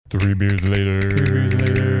3 beers later. 3 beers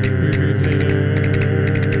later. 3 beers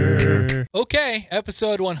later. Okay,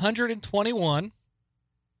 episode 121.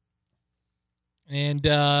 And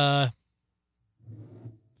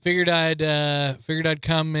figured I'd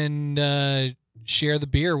come and share the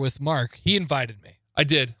beer with Mark. He invited me. I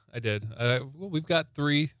did. Well, we've got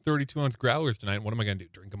 3 32-ounce growlers tonight. What am I going to do?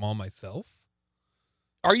 Drink them all myself?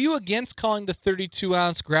 Are you against calling the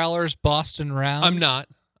 32-ounce growlers Boston Rounds?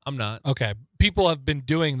 I'm not. Okay. People have been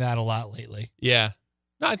doing that a lot lately. Yeah.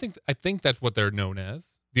 No, I think that's what they're known as.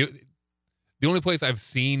 The only place I've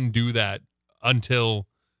seen do that until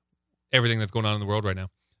everything that's going on in the world right now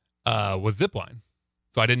was Zipline.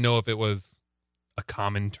 So I didn't know if it was a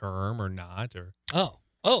common term or not. Oh,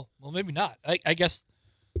 well, maybe not. I guess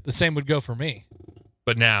the same would go for me.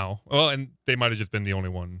 But now, and they might have just been the only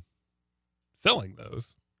one selling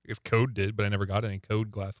those. I guess Code did, but I never got any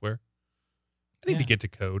Code glassware. I need to get to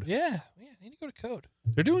Code. Yeah, I need to go to Code.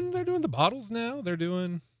 They're doing the bottles now. They're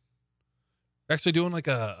actually doing like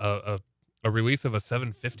a release of a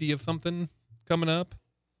 750 of something coming up.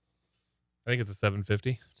 I think it's a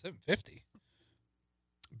 750. 750.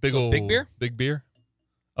 Big beer? Big beer.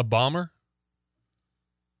 A bomber.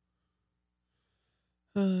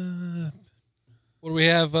 What do we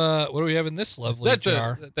have? What do we have in this lovely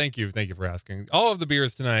jar? Thank you for asking. All of the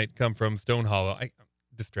beers tonight come from Stone Hollow. I'm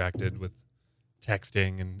distracted with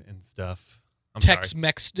texting and stuff.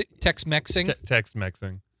 Text-mexing.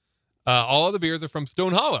 Text-mexing. All of the beers are from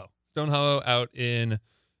Stone Hollow. Stone Hollow out in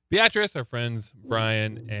Beatrice. Our friends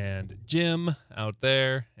Brian and Jim out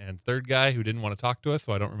there, and third guy who didn't want to talk to us,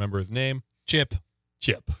 so I don't remember his name. Chip.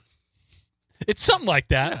 It's something like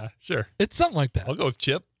that. Yeah, sure. It's something like that. I'll go with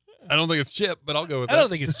Chip. I don't think it's Chip, but I'll go with that. I don't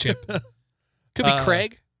think it's Chip. Could be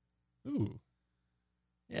Craig. Ooh.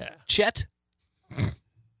 Yeah. Chet.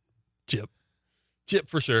 Chip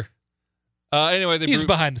for sure. Anyway, he's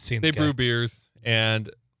behind the scenes. They brew beers, and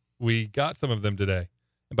we got some of them today.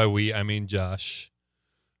 And by we, I mean Josh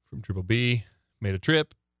from Triple B made a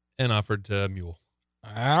trip and offered to mule.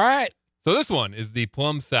 All right. So this one is the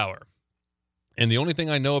Plum Sour. And the only thing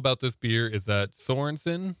I know about this beer is that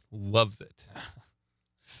Sorensen loves it.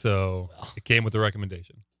 So it came with a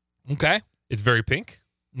recommendation. Okay. It's very pink.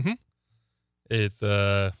 Mm-hmm. It's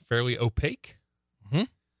fairly opaque. Mm-hmm.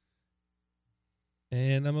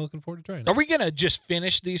 And I'm looking forward to trying it. Are we going to just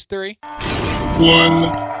finish these 3? I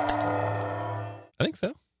think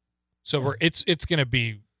so. So it's going to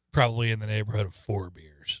be probably in the neighborhood of 4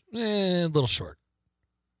 beers. A little short.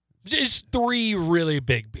 It's 3 really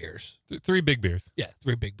big beers. 3 big beers. Yeah,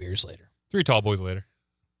 3 big beers later. 3 tall boys later.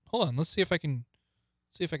 Hold on, let's see if I can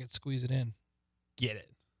squeeze it in. Get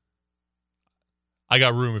it. I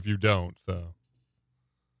got room if you don't, so.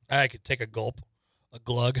 I could take a gulp, a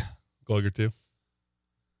glug. Glug or 2.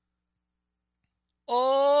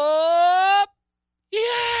 Oh,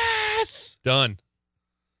 yes! Done.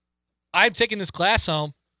 I'm taking this class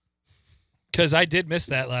home because I did miss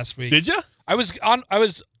that last week. Did you? I was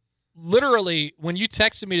literally, when you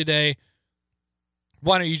texted me today,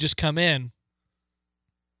 why don't you just come in?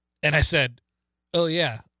 And I said, oh,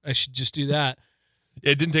 yeah, I should just do that.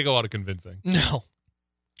 It didn't take a lot of convincing. No.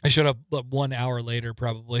 I showed up 1 hour later,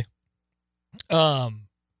 probably. I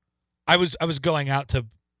was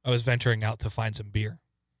venturing out to find some beer.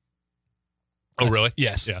 Oh, really?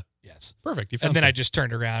 Yes. Yeah. Yes. Perfect. And then I just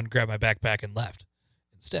turned around, grabbed my backpack, and left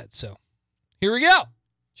instead. So here we go.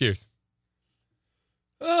 Cheers.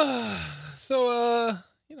 How's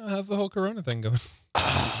the whole Corona thing going? It's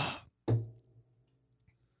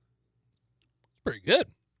pretty good.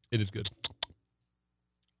 It is good.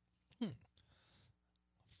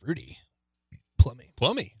 Fruity.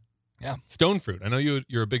 Plummy. Yeah. Stone fruit. I know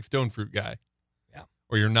you're a big stone fruit guy. Yeah.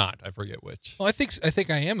 Or you're not. I forget which. Well, I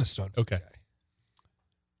think I am a stone fruit guy.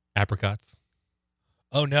 Apricots.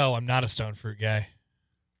 Oh, no, I'm not a stone fruit guy.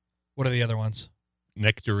 What are the other ones?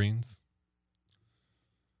 Nectarines.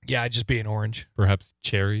 Yeah, I'd just be an orange. Perhaps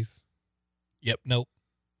cherries. Yep, nope.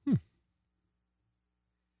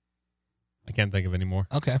 I can't think of any more.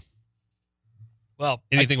 Okay. Well,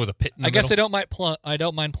 anything with a pit in the I guess middle? I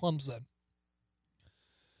don't mind plums then.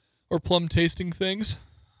 Or plum tasting things.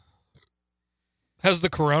 How's the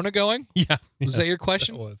Corona going? Yeah. Was that your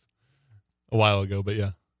question? It was a while ago, but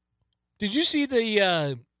yeah. Did you see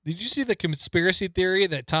the conspiracy theory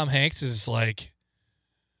that Tom Hanks is like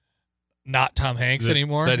not Tom Hanks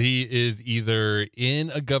anymore? That he is either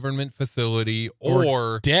in a government facility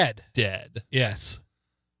or dead. Dead. Yes.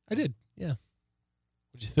 I did. Yeah.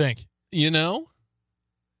 What'd you think?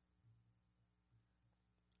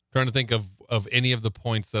 Trying to think of any of the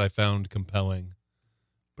points that I found compelling,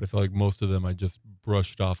 but I feel like most of them I just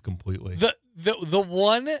brushed off completely. The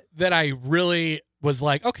one that I really was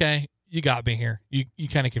like, okay, you got me here. You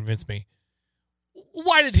kind of convinced me.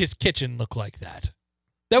 Why did his kitchen look like that?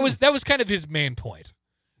 That was kind of his main point.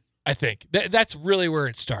 I think that's really where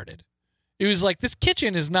it started. It was like, this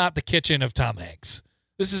kitchen is not the kitchen of Tom Hanks.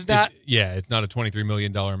 This is not. It's not a $23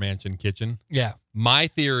 million mansion kitchen. Yeah. My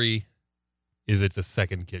theory is it's a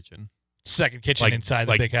second kitchen. Second kitchen inside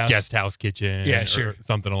the big house. Guest house kitchen. Yeah, or sure.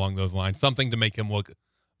 something along those lines. Something to make him look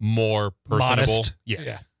more personable. Modest. Yes.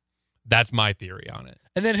 Yeah. That's my theory on it.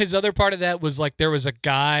 And then his other part of that was like, there was a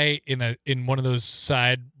guy in one of those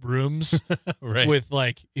side rooms Right. with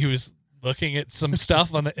like, he was looking at some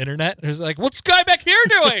stuff on the internet. And he was like, what's this guy back here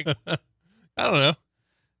doing? I don't know.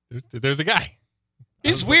 There's a guy.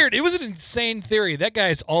 It's weird. It was an insane theory. That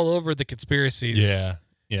guy's all over the conspiracies. Yeah.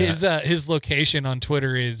 His location on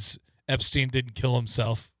Twitter is Epstein didn't kill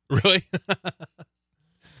himself. Really?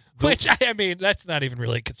 Which, I mean, that's not even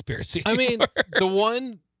really a conspiracy. I mean, anymore. the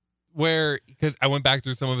one where, because I went back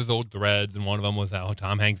through some of his old threads, and one of them was how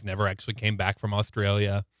Tom Hanks never actually came back from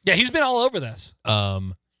Australia. Yeah, he's been all over this.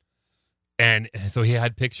 And so he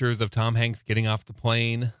had pictures of Tom Hanks getting off the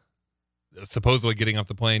plane, supposedly getting off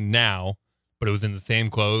the plane now, but it was in the same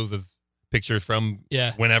clothes as pictures from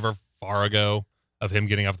whenever far ago of him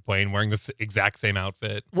getting off the plane wearing the exact same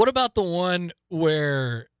outfit. What about the one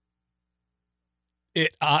where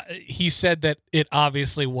he said that it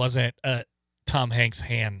obviously wasn't Tom Hanks'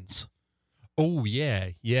 hands? Oh,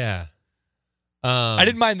 yeah. I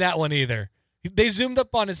didn't mind that one either. They zoomed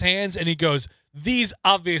up on his hands, and he goes, these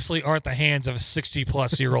obviously aren't the hands of a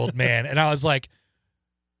 60-plus-year-old man. And I was like,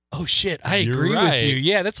 oh, shit, I agree with you.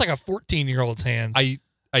 Yeah, that's like a 14-year-old's hands.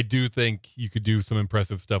 I do think you could do some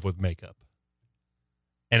impressive stuff with makeup.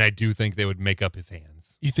 And I do think they would make up his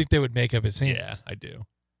hands. You think they would make up his hands? Yeah, I do.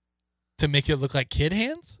 To make it look like kid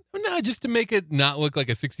hands? Well, no, just to make it not look like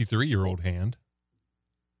a 63-year-old hand.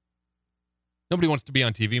 Nobody wants to be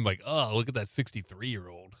on TV and be like, oh, look at that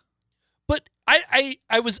 63-year-old. But I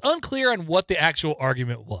was unclear on what the actual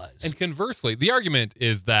argument was. And conversely, the argument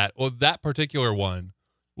is that, well, that particular one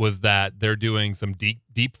was that they're doing some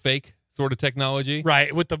deep fake sort of technology.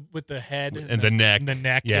 Right, with the head and the neck. And the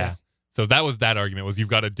neck, yeah. So that was that argument, was you've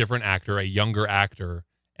got a different actor, a younger actor,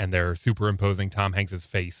 and they're superimposing Tom Hanks'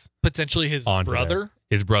 face. Potentially his brother? There.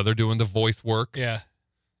 His brother doing the voice work. Yeah.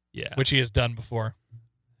 Yeah. Which he has done before.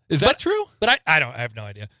 Is that true? But I have no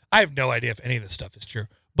idea. I have no idea if any of this stuff is true.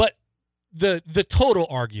 But the total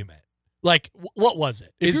argument, like, what was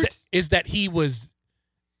it? Is that he was,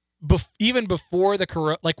 even before the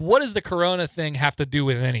corona, like, what does the corona thing have to do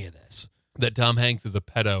with any of this? That Tom Hanks is a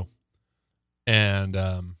pedo, and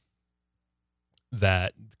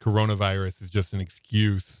that coronavirus is just an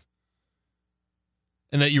excuse,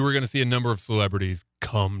 and that you were going to see a number of celebrities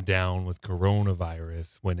come down with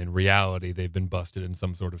coronavirus when in reality they've been busted in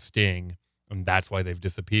some sort of sting, and that's why they've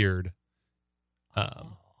disappeared.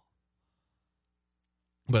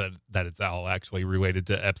 But that it's all actually related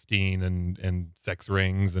to Epstein and sex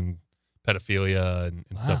rings and pedophilia and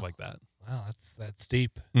stuff like that. Wow, that's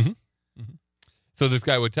deep. Mm-hmm. Mm-hmm. So this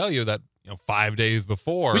guy would tell you that 5 days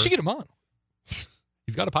before, we should get him on.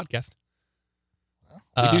 He's got a podcast.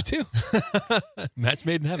 Well, we do too. Match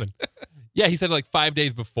made in heaven. Yeah, he said like 5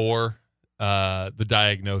 days before the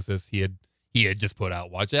diagnosis, he had just put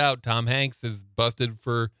out, watch out, Tom Hanks is busted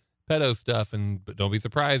for pedo stuff, but don't be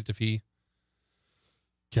surprised if he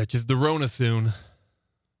catches the Rona soon.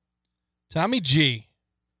 Tommy G,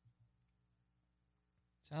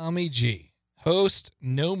 host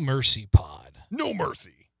No Mercy Pod. No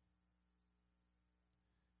Mercy.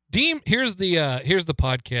 Here's the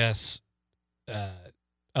podcast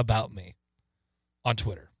about me on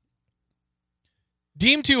Twitter.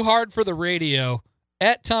 Deemed too hard for the radio,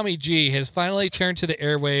 at Tommy G has finally turned to the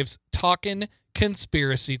airwaves, talking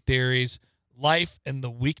conspiracy theories, life, and the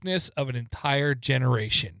weakness of an entire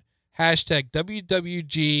generation. Hashtag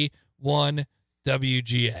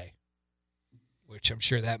WWG1WGA, which I'm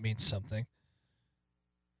sure that means something.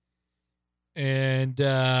 And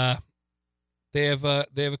they have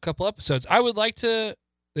a couple episodes.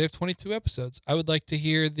 They have 22 episodes. I would like to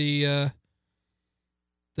hear the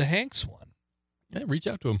Hanks one. Yeah, reach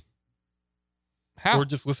out to him. How? Or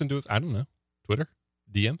just listen to us. I don't know. Twitter?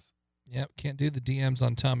 DMs? Yep, can't do the DMs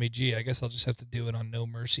on Tommy G. I guess I'll just have to do it on No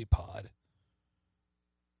Mercy Pod.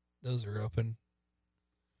 Those are open.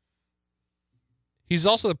 He's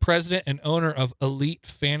also the president and owner of Elite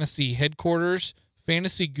Fantasy Headquarters,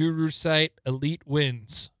 fantasy guru site Elite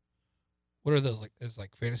Wins. What are those? Is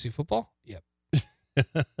like fantasy football? Yep.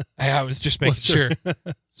 I was just making sure.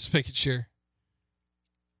 Just making sure.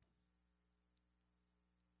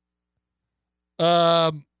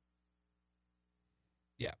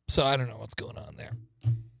 Yeah. So I don't know what's going on there.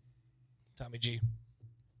 Tommy G.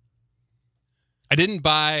 I didn't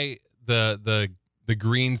buy the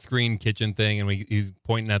green screen kitchen thing, and he's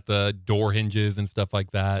pointing at the door hinges and stuff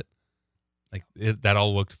like that. Like that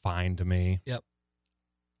all looked fine to me. Yep.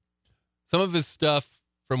 Some of his stuff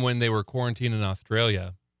from when they were quarantined in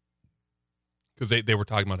Australia, because they were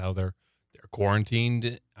talking about how they're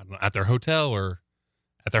quarantined, I don't know, at their hotel or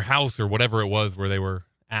at their house or whatever it was where they were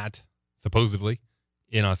at, supposedly,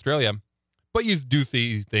 in Australia. But you do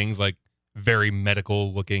see things like very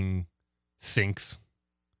medical-looking sinks,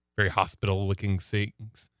 very hospital-looking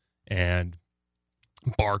sinks, and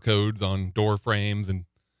barcodes on door frames and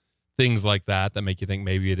things like that make you think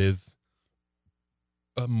maybe it is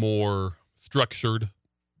a more structured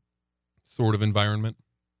sort of environment.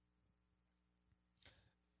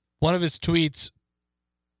 One of his tweets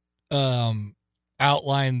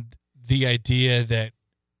outlined the idea that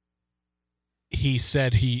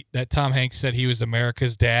that Tom Hanks said he was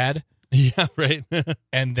America's dad. Yeah, right.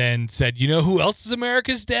 And then said, you know who else is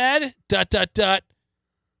America's dad? ...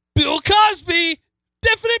 Bill Cosby,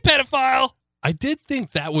 definite pedophile. I did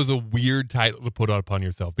think that was a weird title to put upon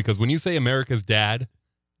yourself, because when you say America's dad,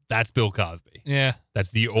 that's Bill Cosby. Yeah.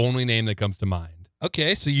 That's the only name that comes to mind.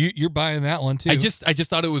 Okay, so you're buying that one too. I just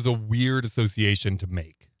thought it was a weird association to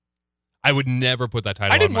make. I would never put that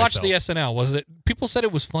title on didn't myself. watch the SNL. Was it? People said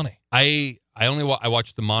it was funny. I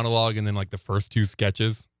watched the monologue and then like the first two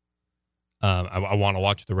sketches. I want to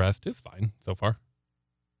watch the rest. It's fine so far.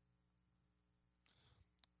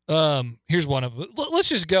 Here's one of them. Let's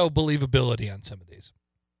just go believability on some of these.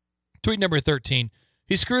 Tweet number 13.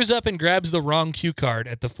 He screws up and grabs the wrong cue card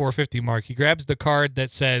at the 450 mark. He grabs the card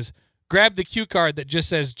that says, grab the cue card that just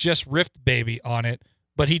says just Rift Baby on it,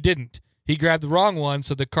 but he didn't. He grabbed the wrong one,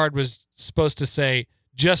 so the card was supposed to say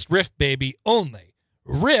just Rift Baby only.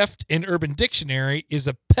 Rift in Urban Dictionary is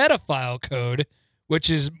a pedophile code,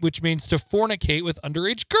 which means to fornicate with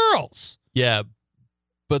underage girls. Yeah,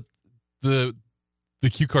 but the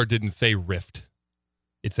cue card didn't say rift.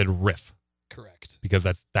 It said riff. Correct. Because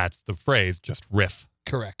that's the phrase, just riff.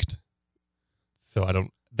 Correct. So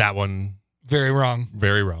that one. Very wrong.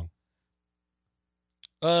 Very wrong.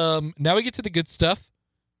 Now we get to the good stuff.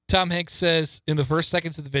 Tom Hanks says in the first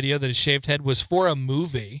seconds of the video that his shaved head was for a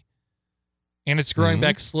movie, and it's growing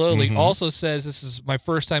back slowly. Mm-hmm. Also says this is my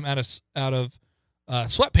first time out of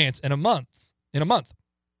sweatpants in a month.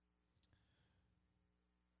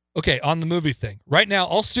 Okay, on the movie thing. Right now,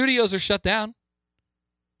 all studios are shut down.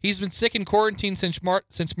 He's been sick in quarantine since March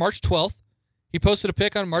 12th. He posted a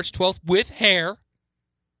pic on March 12th with hair.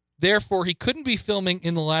 Therefore, he couldn't be filming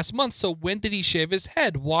in the last month. So when did he shave his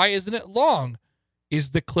head? Why isn't it long?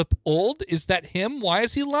 Is the clip old? Is that him? Why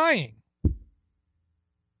is he lying?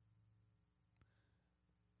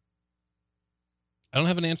 I don't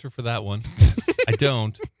have an answer for that one. I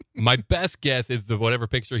don't. My best guess is that whatever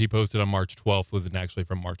picture he posted on March 12th wasn't actually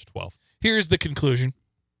from March 12th. Here's the conclusion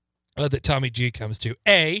that Tommy G comes to.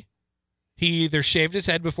 A, he either shaved his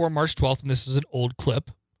head before March 12th, and this is an old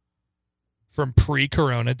clip from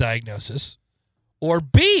pre-corona diagnosis. Or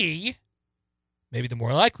B, maybe the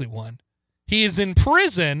more likely one, he is in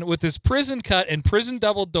prison with his prison cut and prison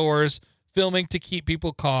double doors filming to keep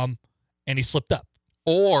people calm, and he slipped up.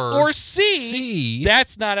 Or C,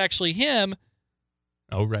 that's not actually him.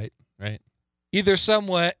 Oh, right.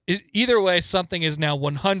 Either way, something is now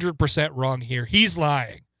 100% wrong here. He's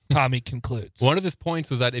lying, Tommy concludes. One of his points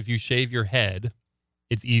was that if you shave your head,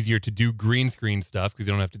 it's easier to do green screen stuff because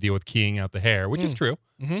you don't have to deal with keying out the hair, which is true.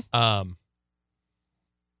 Mm-hmm.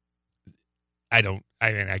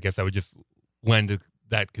 I guess I would just lend to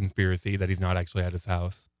that conspiracy that he's not actually at his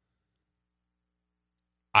house.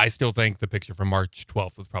 I still think the picture from March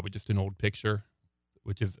 12th was probably just an old picture,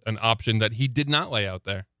 which is an option that he did not lay out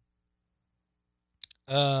there.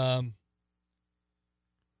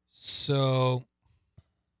 So,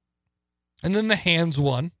 and then the hands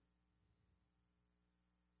one.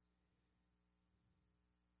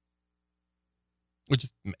 Which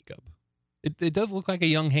is makeup. It does look like a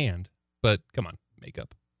young hand, but come on,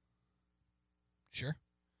 makeup. Sure.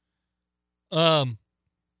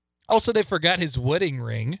 Also, they forgot his wedding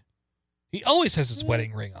ring. He always has his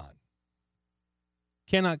wedding ring on.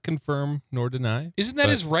 Cannot confirm nor deny. Isn't that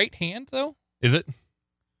his right hand, though? Is it? That's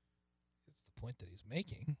the point that he's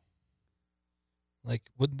making. Like,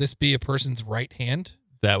 wouldn't this be a person's right hand?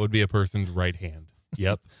 That would be a person's right hand.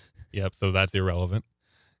 Yep. Yep. So that's irrelevant.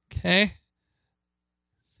 Okay.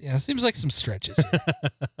 Yeah, it seems like some stretches here.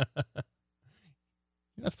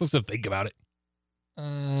 You're not supposed to think about it.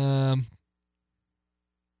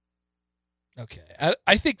 Okay.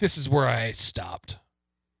 I think this is where I stopped.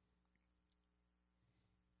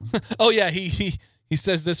 Oh yeah, he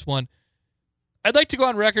says this one. I'd like to go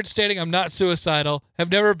on record stating I'm not suicidal,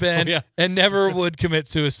 have never been, and never would commit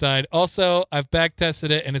suicide. Also, I've back tested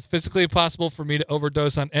it, and it's physically impossible for me to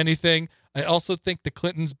overdose on anything. I also think the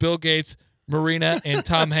Clintons, Bill Gates, Marina, and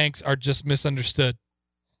Tom Hanks are just misunderstood.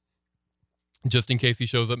 Just in case he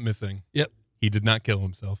shows up missing. Yep. He did not kill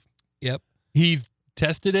himself. Yep. He's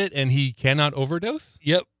tested it, and he cannot overdose?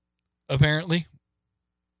 Yep. Apparently.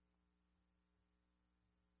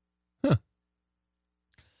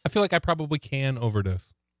 I feel like I probably can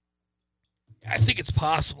overdose. I think it's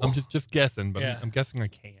possible. I'm just guessing, but Yeah. I'm guessing I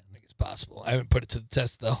can. I think it's possible. I haven't put it to the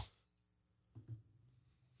test, though.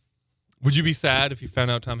 Would you be sad if you found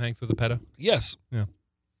out Tom Hanks was a pedo? Yes. Yeah.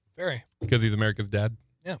 Very. Because he's America's dad?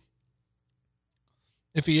 Yeah.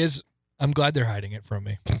 If he is, I'm glad they're hiding it from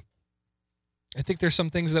me. I think there's some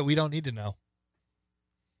things that we don't need to know.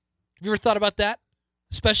 Have you ever thought about that?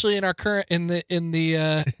 Especially in our current in the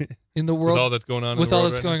world, With all that's going on with in the all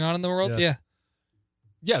world that's right going on in the world. Yeah.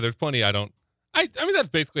 Yeah, there's plenty I mean, that's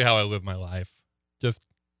basically how I live my life. Just,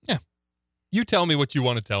 you tell me what you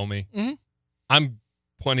want to tell me. Mm-hmm. I'm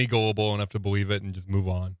plenty gullible enough to believe it and just move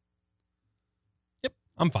on. Yep.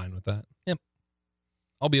 I'm fine with that. Yep.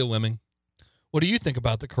 I'll be a lemming. What do you think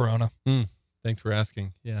about the corona? Thanks for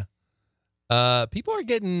asking. Yeah. People are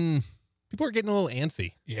getting a little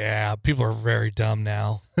antsy. Yeah, people are very dumb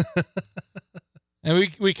now. And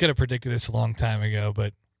we could have predicted this a long time ago,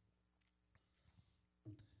 but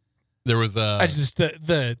There was I just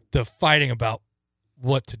the fighting about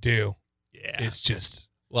what to do yeah, is just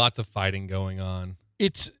lots of fighting going on.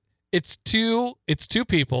 it's two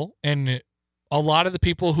people, and a lot of the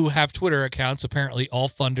people who have Twitter accounts apparently all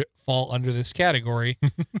fall under this category.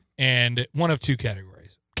 And one of two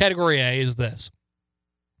categories. Category A is this.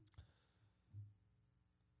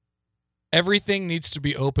 Everything needs to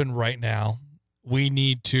be open right now. We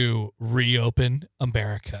need to reopen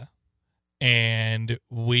America. And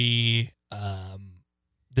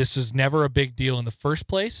this is never a big deal in the first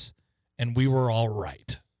place, and we were all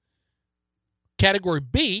right. Category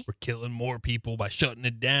B. We're killing more people by shutting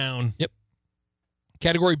it down. Yep.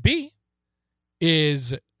 Category B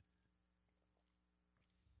is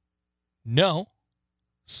no,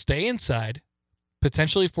 stay inside,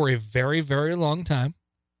 potentially for a very, very long time,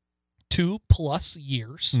 2+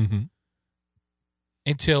 years,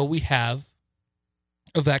 until we have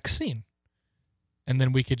a vaccine. And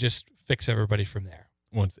then we could just fix everybody from there.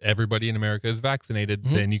 Once everybody in America is vaccinated,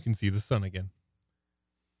 then you can see the sun again.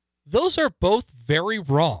 Those are both very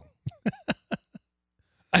wrong.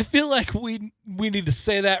 I feel like we need to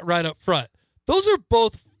say that right up front. Those are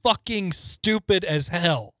both fucking stupid as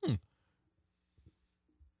hell.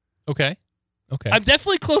 Okay. I'm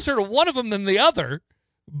definitely closer to one of them than the other,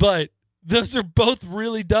 but those are both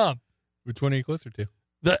really dumb. Which one are you closer to?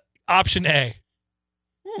 The option A.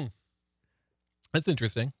 That's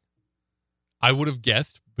interesting. I would have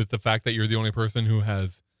guessed, with the fact that you're the only person who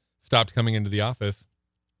has stopped coming into the office,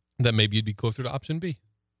 that maybe you'd be closer to option B.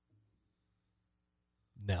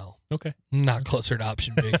 No. Okay. Not closer to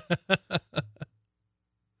option B.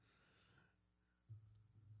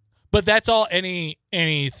 But that's all any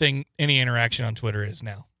interaction on Twitter is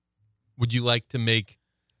now. Would you like to make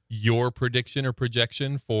your prediction or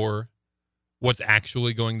projection for what's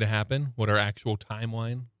actually going to happen? What our actual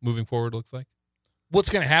timeline moving forward looks like? What's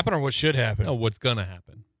going to happen or what should happen? No, what's going to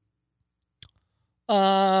happen?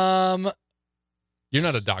 You're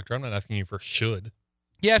not a doctor. I'm not asking you for should.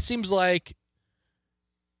 Yeah, seems like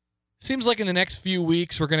in the next few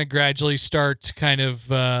weeks we're going to gradually start kind of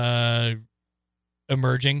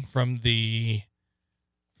emerging from the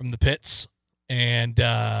pits, and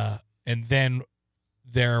then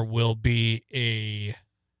there will be a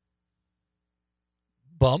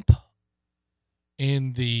bump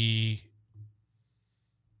in the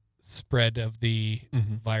spread of the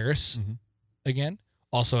virus again.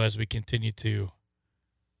 Also, as we continue to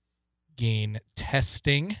gain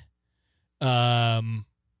testing, there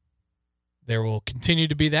will continue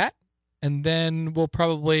to be that, and then we'll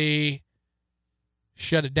probably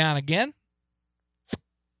shut it down again,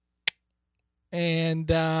 and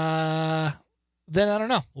then I don't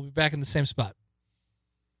know. We'll be back in the same spot.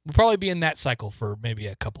 We'll probably be in that cycle for maybe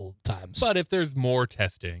a couple times. But if there's more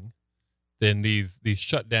testing, then these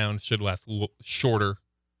shutdowns should last shorter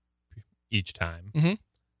each time.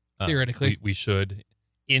 Theoretically. We should,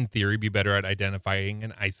 in theory, be better at identifying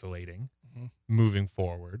and isolating moving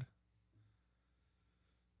forward.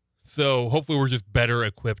 So hopefully we're just better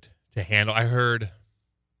equipped to handle. I heard,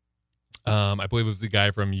 I believe it was the guy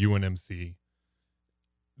from UNMC,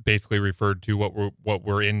 basically referred to what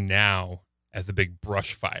we're in now as a big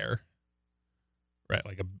brush fire right?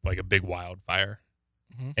 Like a big wildfire.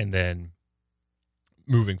 Mhm. And then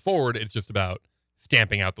moving forward, it's just about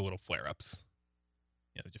stamping out the little flare-ups.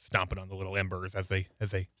 Just stomping on the little embers as they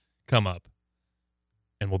come up.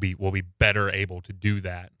 And we'll be better able to do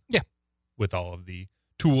that. Yeah. With all of the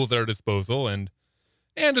tools at our disposal and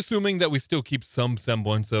assuming that we still keep some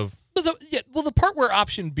semblance of. Well, the part where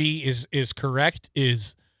option B is correct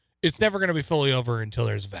is it's never going to be fully over until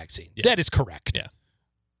there's a vaccine. Yeah. That is correct. Yeah.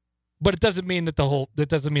 But it doesn't mean that the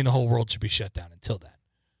whole world should be shut down until then.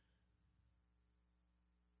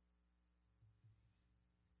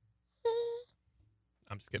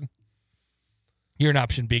 I'm just kidding. You're an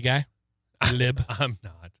option B guy, lib. I'm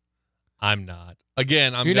not.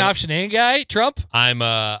 Again, You're an option A guy, Trump. I'm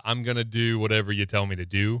gonna do whatever you tell me to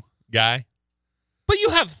do, guy. But you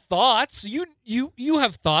have thoughts. You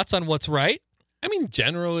have thoughts on what's right. I mean,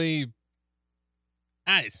 generally,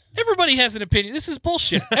 everybody has an opinion. This is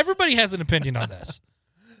bullshit. Everybody has an opinion on this.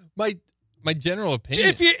 My general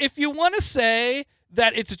opinion. If you want to say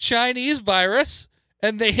that it's a Chinese virus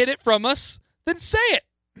and they hid it from us, then say it.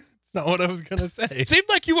 It's not what I was gonna say. It seemed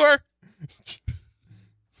like you were.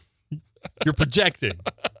 You're projecting.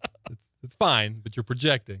 It's fine, but you're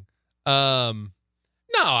projecting. No,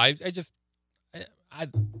 I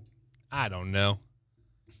don't know.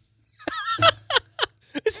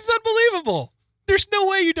 This is unbelievable. There's no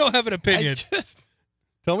way you don't have an opinion. Just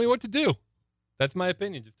tell me what to do. That's my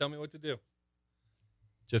opinion. Just tell me what to do.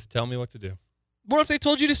 Just tell me what to do. What if they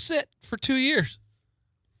told you to sit for 2 years?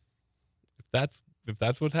 If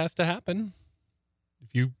that's what has to happen.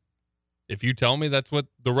 If you tell me that's what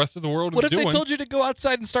the rest of the world is doing. What if they told you to go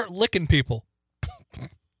outside and start licking people?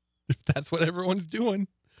 If that's what everyone's doing.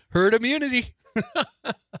 Herd immunity.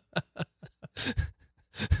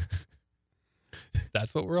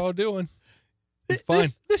 That's what we're all doing. It's fine.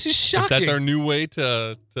 This is shocking. If that's our new way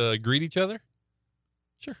to greet each other.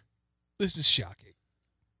 Sure. This is shocking.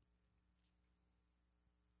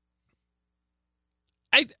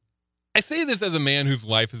 I say this as a man whose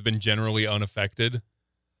life has been generally unaffected,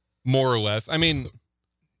 more or less. I mean,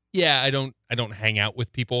 yeah, I don't hang out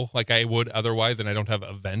with people like I would otherwise, and I don't have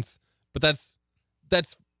events. But that's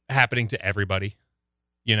happening to everybody,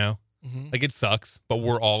 you know? Mm-hmm. Like, it sucks, but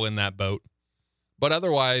we're all in that boat. But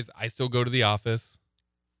otherwise, I still go to the office.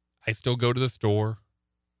 I still go to the store.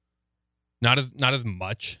 Not as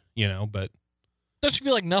much, you know, but don't you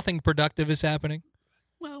feel like nothing productive is happening?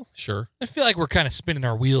 Well, sure. I feel like we're kind of spinning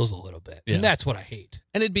our wheels a little bit, and that's what I hate.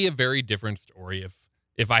 And it'd be a very different story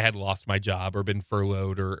if I had lost my job or been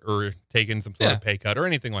furloughed or taken some sort of pay cut or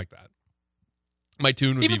anything like that. My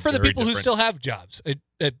tune would even be for the very people different. who still have jobs.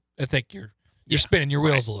 I think you're spinning your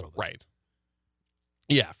wheels a little bit. Right.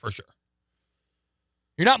 Yeah, for sure.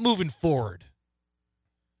 You're not moving forward.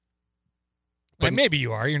 But and maybe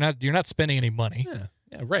you are. You're not spending any money.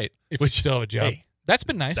 Yeah, right. If you still have a job. Hey, that's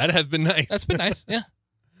been nice. That has been nice. That's been nice. Yeah.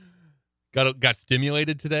 Got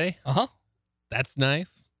stimulated today. Uh-huh. That's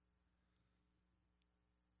nice.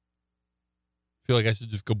 Feel like I should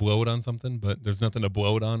just go blow it on something, but there's nothing to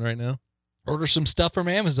blow it on right now. Order some stuff from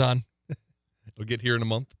Amazon. It'll get here in a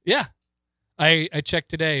month. Yeah. I checked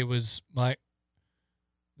today. It was the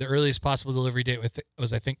earliest possible delivery date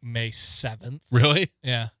was I think May 7th. Really?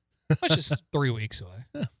 Yeah. Which is 3 weeks away.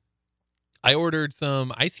 Yeah. I ordered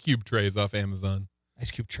some ice cube trays off Amazon.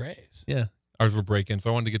 Ice cube trays? Yeah. Ours were breaking,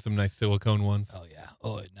 so I wanted to get some nice silicone ones. Oh, yeah.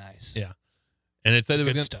 Oh, nice. Yeah. And it said it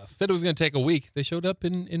was Good stuff. Said it was going to take a week. They showed up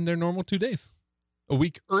in their normal 2 days. A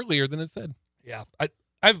week earlier than it said. Yeah.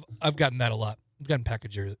 I've gotten that a lot. I've gotten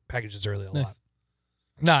packages early a Nice. lot.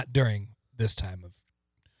 Not during this time of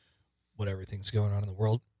whatever thing's going on in the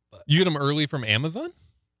world. But You get them early from Amazon?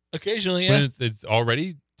 occasionally, yeah. When it's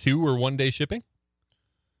already 2 or 1 day shipping?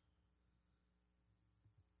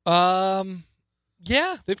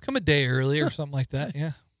 Yeah, they've come a day early or something like that. Nice. Yeah.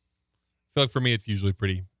 I feel like for me it's usually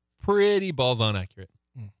pretty balls on accurate.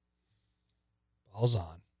 Balls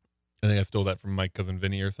on. I think I stole that from my cousin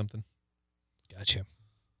Vinny or something. Gotcha.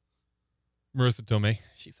 Marissa Tomei.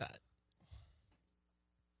 She's hot.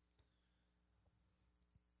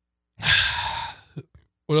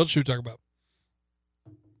 What else should we talk about?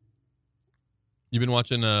 You been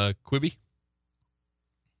watching Quibi?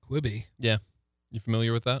 Quibi? Yeah. You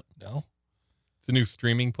familiar with that? No. It's a new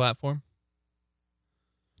streaming platform.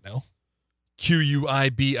 No.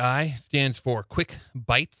 QUIBI stands for Quick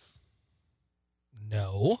Bites.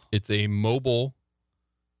 No. It's a mobile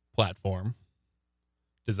platform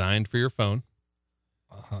designed for your phone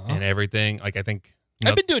and everything. Like, I think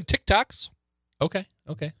I've been doing TikToks. Okay.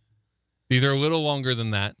 These are a little longer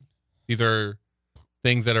than that. These are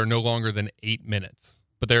things that are no longer than 8 minutes,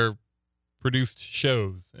 but they're produced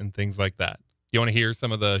shows and things like that. you want to hear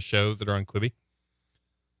some of the shows that are on Quibi?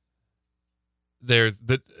 There's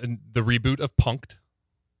the reboot of Punk'd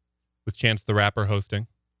with Chance the Rapper hosting.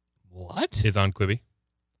 What? Is on Quibi.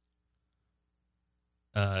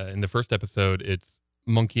 In the first episode, it's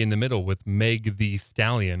Monkey in the Middle with Meg the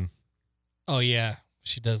Stallion. Oh, yeah.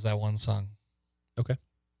 She does that one song. Okay.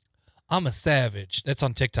 I'm a savage. That's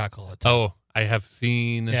on TikTok all the time. Oh, I have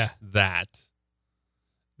seen that.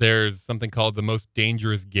 There's something called The Most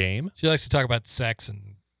Dangerous Game. She likes to talk about sex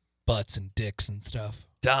and butts and dicks and stuff.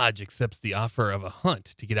 Dodge accepts the offer of a hunt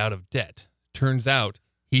to get out of debt. Turns out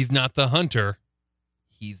he's not the hunter.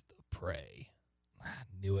 He's the prey. I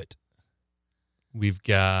knew it. We've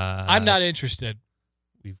got... I'm not interested.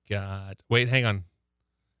 We've got... Wait, hang on.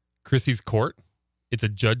 Chrissy's Court. It's a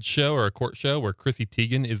judge show or a court show where Chrissy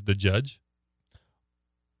Teigen is the judge.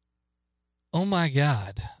 Oh, my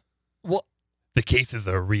God. Well, the cases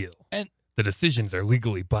are real. And the decisions are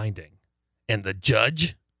legally binding. And the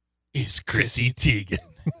judge is Chrissy Teigen.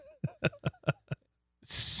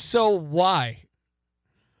 So why?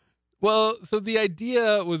 Well, so the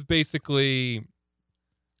idea was basically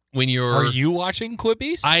when you're... Are you watching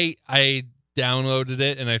Quibbies? I downloaded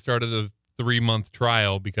it and I started a 3-month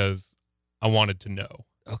trial because I wanted to know.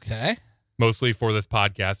 Okay. Mostly for this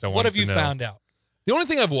podcast. What have you found out? The only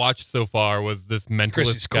thing I've watched so far was this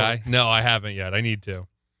mentalist guy. Court. No, I haven't yet. I need to.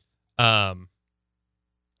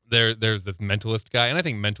 There's this mentalist guy, and I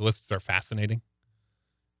think mentalists are fascinating.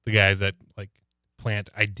 The guys that like plant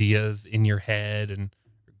ideas in your head and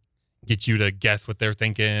get you to guess what they're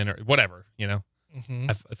thinking or whatever, you know. Mm-hmm.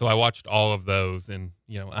 So I watched all of those in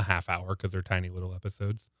a half hour because they're tiny little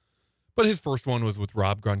episodes. But his first one was with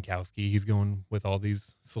Rob Gronkowski. He's going with all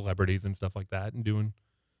these celebrities and stuff like that and doing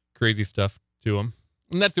crazy stuff to them.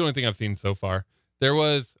 And that's the only thing I've seen so far.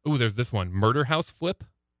 There's this one, Murder House Flip.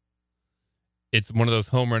 It's one of those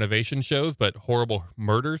home renovation shows, but horrible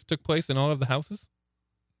murders took place in all of the houses.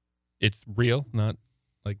 It's real, not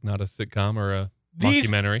a sitcom or a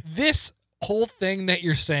documentary. This whole thing that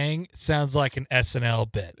you're saying sounds like an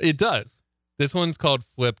SNL bit. It does. This one's called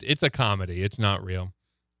Flipped. It's a comedy. It's not real.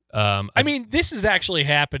 I mean, this has actually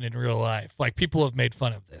happened in real life. Like, people have made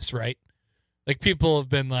fun of this, right? Like, people have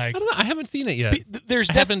been like... I don't know. I haven't seen it yet.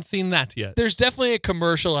 I haven't seen that yet. There's definitely a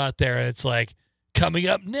commercial out there. It's like, coming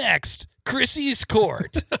up next, Chrissy's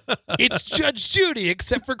Court. It's Judge Judy,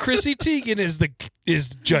 except for Chrissy Teigen is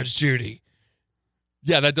Judge Judy.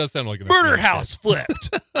 Yeah, that does sound like a Murder House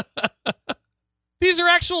Flipped. These are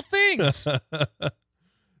actual things.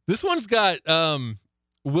 This one's got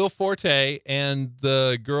Will Forte and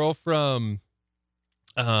the girl from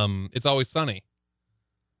It's Always Sunny.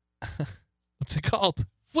 What's it called?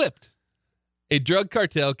 Flipped. A drug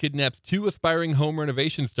cartel kidnaps 2 aspiring home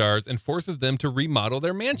renovation stars and forces them to remodel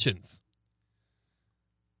their mansions.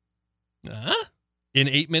 In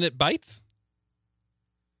 8-minute bites?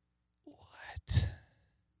 What?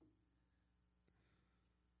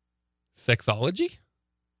 Sexology?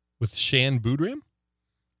 With Shan Boodram?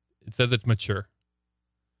 It says it's mature.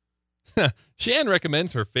 Shan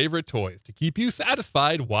recommends her favorite toys to keep you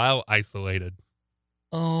satisfied while isolated.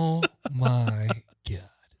 Oh, my God.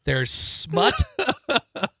 There's smut.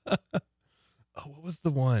 What was the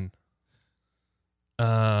one?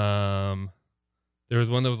 There was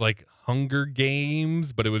one that was like Hunger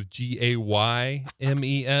Games, but it was GAYMES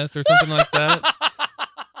or something like that.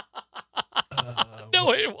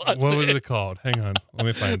 No, it wasn't. What was it called? Hang on. Let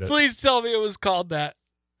me find it. Please tell me it was called that.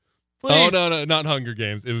 Please. Oh, no, not Hunger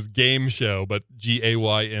Games. It was Game Show, but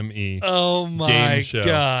GAYME. Oh, my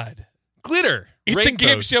God. Glitter. It's rainbows. A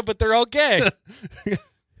game show, but they're all gay.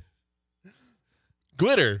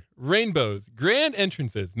 Glitter, rainbows, grand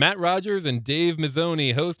entrances. Matt Rogers and Dave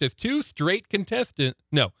Mazzoni host as two straight contestants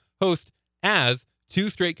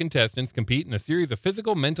compete in a series of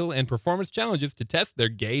physical, mental, and performance challenges to test their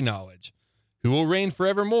gay knowledge. Who will reign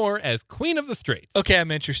forevermore as Queen of the Straights? Okay, I'm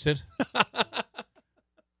interested.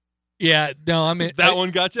 Yeah, no, I'm in. That one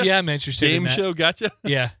gotcha? Yeah, I'm interested Game in that. show gotcha?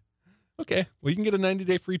 Yeah. Okay, well, you can get a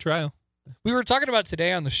 90-day free trial. We were talking about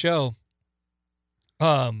today on the show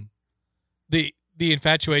the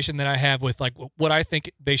infatuation that I have with like what I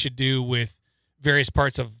think they should do with various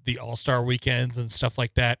parts of the All-Star weekends and stuff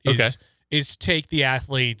like that is take the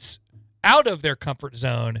athletes out of their comfort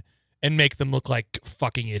zone and make them look like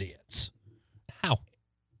fucking idiots. How?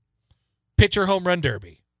 Pitcher home run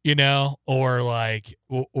derby,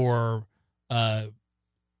 or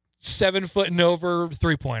 7 foot and over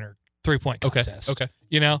 3-point contest. Okay.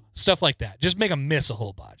 Stuff like that. Just make them miss a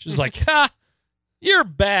whole bunch. It's like, you're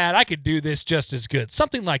bad. I could do this just as good.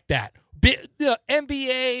 Something like that.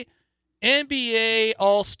 NBA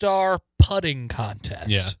All-Star putting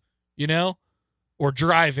contest. Yeah. or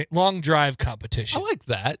long drive competition. I like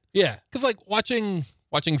that. Yeah. Because, like, watching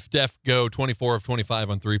Steph go 24 of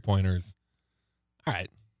 25 on three-pointers, all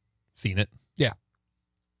right, seen it. Yeah.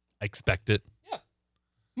 I expect it. Yeah.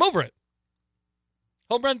 I'm over it.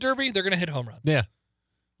 Home run derby, they're going to hit home runs. Yeah.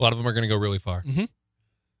 A lot of them are going to go really far. Mm-hmm.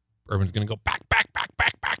 Urban's going to go back.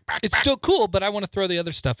 It's still cool, but I want to throw the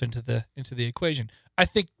other stuff into the equation. I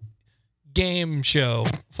think game show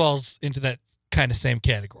falls into that kind of same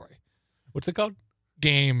category. What's it called?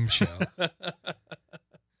 Game show.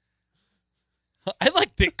 I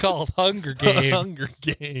like it called Hunger Games. Hunger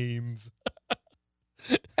Games.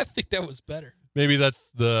 I think that was better. Maybe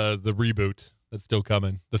that's the reboot that's still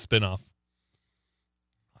coming, the spinoff.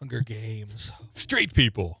 Hunger Games. Straight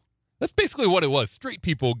people. That's basically what it was. Straight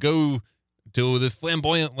people go to this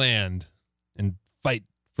flamboyant land and fight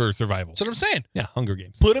for survival. That's what I'm saying. Yeah, Hunger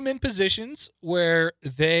Games. Put them in positions where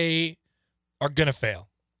they are going to fail.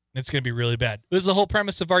 It's going to be really bad. It was the whole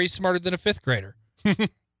premise of Are You Smarter Than a Fifth Grader?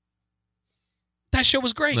 That show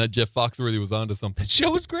was great. And that Jeff Foxworthy was onto something. That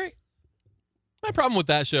show was great. My problem with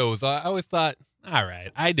that show was I always thought, all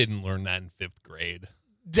right, I didn't learn that in 5th grade.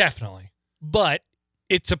 Definitely. But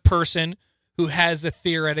it's a person who has a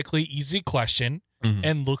theoretically easy question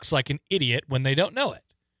and looks like an idiot when they don't know it.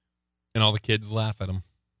 And all the kids laugh at him.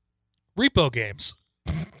 Repo Games.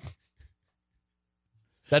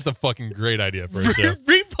 That's a fucking great idea for a show.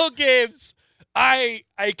 Repo Games. I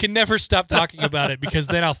can never stop talking about it because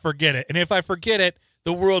then I'll forget it. And if I forget it,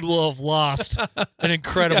 the world will have lost an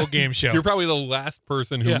incredible game show. You're probably the last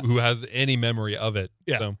person who has any memory of it.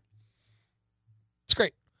 Yeah. So. It's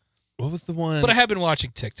great. What was the one? But I have been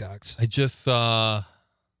watching TikToks. I just saw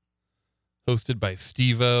hosted by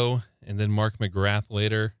Steve-O and then Mark McGrath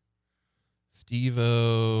later.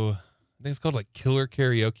 Steve-O, I think it's called like Killer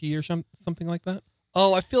Karaoke or something like that.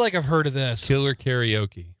 Oh, I feel like I've heard of this. Killer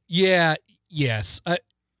Karaoke. Yeah, yes.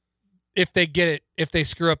 If they get it, if they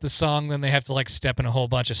screw up the song, then they have to like step in a whole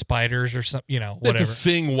bunch of spiders or something, They whatever. have to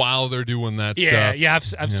sing while they're doing that stuff. Yeah,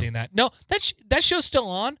 I've seen that. No, that show's still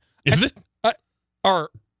on. Is it?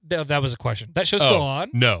 That was a question. That show's still on?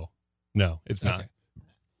 No, it's not. Okay.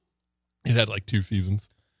 It had like 2 seasons.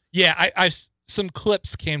 Yeah, I some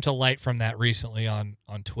clips came to light from that recently on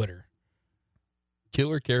Twitter.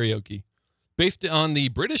 Killer Karaoke. Based on the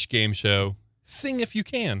British game show, Sing If You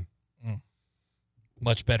Can.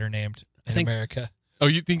 Much better named in America. Oh,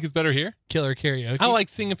 you think it's better here? Killer Karaoke. I like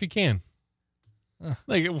Sing If You Can.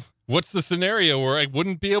 Like, what's the scenario where I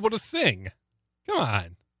wouldn't be able to sing? Come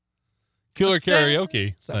on. Killer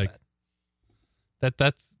Karaoke. It's not bad.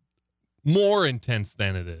 That's more intense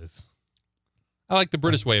than it is. I like the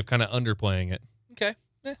British way of kind of underplaying it. Okay.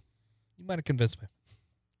 You might have convinced me.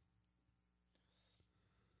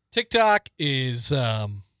 TikTok is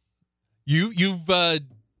You've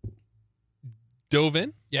dove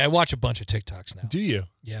in? Yeah, I watch a bunch of TikToks now. Do you?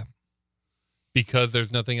 Yeah. Because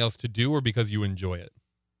there's nothing else to do or because you enjoy it?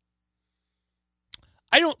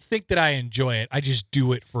 I don't think that I enjoy it. I just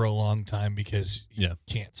do it for a long time because you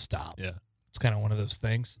can't stop. Yeah. It's kind of one of those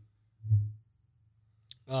things.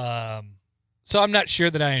 So I'm not sure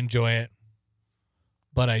that I enjoy it,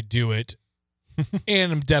 but I do it.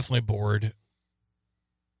 And I'm definitely bored.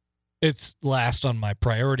 It's last on my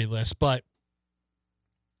priority list, but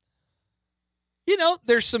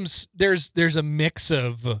there's a mix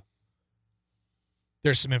of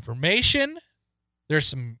there's some information, there's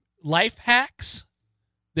some life hacks,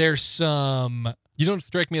 there's some. You don't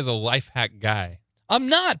strike me as a life hack guy. I'm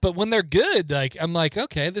not, but when they're good, I'm like,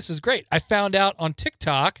 okay, this is great. I found out on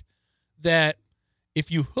TikTok that if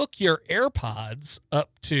you hook your AirPods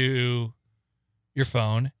up to your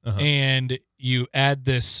phone and you add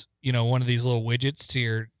this, one of these little widgets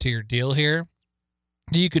to your deal here,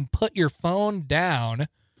 you can put your phone down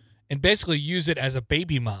and basically use it as a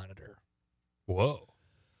baby monitor. Whoa.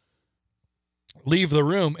 Leave the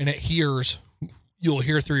room and you'll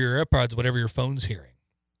hear through your AirPods whatever your phone's hearing.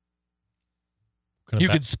 You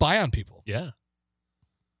could spy on people. Yeah.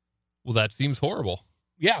 Well, that seems horrible.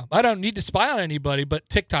 Yeah, I don't need to spy on anybody, but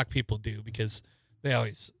TikTok people do because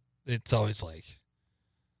it's always like,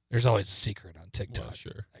 there's always a secret on TikTok. Well,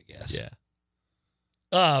 sure. I guess.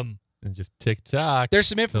 Yeah. And just TikTok. There's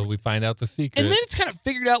some until we find out the secret. And then it's kind of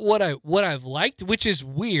figured out what I've liked, which is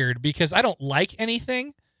weird because I don't like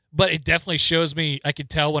anything, but it definitely shows me. I could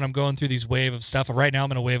tell when I'm going through these wave of stuff. Right now,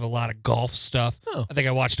 I'm in a wave of a lot of golf stuff. Oh. I think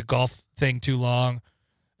I watched a golf thing too long,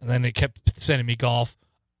 and then it kept sending me golf.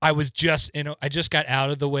 I just got out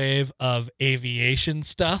of the wave of aviation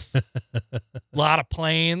stuff. A lot of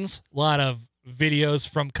planes, a lot of videos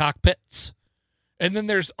from cockpits. And then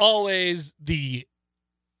there's always the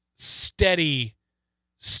steady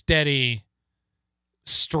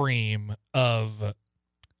stream of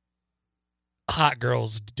hot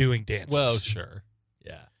girls doing dances. Well, sure.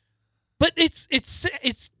 Yeah. But it's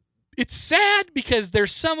sad because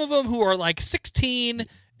there's some of them who are like 16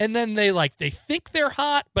 and then they think they're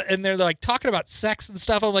hot, and they're like talking about sex and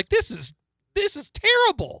stuff. I'm like, this is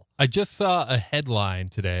terrible. I just saw a headline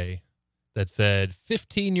today that said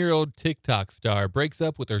 15-year-old TikTok star breaks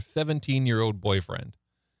up with her 17-year-old boyfriend.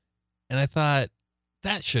 And I thought,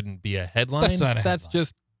 that shouldn't be a headline. That's not a That's headline.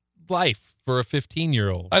 just life for a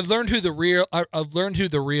 15-year-old. I've learned who the real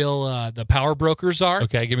the power brokers are.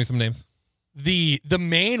 Okay, give me some names. The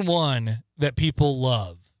main one that people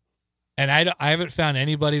love, and I haven't found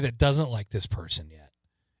anybody that doesn't like this person yet,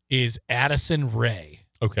 is Addison Rae.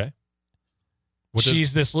 Okay.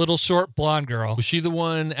 She's this little short blonde girl. Was she the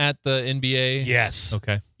one at the NBA? Yes.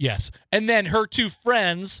 Okay. Yes. And then her two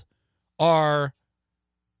friends they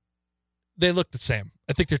look the same.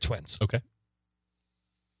 I think they're twins. Okay.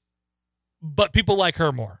 But people like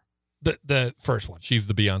her more. The first one. She's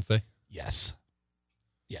the Beyonce. Yes.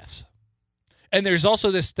 Yes. And there's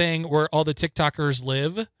also this thing where all the TikTokers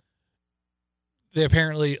live. They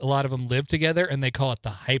apparently, a lot of them live together, and they call it the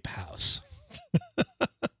hype house.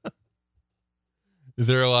 Is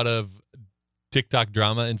there a lot of TikTok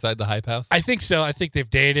drama inside the hype house? I think so. I think they've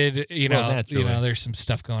dated. Naturally. There's some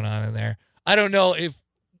stuff going on in there. I don't know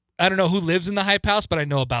who lives in the hype house, but I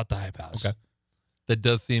know about the hype house. Okay. That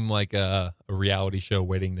does seem like a reality show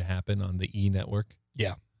waiting to happen on the E network.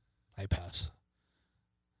 Yeah, hype house.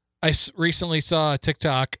 I recently saw a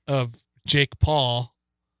TikTok of Jake Paul,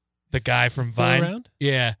 the guy from Still Vine. around?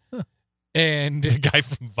 Yeah, Huh. and The guy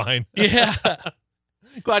from Vine. yeah.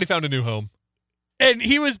 Glad he found a new home. And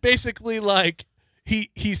he was basically like, he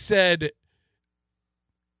said,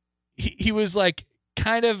 he was like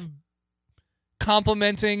kind of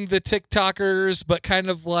complimenting the TikTokers, but kind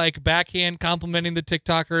of like backhand complimenting the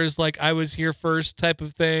TikTokers, like I was here first type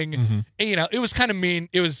of thing. Mm-hmm. And, it was kind of mean.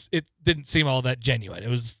 It didn't seem all that genuine. It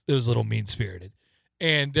was a little mean spirited.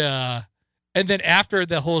 And then after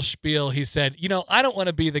the whole spiel, he said, I don't want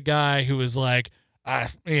to be the guy who was like, I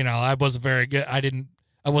wasn't very good.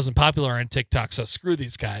 I wasn't popular on TikTok, so screw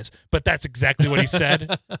these guys. But that's exactly what he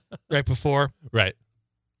said right before. Right.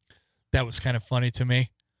 That was kind of funny to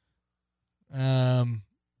me.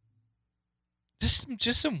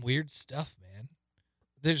 Just some weird stuff, man.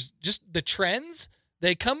 There's just the trends,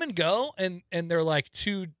 they come and go, and they're like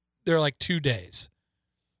 2 days.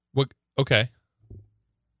 What? Okay.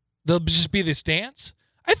 They'll just be this dance.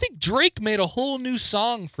 I think Drake made a whole new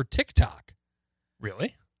song for TikTok.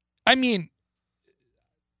 Really? I mean,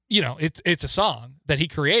 it's a song that he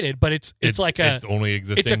created, but it's only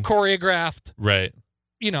existing. it's a choreographed, Right.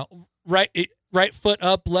 right foot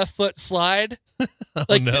up, left foot slide.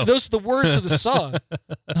 Like no. those are the words of the song.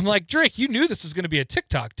 I'm like, Drake, you knew this was going to be a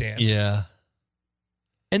TikTok dance. Yeah.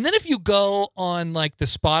 And then if you go on like the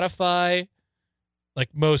Spotify, like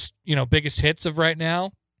most, biggest hits of right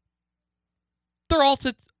now, they're all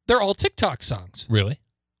TikTok songs. Really?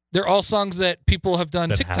 They're all songs that people have done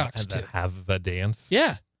That TikToks to. that have a dance?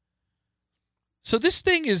 Yeah. So this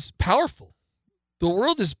thing is powerful. The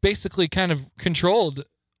world is basically kind of controlled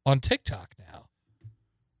on TikTok now.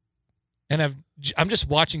 And I'm just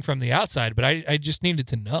watching from the outside, but I just needed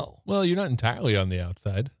to know. Well, you're not entirely on the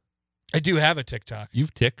outside. I do have a TikTok.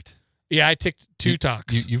 You've ticked. Yeah, I ticked 2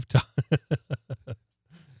 talks. You've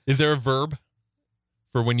Is there a verb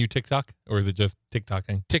for when you TikTok, or is it just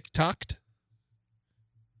TikToking? TikToked.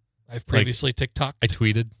 I've previously TikToked. I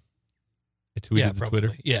tweeted Yeah, the probably.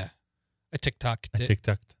 Twitter. Yeah. I TikToked I it.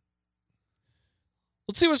 TikToked.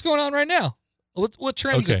 Let's see what's going on right now. What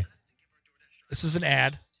trends? Okay. This is an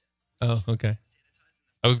ad. Oh, okay.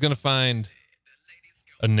 I was going to find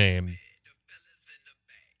a name.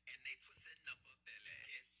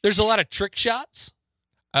 There's a lot of trick shots.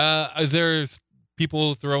 Is there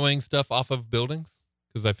people throwing stuff off of buildings?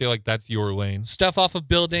 Because I feel like that's your lane. Stuff off of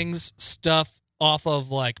buildings, stuff off of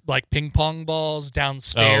like ping pong balls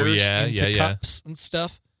downstairs into cups and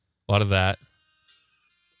stuff. A lot of that.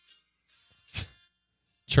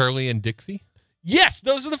 Charlie and Dixie? Yes,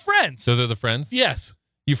 those are the friends. Those are the friends? Yes.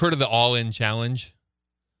 You've heard of the All-In Challenge?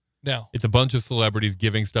 No. It's a bunch of celebrities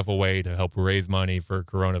giving stuff away to help raise money for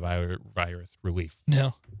coronavirus relief.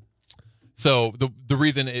 No. So the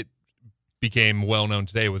reason it became well known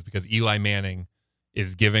today was because Eli Manning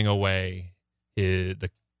is giving away the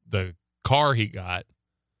car he got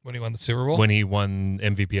When he won the Super Bowl? when he won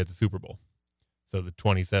MVP at the Super Bowl. So the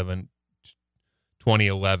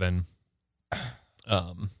 2011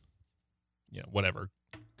 whatever,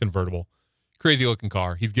 convertible, crazy looking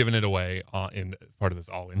car. He's giving it away in as part of this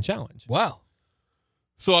All-In Challenge. Wow.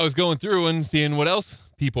 So I was going through and seeing what else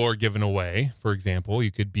people are giving away. For example,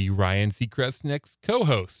 you could be Ryan Seacrest's next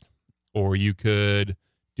co-host, or you could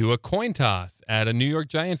do a coin toss at a New York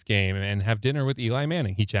Giants game and have dinner with Eli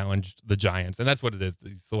Manning. He challenged the Giants, and that's what it is.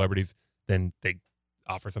 These celebrities, then they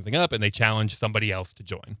offer something up and they challenge somebody else to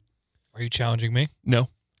join. Are you challenging me? No.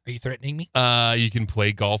 Are you threatening me? You can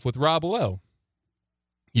play golf with Rob Lowe.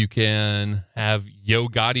 You can have Yo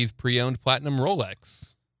Gotti's pre-owned platinum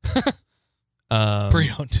Rolex.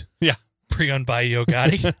 Pre-owned. Yeah. Pre-owned by Yo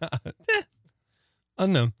Gotti.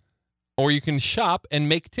 Unknown. Or you can shop and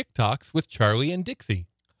make TikToks with Charlie and Dixie.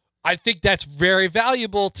 I think that's very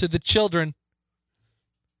valuable to the children.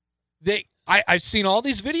 I've seen all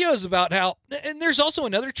these videos about how, and there's also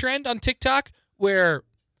another trend on TikTok where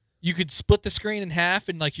you could split the screen in half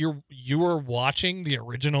and like you're watching the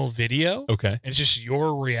original video. Okay. And it's just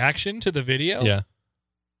your reaction to the video. Yeah.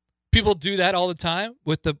 People do that all the time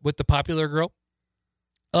with the popular girl.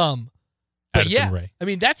 But Addison yeah, Rae. I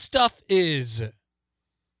mean that stuff is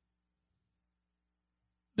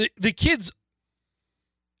the kids.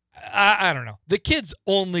 I don't know. The kids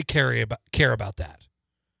only care about that.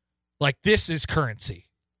 Like this is currency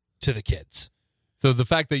to the kids. So the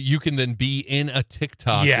fact that you can then be in a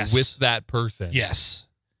TikTok with that person. Yes.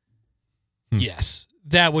 Yes.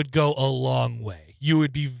 That would go a long way. You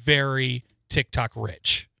would be very TikTok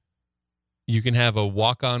rich. You can have a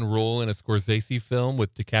walk-on role in a Scorsese film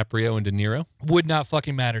with DiCaprio and De Niro. Would not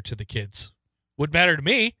fucking matter to the kids. Would matter to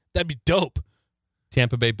me. That'd be dope.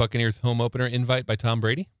 Tampa Bay Buccaneers home opener invite by Tom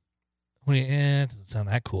Brady. It doesn't sound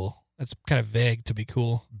that cool. That's kind of vague to be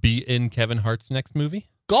cool. Be in Kevin Hart's next movie.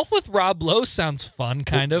 Golf with Rob Lowe sounds fun,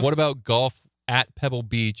 kind of. What about golf at Pebble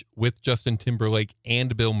Beach with Justin Timberlake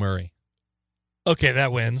and Bill Murray? Okay,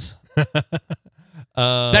 that wins.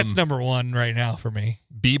 That's number one right now for me.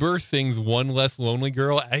 Bieber sings One Less Lonely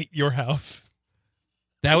Girl at your house.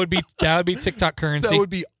 That would be TikTok currency. That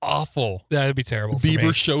would be awful. That would be terrible.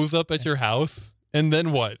 Bieber shows up at your house, and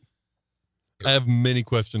then what? I have many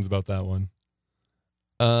questions about that one.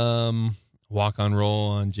 Walk on roll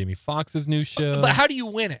on Jamie Foxx's new show. But how do you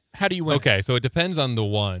win it? Okay, so it depends on the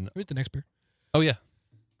one. Rate the next beer. Oh, yeah.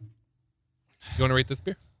 You want to rate this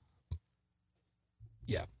beer?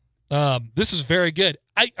 Yeah. This is very good.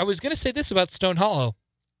 I was going to say this about Stone Hollow.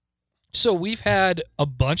 So we've had a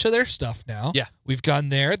bunch of their stuff now. Yeah. We've gone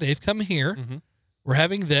there. They've come here. Mm-hmm. We're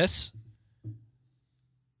having this.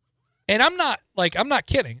 And I'm not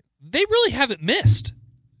kidding. They really haven't missed.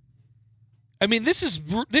 I mean, this is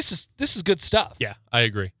good stuff. Yeah, I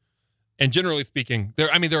agree. And generally speaking, there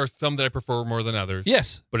are some that I prefer more than others.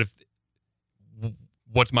 Yes. But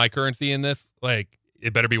what's my currency in this? Like,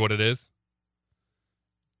 it better be what it is.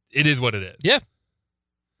 It is what it is. Yeah.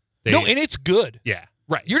 And it's good. Yeah.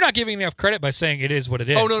 Right. You're not giving enough credit by saying it is what it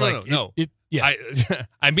is. Oh, no. Yeah.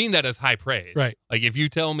 I mean that as high praise. Right. Like, if you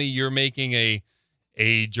tell me you're making a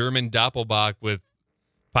German Doppelbock with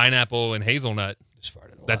pineapple and hazelnut,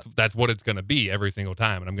 that's what it's going to be every single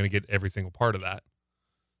time, and I'm going to get every single part of that.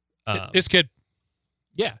 It's good.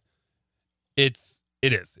 Yeah. It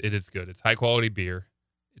is good. It's high quality beer.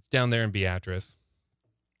 It's down there in Beatrice.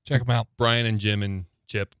 Check them out. Brian and Jim and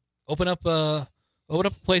Chip. Open up a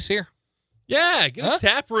place here. Yeah, get a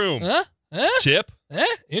tap room. Chip.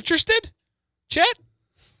 Interested? Chet?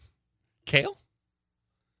 Kale?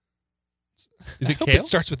 Is it I hope kale? It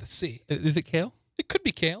starts with a C. Is it kale? It could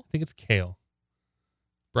be kale. I think it's kale.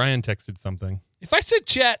 Brian texted something. If I said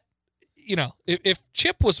Chet, if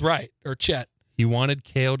Chip was right, or Chet. He wanted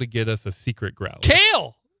Kale to get us a secret growler.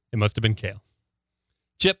 Kale! It must have been Kale.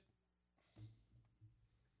 Chip.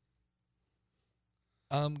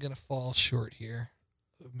 I'm going to fall short here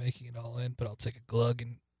of making it all in, but I'll take a glug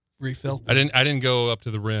and refill. I didn't go up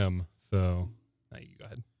to the rim, so you go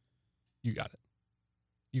ahead. You got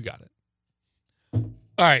it. All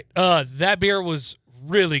right. That beer was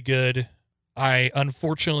really good. I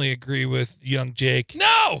unfortunately agree with young Jake.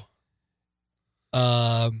 No.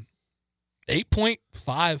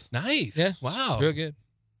 8.5. Nice. Yeah. Wow. Real good.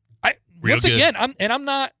 Again, I'm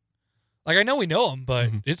not like, I know we know him, but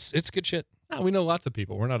it's good shit. No, we know lots of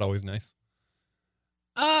people. We're not always nice.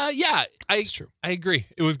 Yeah, it's true. I agree.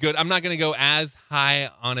 It was good. I'm not going to go as high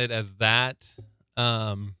on it as that.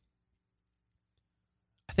 I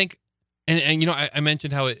think, and I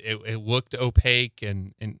mentioned how it looked opaque,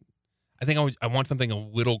 and I think I want something a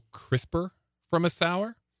little crisper from a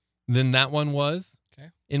sour than that one was. Okay.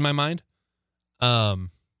 In my mind. Yeah,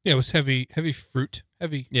 it was heavy fruit.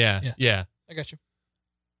 Heavy. Yeah. I got you.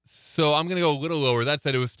 So I'm going to go a little lower. That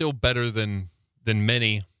said, it was still better than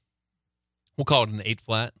many. We'll call it an 8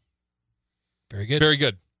 flat. Very good. Very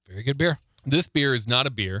good. Very good beer. This beer is not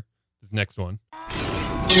a beer. This next one.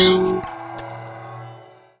 2.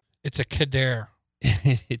 It's a Kader.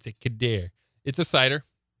 It's a Kader. It's a cider.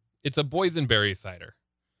 It's a boysenberry cider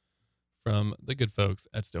from the good folks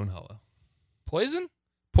at Stone Hollow. Poison?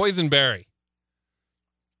 Boysenberry.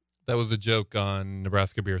 That was a joke on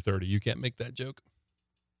Nebraska Beer 30. You can't make that joke.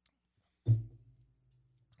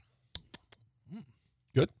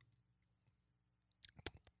 Good.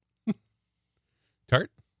 Tart?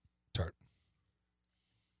 Tart.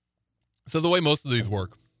 So the way most of these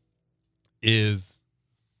work is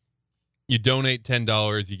you donate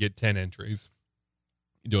 $10, you get 10 entries.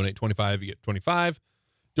 You donate $25, you get 25.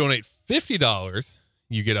 Donate $50,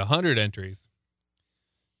 you get 100 entries.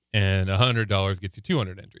 And $100 gets you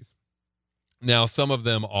 200 entries. Now, some of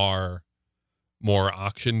them are more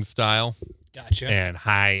auction style. Gotcha. And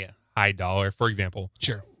high dollar. For example,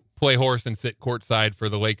 Sure. play horse and sit courtside for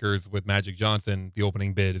the Lakers with Magic Johnson. The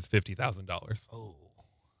opening bid is $50,000. Oh.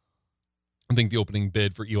 I think the opening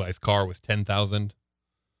bid for Eli's car was $10,000.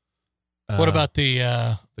 What about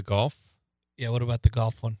the golf? Yeah, what about the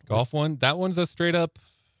golf one? Golf one? That one's a straight up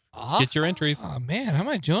get your entries. Oh man, I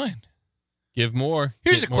might join. Give more.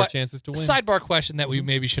 Here's get a more chances to win. Sidebar question that we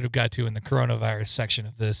maybe should have got to in the coronavirus section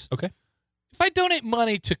of this. Okay. If I donate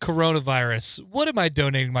money to coronavirus, what am I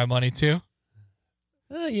donating my money to?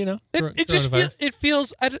 It just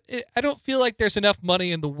feels I don't feel like there's enough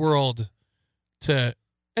money in the world to,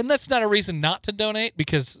 and that's not a reason not to donate,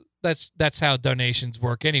 because that's how donations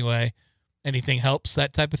work anyway. Anything helps,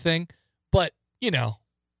 that type of thing. But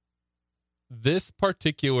this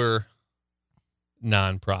particular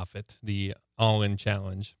nonprofit, the All In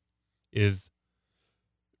Challenge, is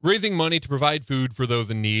raising money to provide food for those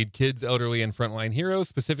in need, kids, elderly, and frontline heroes.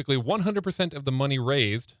 Specifically, 100% of the money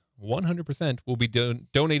raised, 100% will be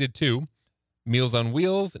donated to Meals on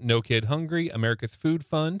Wheels, No Kid Hungry, America's Food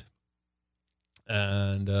Fund,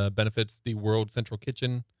 and benefits the World Central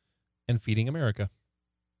Kitchen and Feeding America.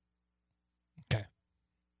 Okay.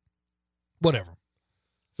 Whatever.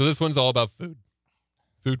 So this one's all about food.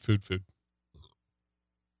 Food.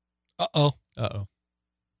 Uh-oh. It's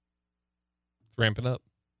ramping up.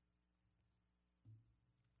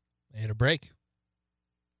 They had a break.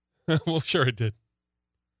 Well, sure it did.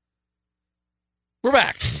 We're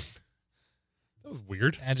back. That was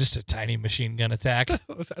weird. And just a tiny machine gun attack. I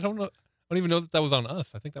don't know. I don't even know that was on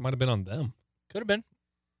us. I think that might have been on them. Could have been.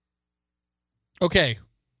 Okay.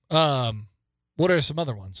 What are some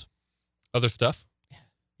other ones? Other stuff? Yeah.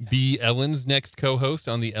 Be Ellen's next co-host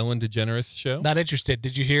on the Ellen DeGeneres show. Not interested.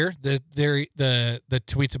 Did you hear the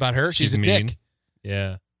tweets about her? She's a mean. dick.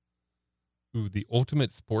 Yeah. Ooh, the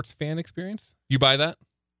ultimate sports fan experience? You buy that?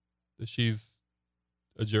 That she's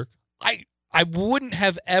a jerk? I wouldn't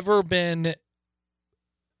have ever been.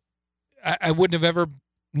 I wouldn't have ever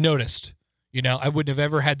noticed. I wouldn't have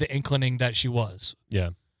ever had the inclining that she was.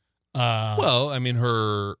 Yeah. Well, I mean,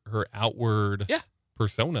 her outward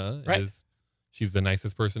persona is she's the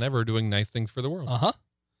nicest person ever doing nice things for the world. Uh-huh.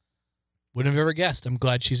 Wouldn't have ever guessed. I'm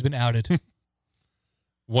glad she's been outed.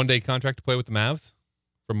 One-day contract to play with the Mavs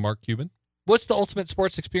from Mark Cuban. What's the ultimate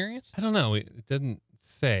sports experience? I don't know. It didn't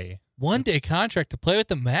say. One-day contract to play with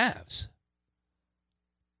the Mavs.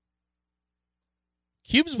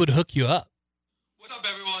 Cubes would hook you up. What's up,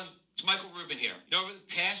 everyone? It's Michael Rubin here. Over the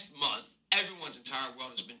past month, everyone's entire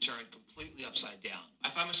world has been turned completely upside down. I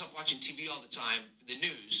find myself watching TV all the time for the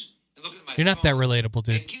news and looking at my You're not that relatable,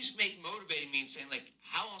 dude. It keeps motivating me and saying,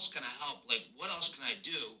 how else can I help? What else can I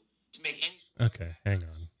do to make any... Okay, hang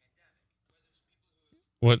on.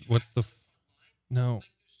 What's the... No.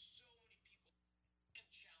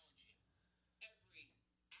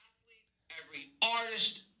 Every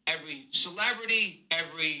artist, every celebrity,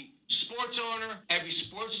 every sports owner, every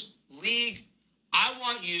sports league, I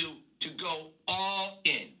want you to go all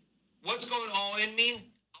in. What's going all in mean?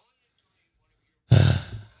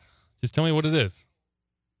 Just tell me what it is.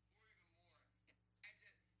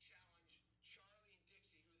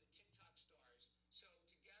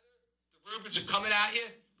 The Rubens are coming at you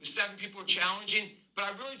with 7 people challenging, but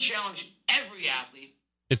I really challenge every athlete.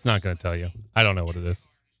 It's not going to tell you. I don't know what it is.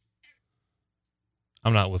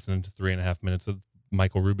 I'm not listening to 3.5 minutes of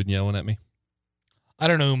Michael Rubin yelling at me. I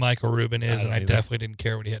don't know who Michael Rubin is, and I either. definitely didn't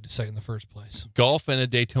care what he had to say in the first place. Golf and a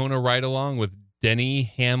Daytona ride-along with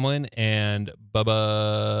Denny Hamlin and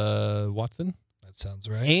Bubba Watson. That sounds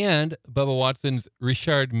right. And Bubba Watson's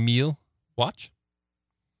Richard Mille watch.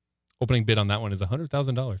 Opening bid on that one is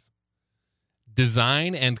 $100,000.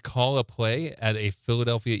 Design and call a play at a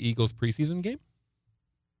Philadelphia Eagles preseason game.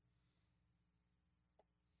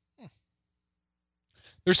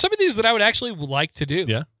 There's some of these that I would actually like to do.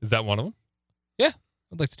 Yeah. Is that one of them? Yeah,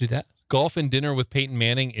 I'd like to do that. Golf and dinner with Peyton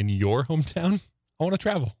Manning in your hometown. I want to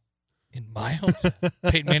travel. In my hometown,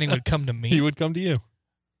 Peyton Manning would come to me. He would come to you.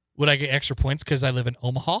 Would I get extra points because I live in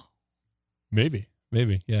Omaha? Maybe,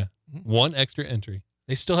 yeah. One extra entry.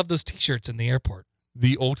 They still have those T-shirts in the airport.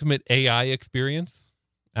 The ultimate AI experience,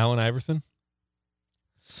 Allen Iverson.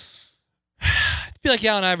 I feel like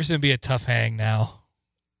Allen Iverson would be a tough hang now.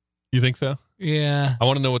 You think so? Yeah. I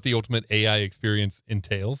want to know what the ultimate AI experience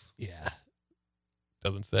entails. Yeah.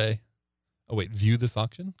 Doesn't say. Oh, wait. View this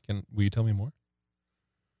auction? Will you tell me more?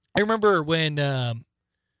 I remember when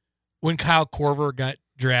Kyle Korver got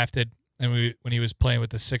drafted and when he was playing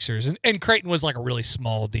with the Sixers, and Creighton was like a really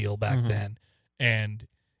small deal back then. And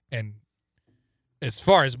as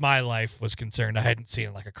far as my life was concerned, I hadn't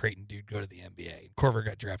seen like a Creighton dude go to the NBA. Korver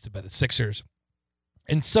got drafted by the Sixers.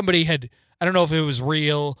 And somebody I don't know if it was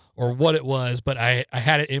real or what it was, but I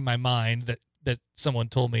had it in my mind that someone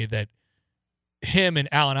told me that him and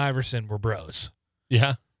Allen Iverson were bros.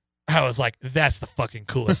 Yeah. I was like, that's the fucking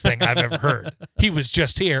coolest thing I've ever heard. He was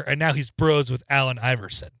just here, and now he's bros with Allen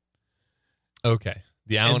Iverson. Okay.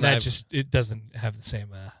 The Allen and that it doesn't have the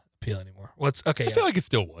same appeal anymore. Okay? I feel like it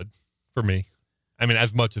still would for me. I mean,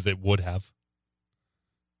 as much as it would have.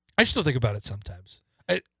 I still think about it sometimes.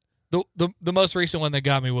 The most recent one that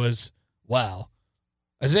got me was, wow,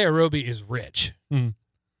 Isaiah Roby is rich.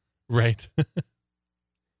 Right.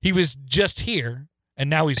 He was just here, and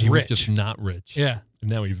now he's he rich. was just not rich. Yeah. And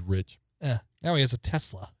now he's rich. Yeah. Now he has a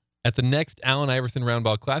Tesla. At the next Allen Iverson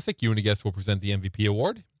Roundball Classic, you and a guest will present the MVP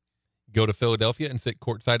award. Go to Philadelphia and sit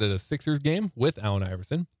courtside at a Sixers game with Allen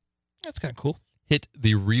Iverson. That's kind of cool. Hit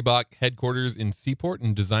the Reebok headquarters in Seaport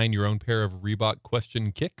and design your own pair of Reebok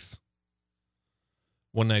question kicks.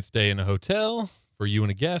 One night stay in a hotel for you and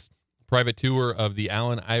a guest. Private tour of the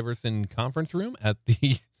Allen Iverson conference room at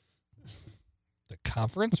the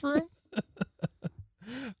conference room?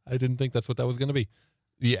 I didn't think that's what that was going to be.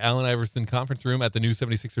 The Allen Iverson conference room at the new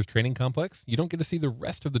 76ers training complex. You don't get to see the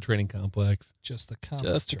rest of the training complex. Just the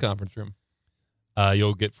conference room.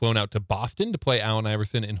 You'll get flown out to Boston to play Allen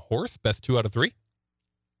Iverson in horse. Best 2 out of 3.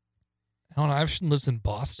 Allen Iverson lives in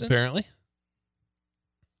Boston? Apparently.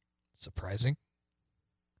 Surprising.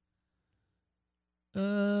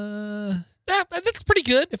 That's pretty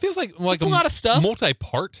good. It feels like it's a lot of stuff.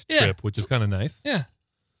 Multi-part trip, which is kind of nice. Yeah.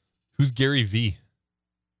 Who's Gary V?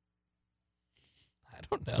 I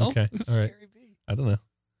don't know. Okay. Who's all right. Gary V? I don't know.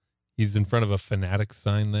 He's in front of a Fanatics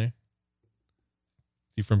sign there.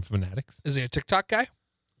 Is he from Fanatics? Is he a TikTok guy?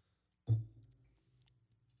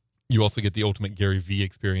 You also get the ultimate Gary V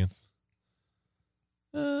experience.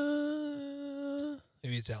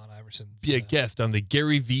 Maybe it's Allen Iverson's. Be a guest on the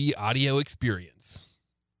Gary V audio experience.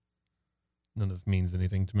 None of this means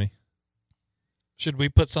anything to me. Should we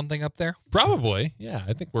put something up there? Probably. Yeah,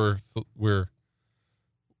 I think we're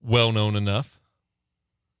well known enough.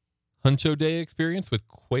 Huncho Day experience with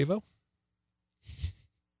Quavo.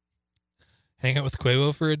 Hang out with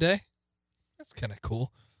Quavo for a day? That's kind of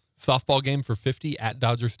cool. Softball game for 50 at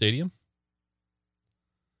Dodger Stadium.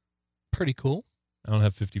 Pretty cool. I don't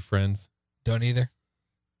have 50 friends. Don't either.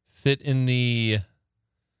 Sit in the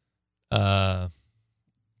LA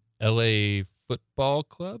Football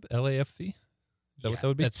Club, LAFC. Is that what that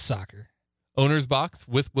would be? That's soccer. Owner's box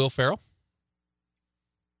with Will Ferrell.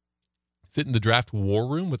 Sit in the draft war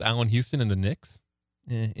room with Allen Houston and the Knicks.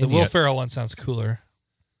 The Will Ferrell one sounds cooler.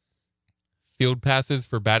 Field passes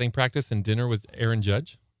for batting practice and dinner with Aaron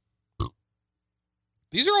Judge.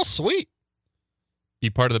 These are all sweet. Be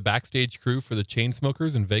part of the backstage crew for the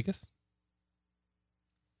Chainsmokers in Vegas.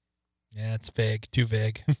 Yeah, it's vague. Too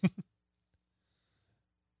vague. I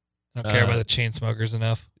don't care about the Chainsmokers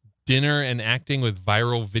enough. Dinner and acting with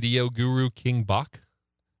viral video guru King Bach.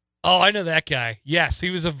 Oh, I know that guy. Yes, he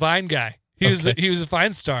was a Vine guy. He was a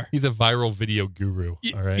Vine star. He's a viral video guru.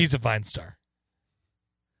 All right. He's a Vine star.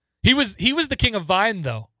 He was the king of Vine,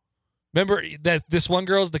 though. Remember that this one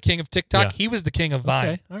girl is the king of TikTok? Yeah. He was the king of Vine.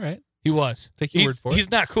 Okay, all right. He was. Take your word for it.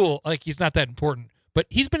 He's not cool. Like, he's not that important. But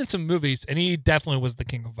he's been in some movies, and he definitely was the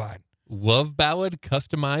king of Vine. Love ballad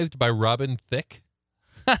customized by Robin Thicke.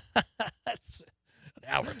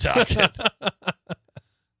 Now we're talking.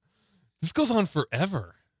 This goes on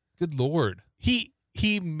forever. Good Lord. He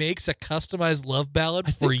makes a customized love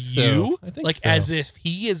ballad for think so. you, I think like so. as if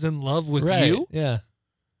he is in love with Right, you. Yeah.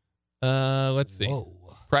 Let's see. Whoa.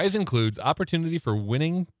 Prize includes opportunity for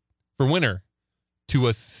winner to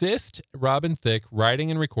assist Robin Thicke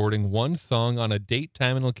writing and recording one song on a date,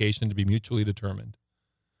 time, and location to be mutually determined.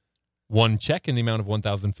 One check in the amount of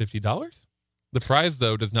 $1,050. The prize,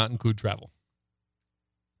 though, does not include travel.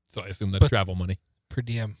 So I assume that's travel money. Per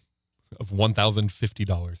diem. Of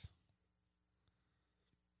 $1,050.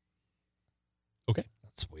 Okay.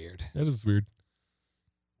 That's weird. That is weird.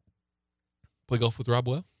 Play golf with Rob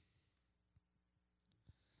Lowe.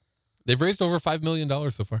 They've raised over $5 million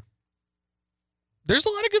so far. There's a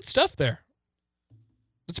lot of good stuff there.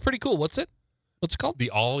 It's pretty cool. What's it called? The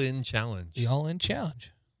All-In Challenge. The All-In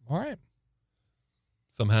Challenge. All right.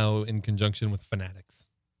 Somehow in conjunction with Fanatics.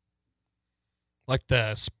 Like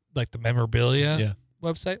the memorabilia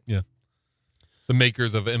website? Yeah. The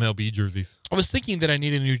makers of MLB jerseys. I was thinking that I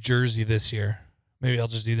need a new jersey this year. Maybe I'll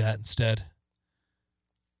just do that instead.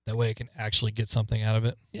 That way I can actually get something out of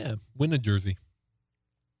it. Yeah. Win a jersey.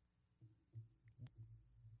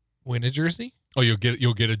 Win a jersey? Oh, you'll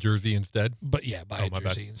get a jersey instead? But yeah, buy a my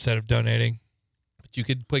jersey bad. instead of donating. But you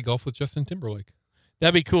could play golf with Justin Timberlake.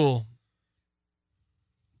 That'd be cool.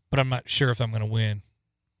 But I'm not sure if I'm going to win.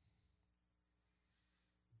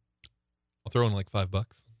 I'll throw in like $5.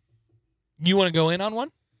 You want to go in on one?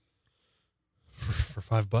 For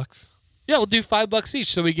 $5? Yeah, we'll do $5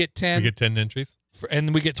 each, so we get 10. We get 10 entries?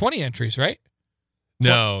 And we get 20 entries, right?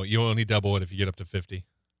 No, you only double it if you get up to 50.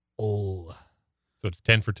 Oh. So it's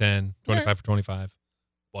 10 for 10, 25 right. for 25,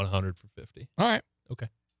 100 for 50. All right. Okay.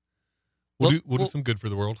 We'll We'll do some good for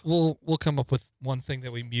the world. We'll come up with one thing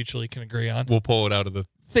that we mutually can agree on. We'll pull it out of the...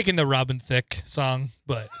 Thinking the Robin Thicke song,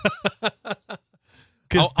 but...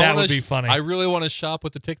 Because that would be funny. I really want to shop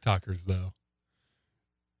with the TikTokers, though.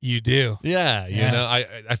 You do. Yeah, you know,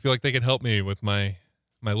 I feel like they could help me with my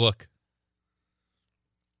look.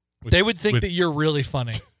 They would think that you're really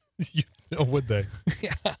funny. Would they?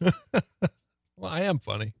 Yeah. Well, I am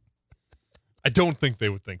funny. I don't think they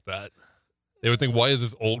would think that. They would think, why is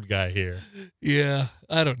this old guy here? Yeah,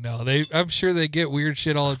 I don't know. I'm sure they get weird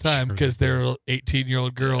shit all the time because they're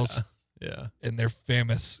 18-year-old girls. Yeah. And they're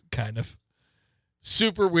famous, kind of.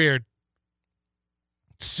 Super weird.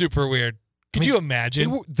 Super weird. Could you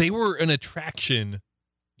imagine? They were an attraction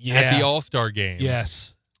at the All-Star game.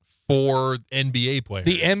 Yes. For NBA players.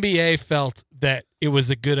 The NBA felt that it was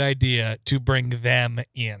a good idea to bring them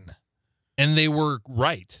in. And they were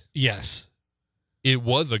right. Yes. It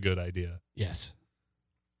was a good idea. Yes.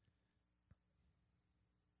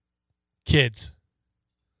 Kids.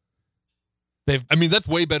 That's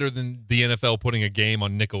way better than the NFL putting a game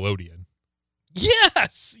on Nickelodeon.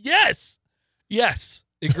 Yes. Yes. Yes.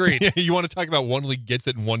 Agreed. You want to talk about one league gets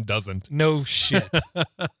it and one doesn't. No shit.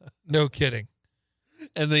 No kidding.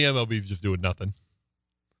 And the MLB's just doing nothing.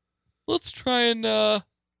 Let's try and the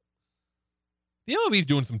MLB's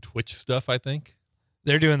doing some Twitch stuff, I think.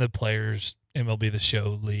 They're doing the players MLB the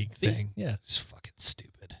Show League thing. Yeah. It's fucking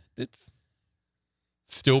stupid. It's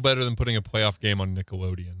still better than putting a playoff game on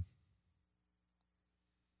Nickelodeon.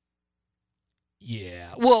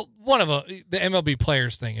 Yeah. Well, one of them, the MLB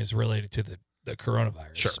players thing is related to the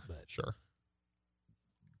coronavirus. Sure.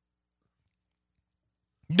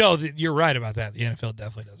 No, you're right about that. The NFL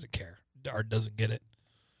definitely doesn't care or doesn't get it.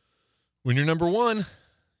 When you're number one,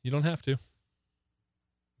 you don't have to.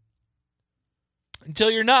 Until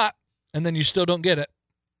you're not, and then you still don't get it.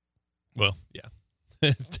 Well, yeah.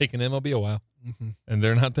 It's taken MLB a while, Mm-hmm. and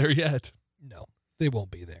they're not there yet. No, they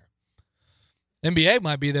won't be there. NBA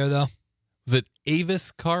might be there, though. Was it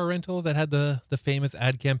Avis Car Rental that had the famous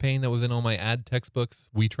ad campaign that was in all my ad textbooks?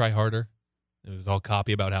 We Try Harder. It was all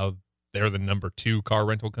copy about how they're the number 2 car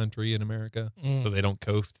rental country in America, so they don't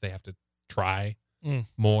coast. They have to try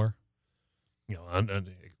more. You know,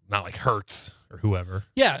 not like Hertz or whoever.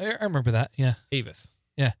 Yeah, I remember that. Yeah, Avis.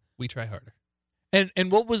 Yeah, we try harder.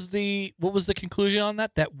 And what was the conclusion on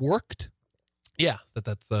that? That worked? Yeah,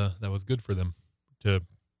 that was good for them to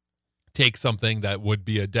take something that would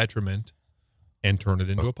be a detriment and turn it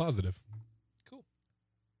into a positive. Cool.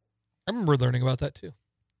 I remember learning about that too.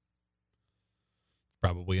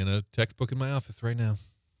 Probably in a textbook in my office right now.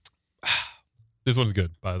 This one's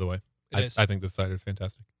good, by the way. I think this cider is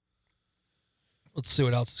fantastic. Let's see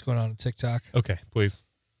what else is going on in TikTok. Okay, please.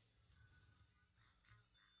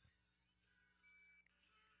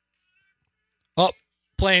 Oh,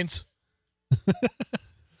 planes.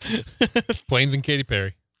 Planes and Katy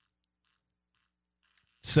Perry.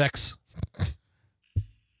 Sex.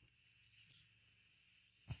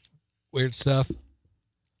 Weird stuff.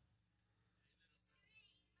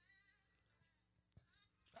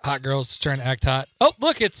 Hot girls trying to act hot. Oh,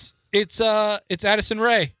 look, it's Addison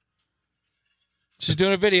Rae. She's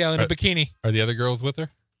doing a video in a bikini. Are the other girls with her?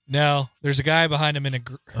 No, there's a guy behind him in a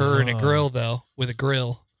grill though, with a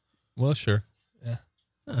grill. Well, sure. Yeah.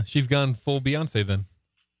 She's gone full Beyonce then.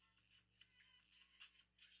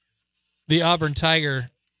 The Auburn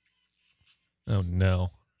Tiger. Oh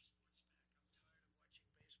no.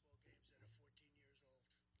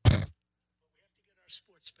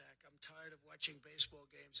 Sports back. I'm tired of watching baseball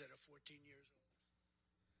games that are 14 years old.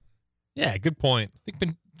 Yeah, good point.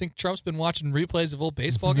 Think think Trump's been watching replays of old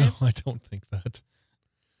baseball No, games? I don't think that.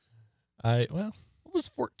 Well, What was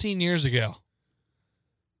 14 years ago?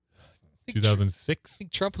 I 2006.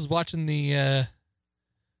 think Trump was watching the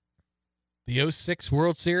 '06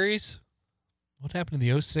 World Series. What happened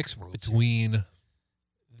to the '06 World Series? Between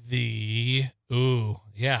I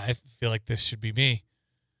feel like this should be me.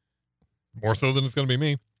 more so than it's going to be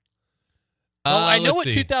me. I know let's what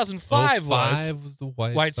see. 2005 was. 05 was the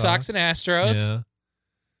White Sox and Astros. Yeah.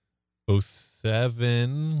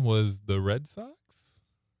 07 was the Red Sox.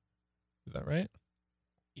 Is that right?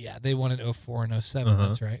 Yeah, they won in 04 and 07. Uh-huh.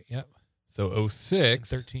 That's right. Yep. So 06,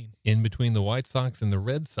 13. in between the White Sox and the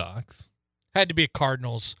Red Sox. Had to be a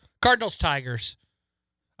Cardinals, Tigers.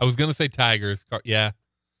 I was going to say Tigers. Yeah.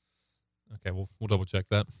 Okay, we'll double check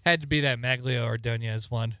that. Had to be that Maglio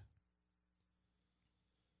Ordonez one.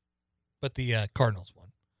 But the Cardinals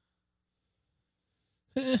won.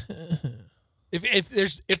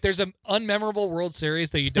 If there's an unmemorable World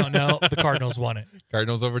Series that you don't know, the Cardinals won it.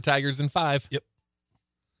 Cardinals over Tigers in 5. Yep.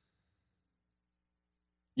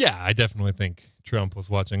 Yeah, I definitely think Trump was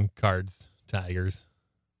watching Cards, Tigers.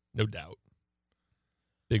 No doubt.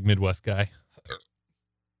 Big Midwest guy.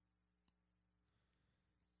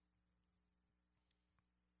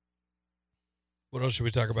 What else should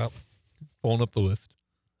we talk about? Pulling up the list.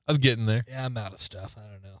 I was getting there. Yeah, I'm out of stuff. I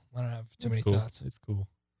don't know. I don't have too It's many cool. thoughts. It's cool.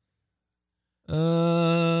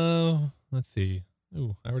 Let's see.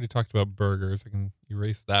 Ooh, I already talked about burgers. I can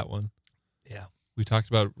erase that one. Yeah. We talked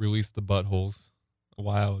about release the buttholes a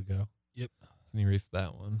while ago. Yep. Can erase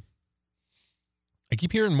that one. I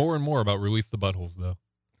keep hearing more and more about release the buttholes, though.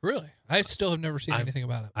 Really? I still have never seen anything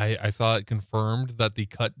about it. I saw it confirmed that the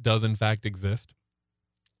cut does in fact exist.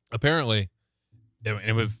 Apparently,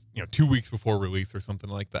 it was 2 weeks before release or something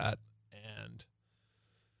like that, and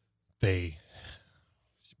they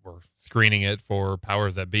were screening it for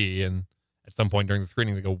powers that be, and at some point during the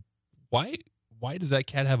screening they go, why does that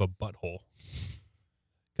cat have a butthole?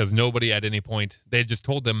 Because nobody at any point, they had just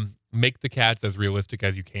told them, make the cats as realistic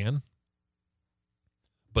as you can,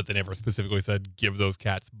 but they never specifically said give those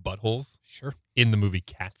cats buttholes. Sure. In the movie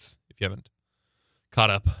Cats, if you haven't caught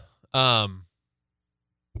up.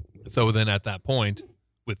 So then at that point,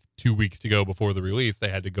 with 2 weeks to go before the release, they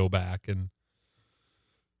had to go back and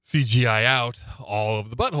CGI out all of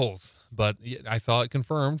the buttholes. But I saw it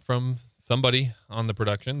confirmed from somebody on the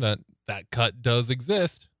production that that cut does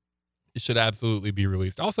exist. It should absolutely be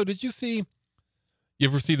released. Also, you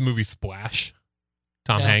ever see the movie Splash?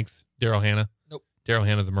 Tom No. Hanks, Daryl Hannah? Nope. Daryl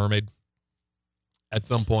Hannah's a mermaid. At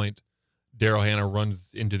some point, Daryl Hannah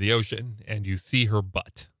runs into the ocean and you see her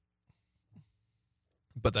butt.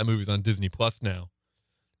 But that movie's on Disney Plus now.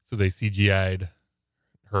 So they CGI'd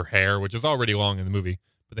her hair, which is already long in the movie,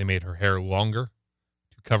 but they made her hair longer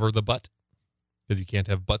to cover the butt because you can't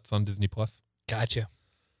have butts on Disney Plus. Gotcha.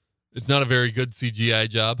 It's not a very good CGI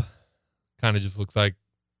job. Kind of just looks like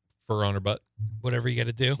fur on her butt, Whatever you got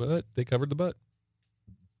to do. but they covered the butt.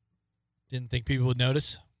 Didn't think people would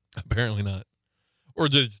notice. Apparently not. Or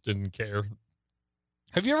just didn't care.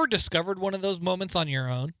 Have you ever discovered one of those moments on your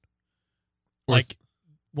own? Or Like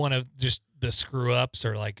one of just the screw ups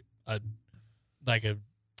or like a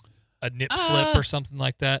nip slip or something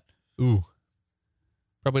like that? Ooh.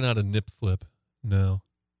 Probably not a nip slip. No.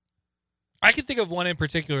 I can think of one in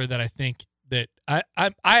particular that I think that I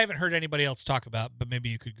haven't heard anybody else talk about, but maybe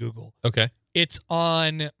you could Google. Okay. It's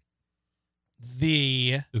on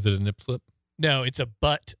the Is it a nip slip? no, it's a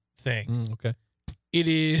butt thing. Okay. It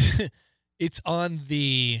is it's on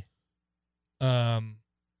the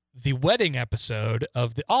wedding episode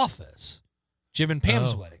of The Office, Jim and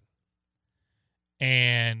Pam's Oh. wedding.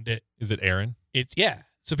 And Is it Aaron? it's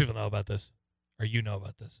so people know about this, or you know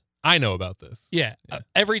about this. I know about this. Yeah. Yeah.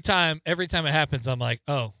 Every time it happens, I'm like,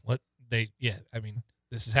 oh, what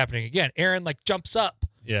this is happening again. Aaron like jumps up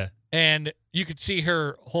Yeah. and you could see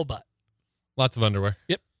her whole butt. Lots of underwear.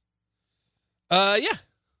 Yep. Yeah.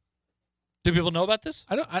 Do people know about this?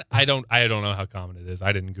 I don't know how common it is.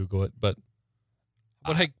 I didn't Google it, but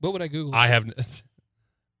What would I Google? I haven't.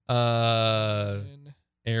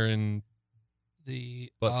 Aaron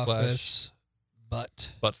The Butt Office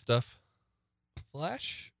butt butt stuff.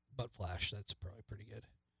 flash. Butt flash. That's probably pretty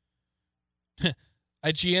good.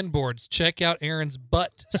 IGN boards. Check out Aaron's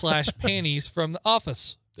butt / panties from The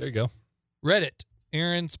Office. There you go. Reddit.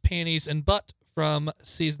 Aaron's panties and butt from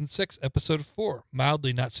season 6, episode 4.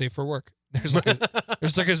 Mildly not safe for work. There's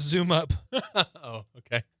like a zoom up. Oh,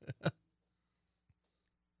 okay.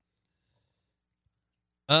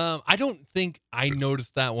 I don't think I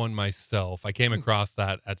noticed that one myself. I came across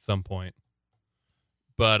that at some point,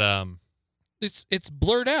 but It's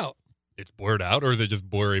blurred out. It's blurred out, or is it just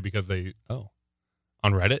blurry because they? Oh,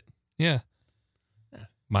 on Reddit, Yeah.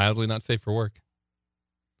 mildly not safe for work.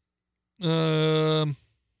 Mild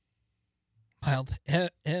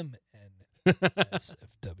MNSFW.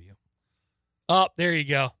 Oh, there you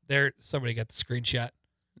go. There, somebody got the screenshot.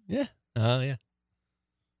 Yeah. Yeah.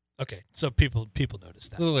 Okay, so people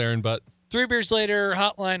noticed that. Little errand butt. 3 beers later,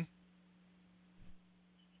 hotline.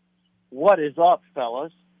 What is up,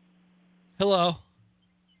 fellas? Hello.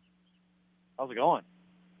 How's it going?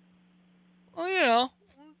 Well, you know,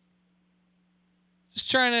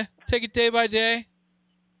 just trying to take it day by day.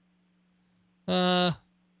 Yeah,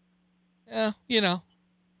 you know,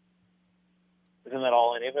 Isn't that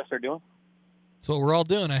all any of us are doing? that's what we're all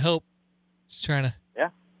doing. I hope. Just trying to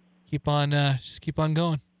keep on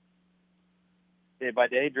going. Day by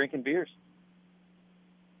day, drinking beers.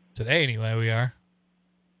 Today, anyway, we are.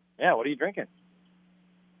 Yeah, what are you drinking?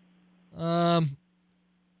 I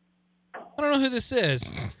don't know who this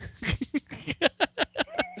is.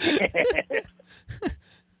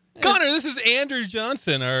 Connor, this is Andrew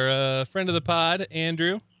Johnson, our friend of the pod,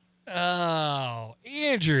 Andrew. Oh,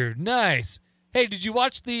 Andrew, nice. Hey, did you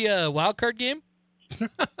watch the wild card game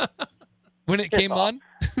when it came on?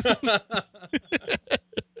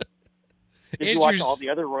 Did you watch all the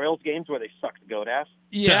other Royals games where they sucked goat ass?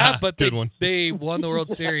 Yeah, but Good one. they won the World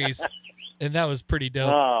Series, and that was pretty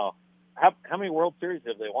dope. Oh, how many World Series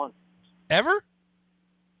have they won? Ever?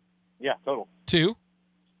 Yeah, total. 2.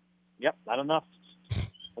 Yep, not enough.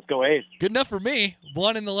 Let's go A's. Good enough for me.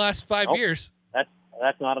 1 in the last 5 Nope. years.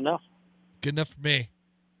 That's not enough. Good enough for me.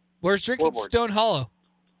 Where's drinking Scoreboard. Stone Hollow?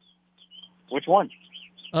 Which one?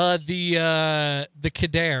 The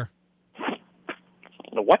Kadair.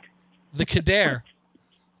 The what? The Kadair.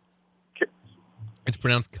 It's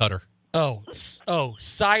pronounced Cutter. Oh,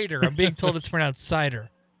 cider. I'm being told it's pronounced cider.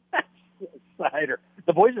 Cider.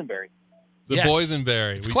 The boysenberry. The Yes.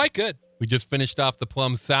 boysenberry. It's quite good. We just finished off the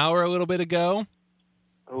plum sour a little bit ago.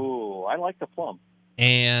 Ooh, I like the plum.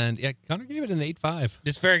 And yeah, Connor gave it an 8.5.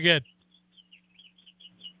 It's very good.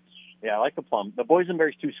 Yeah, I like the plum. The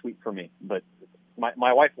boysenberry's too sweet for me, but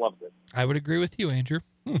my wife loves it. I would agree with you, Andrew.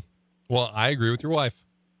 Well, I agree with your wife.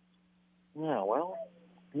 Yeah, well,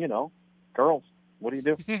 you know, girls, what do you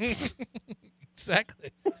do?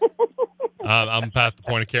 Exactly. I'm past the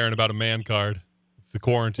point of caring about a man card. It's the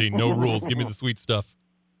quarantine. No rules. Give me the sweet stuff.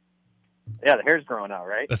 Yeah, the hair's growing out,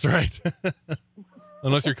 right? That's right.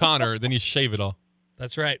 Unless you're Connor, then you shave it all.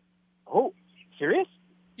 That's right. Oh, serious?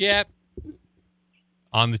 Yeah.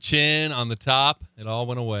 On the chin, on the top, it all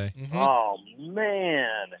went away. Mhm. Oh, man.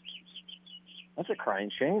 That's a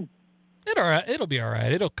crying shame. It'll be all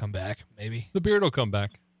right. It'll come back, maybe. The beard will come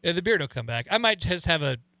back. Yeah, the beard will come back. I might just have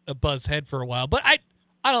a buzz head for a while, but I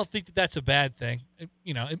don't think that's a bad thing.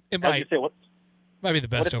 You know, it I was might gonna say, be the what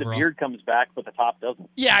best if the overall. beard comes back but the top doesn't?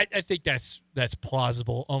 Yeah, I think that's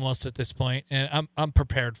plausible almost at this point, and I'm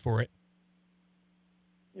prepared for it.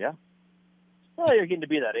 Yeah. Well, you're getting to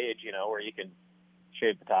be that age, you know, where you can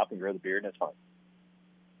shave the top and grow the beard, and it's fine.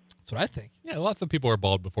 That's what I think. Yeah, lots of people are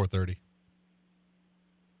bald before 30.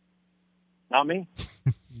 Not me.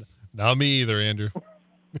 Not me either, Andrew.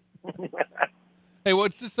 Hey,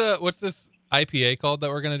 what's this IPA called that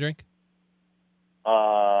we're gonna drink?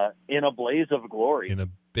 In a blaze of glory. In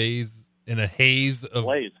a haze of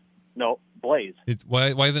Blaze. No, blaze. It's why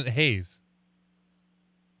isn't it haze?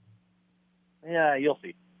 Yeah, you'll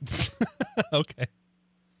see. Okay.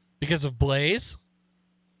 Because of Blaze?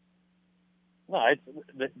 No, it's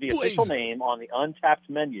the official name on the Untapped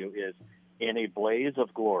menu is In a Blaze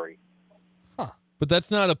of Glory. But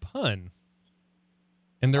that's not a pun.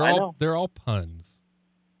 And I know. they're all puns.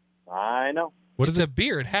 I know. What It's is a it?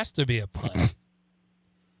 beer. It has to be a pun.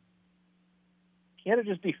 Can't it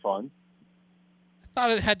just be fun? I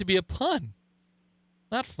thought it had to be a pun.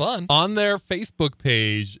 Not fun. On their Facebook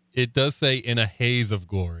page, it does say in a haze of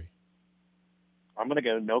glory. I'm going to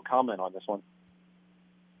go no comment on this one.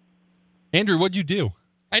 Andrew, what'd you do?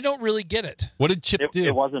 I don't really get it. What did Chip do?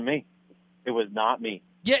 It wasn't me. It was not me.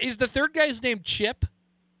 Yeah, is the third guy's name Chip?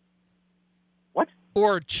 What?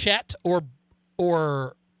 Or Chet or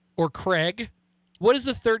Craig? What is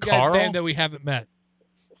the third guy's Carl? name that we haven't met?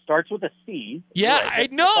 It starts with a C. Yeah, Right, I that's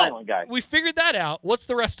the know. Silent guy. We figured that out. What's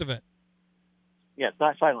the rest of it? Yeah, it's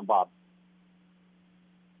not Silent Bob.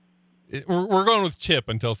 We're going with Chip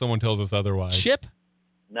until someone tells us otherwise. Chip?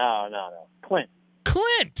 No. Clint.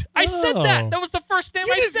 Clint. I said Oh. that. That was the first name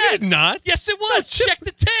You I did- said. you did not. Yes, it was. Chip- Check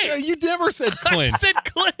the tape. You never said Clint. I said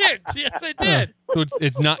Clint. Yes, I did. So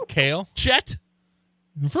it's not Kale? Chet?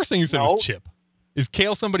 The first thing you said No. was Chip. Is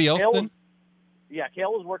Kale somebody else Kale then? Yeah,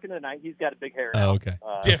 Kale was working tonight. He's got a big hair Oh, now. okay.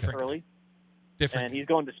 Different. Early. Different. and he's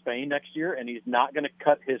going to Spain next year, and he's not going to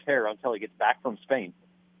cut his hair until he gets back from Spain.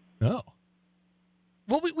 Oh.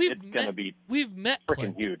 Well, we've It's going to be met freaking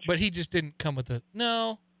Clint, huge. but he just didn't come with the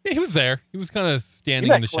no. Yeah, he was there. He was kind of You standing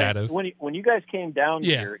met in the Clint. shadows. When you guys came down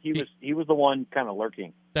Yeah. here, he was the one kind of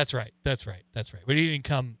lurking. That's right. But he didn't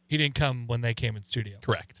come. He didn't come when they came in studio.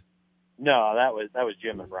 Correct. No, that was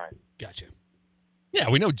Jim and Brian. Gotcha. Yeah,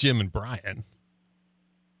 we know Jim and Brian.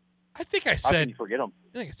 I think I How can said. you forget them?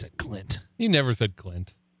 I think I said Clint. You never said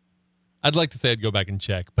Clint. I'd like to say I'd go back and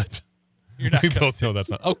check, but You're not we going both know that's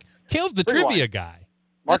not. Oh, Kale's the Rewind. trivia guy.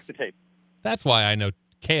 Mark the tape. That's why I know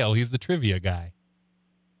Kale. He's the trivia guy.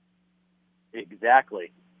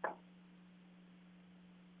 Exactly.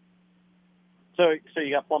 So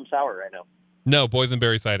you got plum sour right now. No,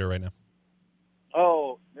 boysenberry cider right now.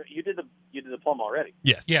 Oh, you did the plum already.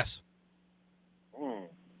 Yes. Yes.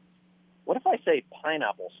 What if I say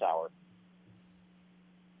pineapple sour?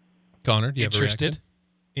 Connor, do you have a Interested? reaction?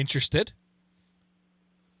 Interested?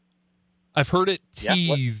 I've heard it Yeah,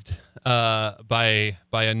 what? teased by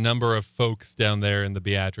a number of folks down there in the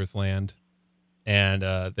Beatrice land, and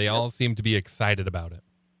they all seem to be excited about it.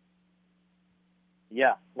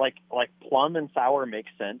 Yeah, like plum and sour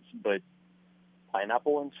makes sense, but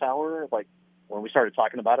pineapple and sour, like when we started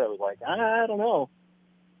talking about it, I was like, I don't know.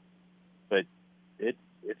 But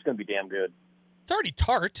it's going to be damn good. It's already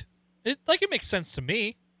tart. It makes sense to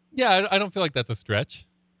me. Yeah, I don't feel like that's a stretch.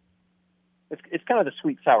 It's kind of the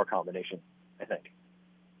sweet sour combination, I think.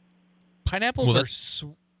 Pineapples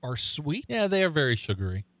Well, are sweet. Yeah, they are very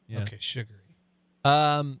sugary. Yeah. Okay, sugary.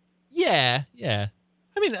 Yeah.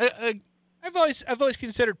 I mean, I've always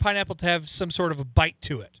considered pineapple to have some sort of a bite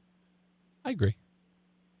to it. I agree.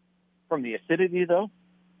 From the acidity, though,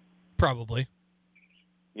 Probably.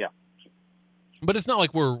 yeah. But it's not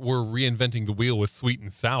like we're reinventing the wheel with sweet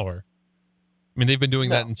and sour. I mean, they've been doing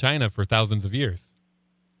that No. in China for thousands of years.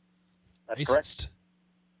 That's correct. Racist.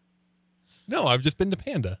 No, I've just been to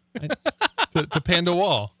Panda. to Panda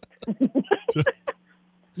Wall.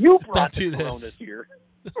 You brought do the this. Coronas here.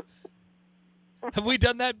 Have we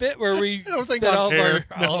done that bit where we I don't think said on all air.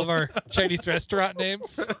 of our Chinese restaurant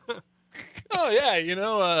names? Oh,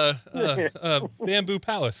 yeah, Bamboo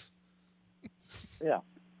Palace. Yeah.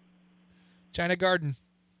 China Garden.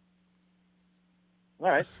 All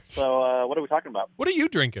right. So what are we talking about? What are you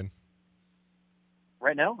drinking?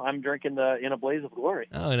 Right now, I'm drinking the In a Blaze of Glory.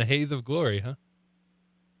 Oh, in a haze of glory, huh?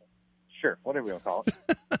 Sure, whatever you want to call it.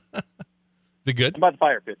 Is it good? I'm by the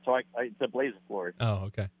fire pit, so it's a Blaze of Glory. Oh,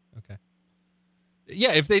 okay.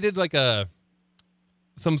 Yeah, if they did like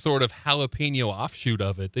some sort of jalapeno offshoot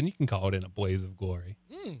of it, then you can call it In a Blaze of Glory.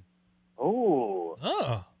 Oh,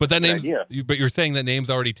 Oh. But that Good name's idea. but you're saying that name's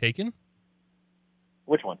already taken?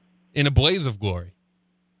 which one? In a Blaze of Glory.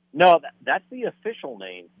 No, that's the official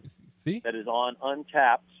name See? that is on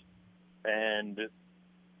Untapped and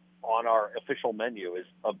on our official menu is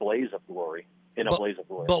a Blaze of Glory. In a Blaze of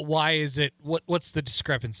Glory. But why is it? What's the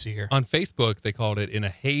discrepancy here? On Facebook, they called it In a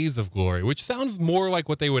Haze of Glory, which sounds more like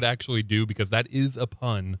what they would actually do because that is a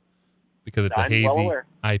pun because it's a I'm hazy well aware.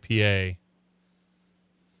 IPA.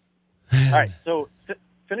 All right, so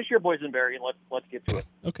finish your boysenberry and let's get to it.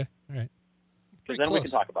 Okay. All right. Because Pretty then we close.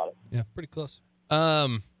 can talk about it. Pretty close.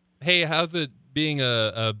 Hey, how's it being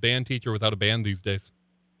a band teacher without a band these days?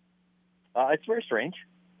 It's very strange.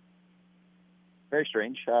 Very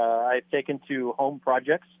strange. I've taken to home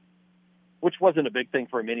projects, which wasn't a big thing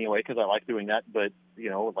for me anyway because I like doing that. But,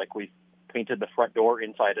 like we painted the front door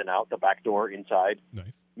inside and out, the back door inside,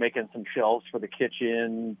 Nice. making some shelves for the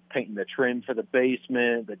kitchen, painting the trim for the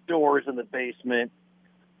basement, the doors in the basement.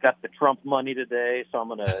 Got the Trump money today, so I'm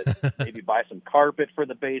going to maybe buy some carpet for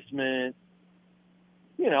the basement.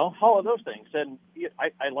 All of those things. And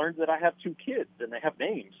I learned that I have 2 kids and they have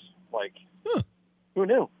names. Like, who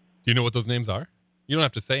knew? Do you know what those names are? You don't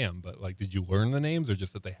have to say them, but like, did you learn the names or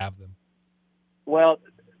just that they have them? Well,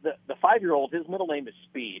 the 5-year-old, his middle name is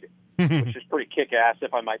Speed, which is pretty kick-ass,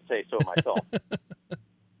 if I might say so myself.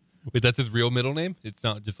 Wait, that's his real middle name? It's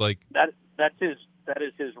not just like That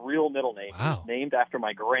is his real middle name. Wow. It's named after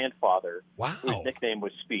my grandfather, wow. whose nickname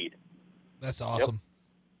was Speed. That's awesome.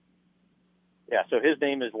 Yeah, so his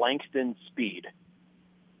name is Langston Speed.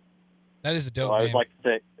 That is a dope So I name. would like to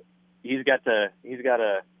say he's got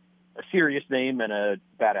a serious name and a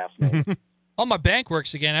badass name. Oh, my bank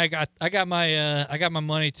works again. I got my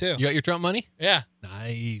money too. You got your Trump money? Yeah.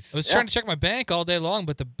 Nice. I was trying to check my bank all day long,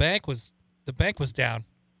 but the bank was down.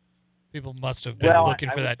 People must have been Well, looking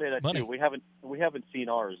I for would that say that money. too. We haven't seen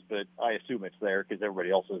ours, but I assume it's there because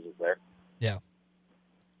everybody else's is there.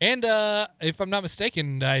 And if I'm not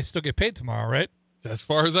mistaken, I still get paid tomorrow, right? As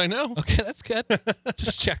far as I know. Okay, that's good.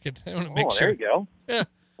 Just checking. I want to make There sure. you go. Yeah.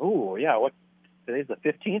 Oh, yeah. What? Today's the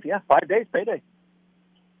 15th. Yeah, 5 days payday.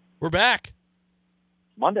 We're back.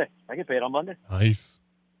 Monday. I get paid on Monday. Nice.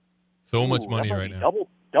 So much Ooh, money that might right be now.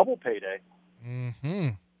 Double payday. Mm-hmm.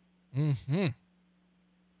 Mm-hmm.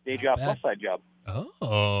 Day Not job bad. plus side job.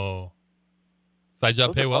 Oh. Side job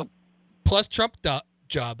Those pay are well? fun. Plus Trump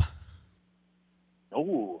job.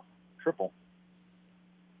 Oh, triple.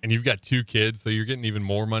 And you've got 2 kids, so you're getting even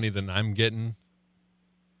more money than I'm getting.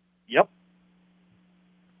 Yep.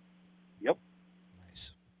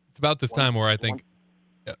 Nice. It's about this time where I think,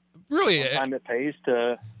 really, One time it pays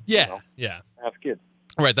to yeah. have kids.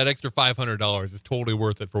 Right, that extra $500 is totally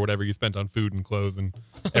worth it for whatever you spent on food and clothes and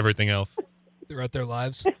everything else. Throughout their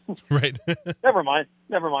lives. Right. Never mind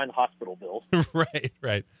the hospital bills.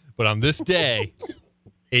 Right. But on this day,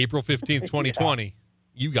 April 15th, 2020,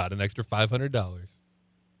 you got an extra $500.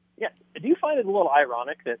 Yeah. Do you find it a little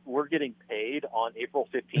ironic that we're getting paid on April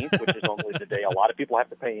 15th, which is only the day a lot of people have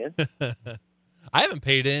to pay in? I haven't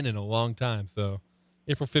paid in a long time, so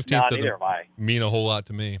April 15th Neither doesn't have I. mean a whole lot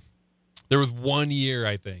to me. There was 1 year,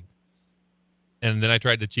 I think, and then I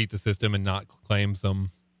tried to cheat the system and not claim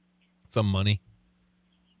some money,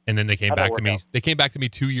 and then they came How'd that back to work me. out? They came back to me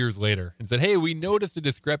 2 years later and said, "Hey, we noticed a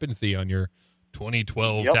discrepancy on your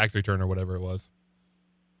 2012 Yep. tax return or whatever it was."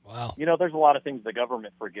 Wow. You know, there's a lot of things the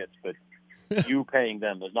government forgets, but you paying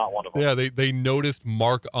them is not one of them. Yeah, they noticed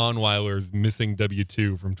Mark Onweiler's missing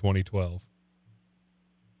W-2 from 2012.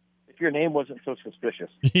 If your name wasn't so suspicious,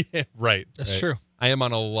 Yeah, right. That's right. true. I am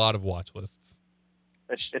on a lot of watch lists.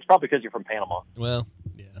 it's probably because you're from Panama. Well,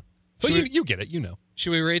 yeah. So Should you get it, you know.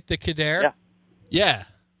 Should we rate the Kader? Yeah.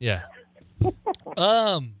 Yeah.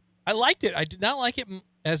 I liked it. I did not like it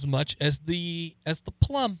as much as the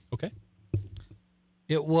plum. Okay.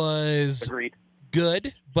 It was Agreed.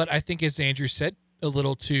 good, but I think, as Andrew said, a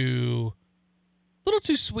little too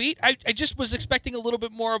sweet. I just was expecting a little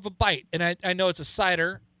bit more of a bite, and I know it's a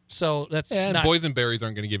cider, so that's And not boysenberries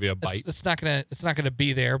aren't going to give you a bite. It's not gonna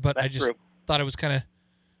be there. But That's I just true. thought it was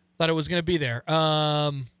gonna be there.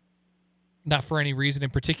 Not for any reason in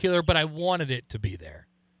particular, but I wanted it to be there.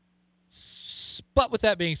 But with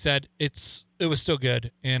that being said, it was still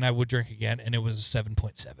good, and I would drink again, and it was a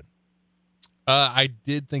 7.7. I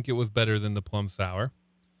did think it was better than the plum sour.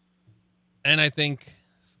 And I think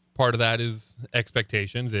part of that is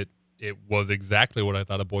expectations. It was exactly what I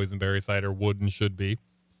thought a boysenberry cider would and should be.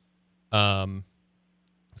 So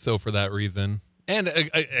for that reason, and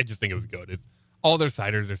I just think it was good. It's all their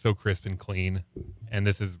ciders are so crisp and clean, and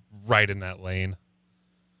this is right in that lane.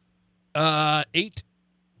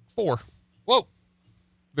 8.4. Whoa.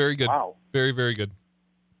 Very good. Wow. Very, very good.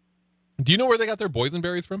 Do you know where they got their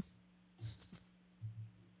boysenberries from?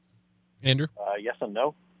 Andrew? Yes and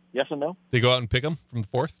no. Yes and no. They go out and pick them from the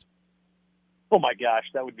forest? Oh my gosh,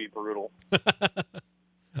 that would be brutal.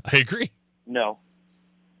 I agree. No,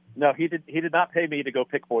 he did not pay me to go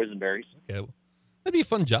pick boysenberries. Okay. Well, that'd be a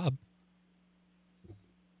fun job.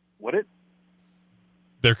 Would it?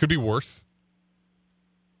 There could be worse.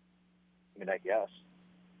 I mean, I guess.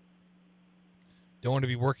 Don't want to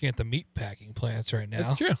be working at the meat packing plants right now.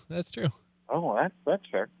 That's true. That's true. Oh, that's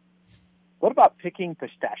fair. What about picking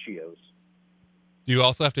pistachios? Do you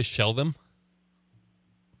also have to shell them?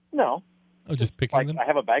 No. Oh, just picking Like, them? I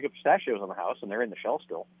have a bag of pistachios in the house, and they're in the shell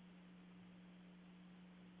still.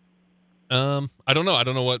 I don't know. I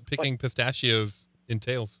don't know what picking pistachios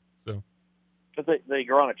entails. So Because they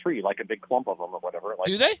grow on a tree, like a big clump of them or whatever. Like,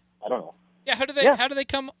 Do they? I don't know. Yeah. How do they? Yeah. How do they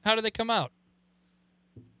come? How do they come out?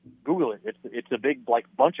 Google it. It's a big like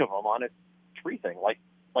bunch of them on a tree thing, like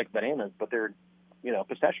bananas, but they're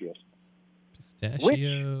pistachios,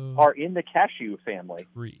 pistachio are in the cashew family.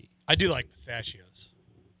 tree. I do like pistachios.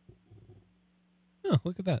 Oh,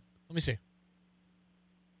 look at that. Let me see.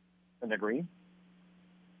 And they're green.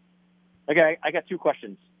 Okay, I got 2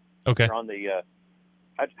 questions. Okay. They're on the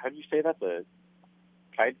how do you say that? The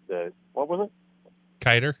what was it?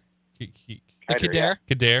 Kiter. The Cider, yeah.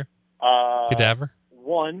 Kader. Cadaver. Cadaver.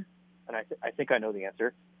 One, and I think I know the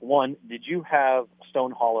answer. One, did you have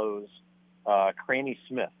Stone Hollow's Cranny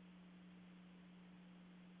Smith?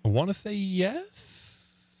 I want to say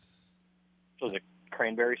yes. So it was a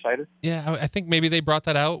cranberry cider. Yeah, I think maybe they brought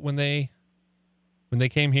that out when they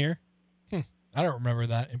came here. I don't remember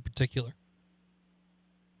that in particular.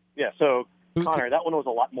 Yeah. So Who- Connor, that one was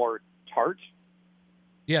a lot more tart.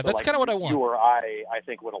 Yeah, So, that's like, kind of what I You want. or I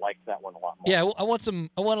think would have liked that one a lot more. Yeah, I want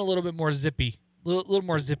a little bit more zippy, little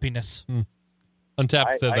more zippiness.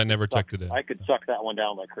 Untapped says I could never suck- checked it in. I could suck that one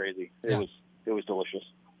down like crazy. It Yeah. was delicious.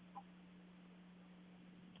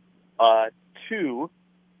 2,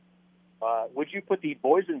 would you put the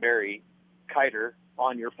boysenberry kiter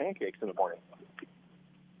on your pancakes in the morning?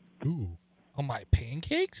 Ooh. On my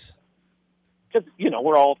pancakes? Because,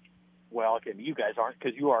 we're all, well, okay, you guys aren't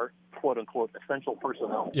because you are, quote unquote, essential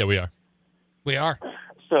personnel. Yeah, we are. We are.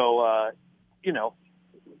 So,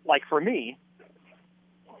 like for me,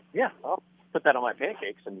 yeah, I'll put that on my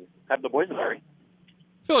pancakes and have the boysenberry.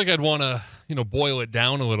 I feel like I'd want to, boil it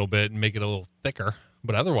down a little bit and make it a little thicker.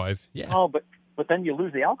 But otherwise, yeah. Oh, but then you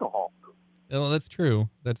lose the alcohol. Oh, that's true.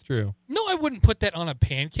 That's true. No, I wouldn't put that on a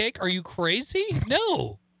pancake. Are you crazy?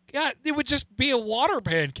 No. God, it would just be a water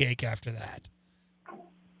pancake after that.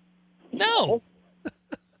 No.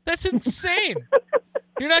 That's insane.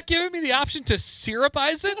 You're not giving me the option to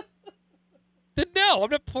syrupize it? Then no, I'm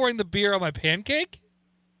not pouring the beer on my pancake.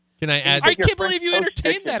 Can I add? I can't believe you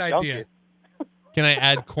entertained that idea. Can I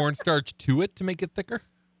add cornstarch to it to make it thicker?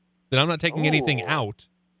 Then I'm not taking anything out.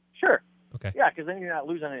 Sure. Okay. Yeah, because then you're not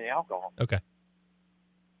losing any alcohol. Okay.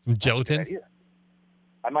 Some gelatin?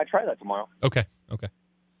 I might try that tomorrow. Okay.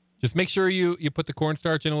 Just make sure you put the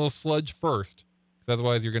cornstarch in a little sludge first, because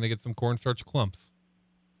otherwise you're going to get some cornstarch clumps.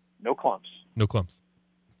 No clumps. No clumps.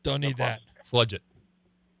 Don't need that. Sludge it.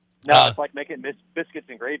 No, it's like making biscuits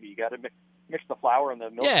and gravy. You got to mix the flour and the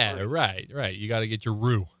milk. Yeah, first. right. You got to get your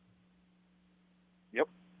roux. Yep.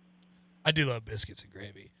 I do love biscuits and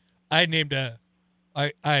gravy. I named I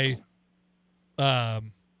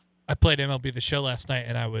played MLB The Show last night,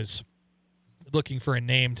 and I was looking for a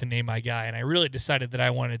name to name my guy, and I really decided that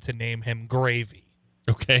I wanted to name him Gravy.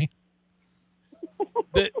 Okay.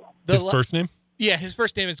 His first name? Yeah, his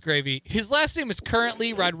first name is Gravy. His last name is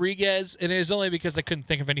currently Rodriguez, and it is only because I couldn't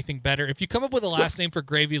think of anything better. If you come up with a last name for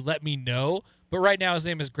Gravy, let me know. But right now his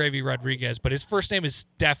name is Gravy Rodriguez, but his first name is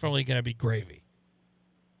definitely going to be Gravy.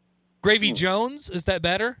 Gravy Jones, is that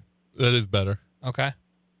better? That is better. Okay.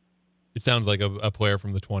 It sounds like a player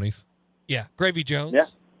from the 20s. Yeah, Gravy Jones. Yeah.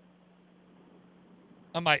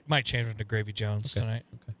 I might change him to Gravy Jones tonight.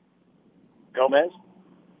 Okay. Gomez.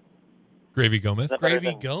 Gravy Gomez. Is that better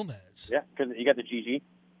Gravy than- Gomez. Yeah, because you got the GG.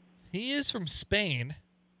 He is from Spain.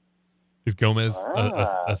 Is Gomez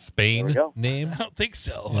a There Spain we go. name? I don't think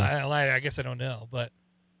so. Yeah. I guess I don't know, but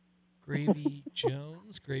Gravy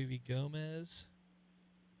Jones, Gravy Gomez,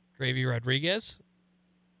 Gravy Rodriguez.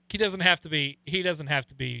 He doesn't have to be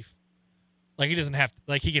like he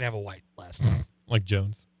can have a white last name Like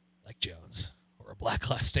Jones. like Jones, or a black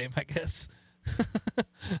last name, I guess.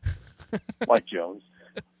 Like Jones.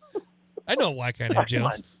 I know a white guy named Come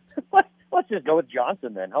Jones. on. Let's just go with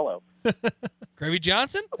Johnson then. Hello. Gravy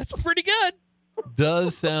Johnson? That's pretty good.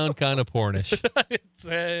 Does sound kind of pornish.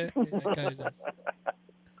 It kind of does.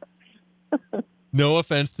 No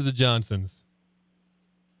offense to the Johnsons.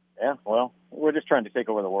 Yeah, well, we're just trying to take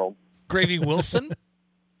over the world. Gravy Wilson?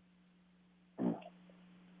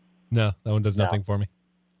 No, that one does No. nothing for me.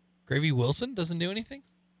 Gravy Wilson doesn't do anything?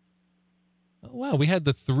 Oh, wow, we had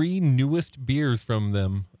the 3 newest beers from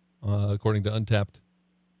them, according to Untapped.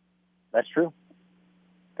 That's true.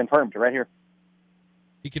 Confirmed right here.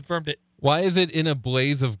 He confirmed it. Why is it in a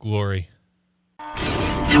blaze of glory?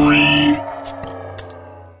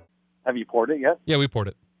 Have you poured it yet? Yeah, we poured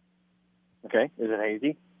it. Okay. Is it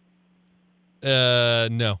hazy?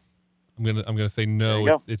 No. I'm gonna say There no. you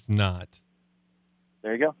go. It's not.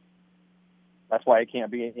 There you go. That's why it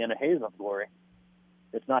can't be in a haze of glory.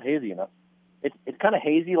 It's not hazy enough. It's kind of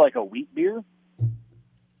hazy like a wheat beer.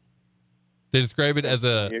 They describe it as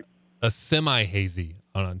a semi-hazy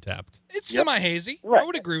on Untapped. It's Yep. semi-hazy. Right. I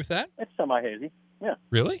would agree with that. It's semi-hazy. Yeah.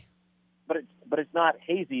 Really? But it's not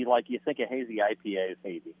hazy like you think a hazy IPA is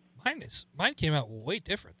hazy. Mine came out way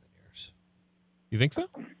different than yours. You think so?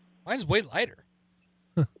 Mine's way lighter.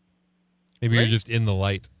 Maybe Right? you're just in the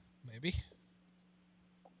light. Maybe.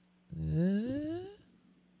 I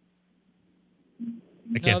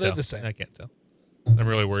can't they're tell. the same. I can't tell. I'm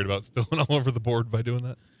really worried about spilling all over the board by doing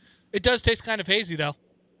that. It does taste kind of hazy though.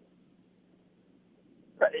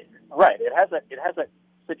 Right. It has a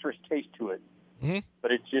citrus taste to it. Mhm.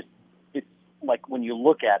 But it's like when you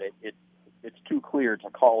look at it, it's too clear to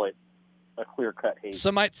call it a clear-cut hazy.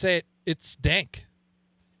 Some might say it's dank.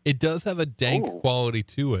 It does have a dank Ooh. quality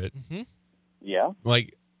to it. Mm-hmm. Yeah.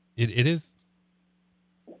 Like it is.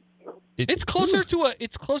 It's closer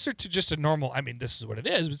to just a normal. I mean, this is what it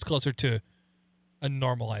is. But it's closer to a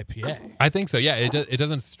normal IPA. I think so. Yeah. It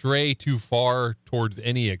doesn't stray too far towards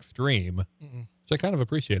any extreme, Mm-mm. which I kind of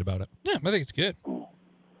appreciate about it. Yeah, I think it's good.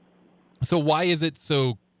 So why is it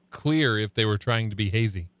so clear if they were trying to be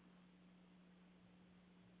hazy?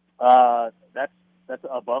 That's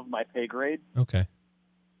above my pay grade. Okay.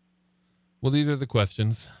 Well, these are the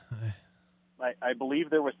questions. I believe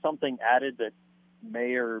there was something added that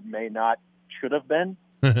may or may not should have been.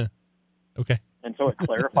 Okay. And so it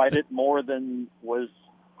clarified it more than was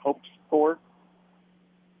hoped for.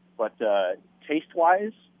 But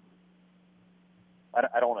taste-wise,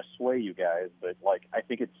 I don't want to sway you guys, but like I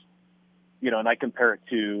think it's, and I compare it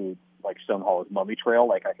to like Stonehall's Mummy Trail.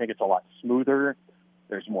 Like I think it's a lot smoother.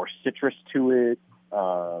 There's more citrus to it.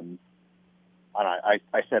 And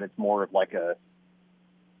I said it's more of like a,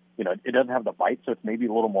 it doesn't have the bite, so it's maybe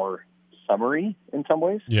a little more summery in some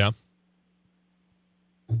ways. Yeah.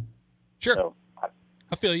 Sure. So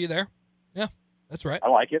I feel you there. Yeah, that's right. I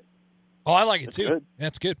like it. Oh, I like it It's too. good.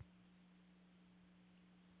 That's good.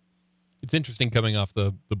 It's interesting coming off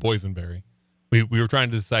the boysenberry. We were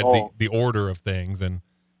trying to decide the order of things, and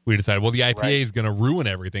we decided, well, the IPA Right. is going to ruin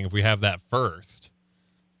everything if we have that first.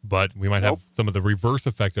 But we might Nope. have some of the reverse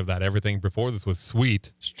effect of that. Everything before this was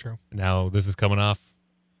sweet. It's true. Now this is coming off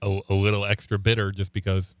a little extra bitter just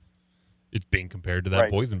because it's being compared to that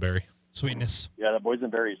Right. boysenberry. Sweetness. Yeah, the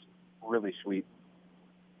boysenberry's really sweet.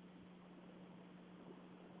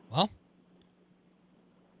 Well,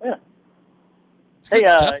 Yeah. it's good Hey,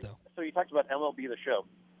 stuff though. So you talked about MLB The Show.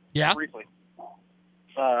 Yeah. Briefly.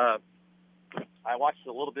 I watched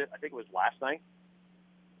a little bit. I think it was last night.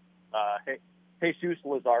 Jesus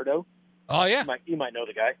Luzardo. Oh yeah, You might know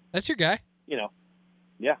the guy. that's your guy.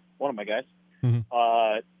 Yeah, one of my guys. Mhm.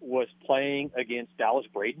 Was playing against Dallas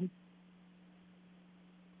Braden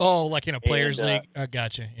Oh, like in a players And, league. I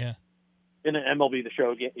gotcha. Yeah. in an MLB The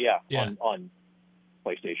Show game. Yeah, Yeah. On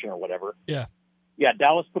PlayStation or whatever. Yeah. Yeah,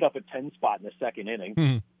 Dallas put up a 10 spot in the second inning.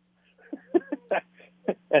 Mhm.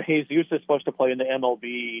 And Jesus is supposed to play in the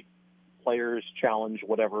MLB Players Challenge,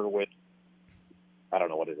 whatever, with, I don't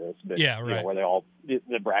know what it is, but Yeah, right. where they all,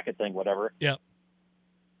 the bracket thing, whatever. Yep.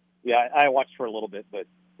 Yeah, I watched for a little bit, but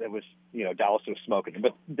it was, Dallas was smoking.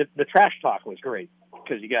 But the trash talk was great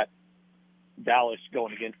because you got Dallas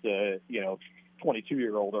going against the,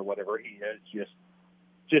 22-year-old or whatever he is,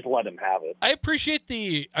 just let him have it. I appreciate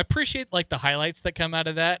like the highlights that come out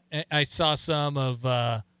of that. I saw some of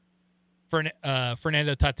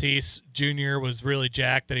Fernando Tatis Jr. was really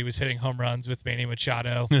jacked that he was hitting home runs with Manny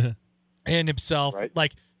Machado and himself. Right.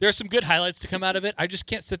 Like there's some good highlights to come out of it. I just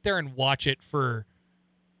can't sit there and watch it for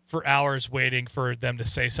hours waiting for them to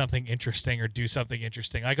say something interesting or do something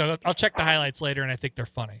interesting. Like I'll check the highlights later and I think they're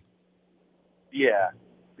funny. Yeah.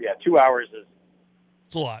 2 hours is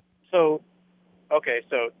It's a lot. so. Okay,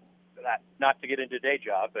 so not to get into day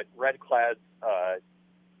job, but Red Clad's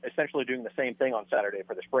essentially doing the same thing on Saturday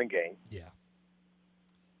for the spring game. Yeah.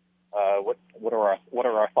 What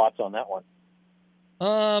are our thoughts on that one?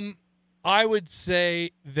 I would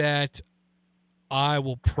say that I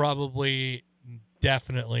will probably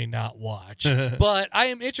definitely not watch, but I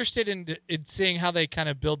am interested in seeing how they kind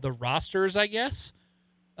of build the rosters, I guess.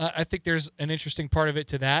 I think there's an interesting part of it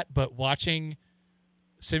to that, but watching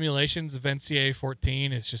simulations of NCAA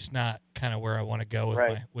 14 is just not kind of where I want to go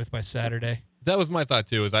with my Saturday. That was my thought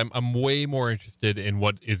too. Is I'm way more interested in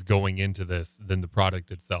what is going into this than the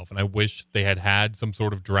product itself, and I wish they had some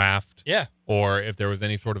sort of draft, Yeah. or if there was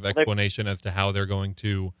any sort of explanation as to how they're going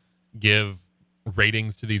to give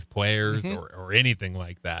ratings to these players Mhm. or anything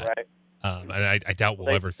like that. Right. And I doubt we'll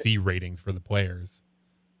ever see ratings for the players.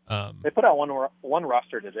 They put out one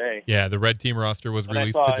roster today. Yeah, the red team roster was And I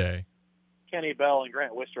released saw today. Kenny Bell and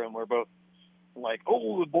Grant Wistrom were both like,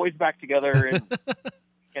 "Oh, the boys back together," and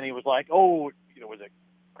Kenny was like, "Oh, was it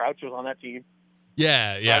Crouch was on that team?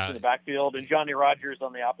 Yeah, Crouch yeah. in the backfield, and Johnny Rogers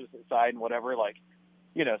on the opposite side, and whatever." Like,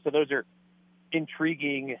 so those are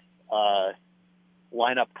intriguing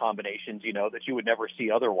lineup combinations, that you would never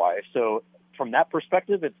see otherwise. So from that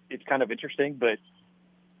perspective, it's kind of interesting, but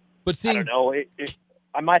But I seeing don't know.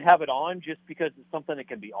 I might have it on just because it's something that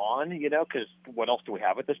can be on, because what else do we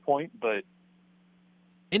have at this point? But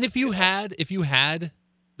And if you had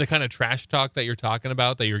the kind of trash talk that you're talking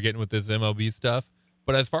about that you're getting with this MLB stuff,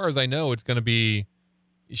 but as far as I know, it's going to be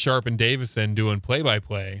Sharp and Davison doing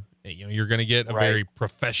play-by-play. You're going to get a Right. very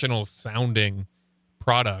professional sounding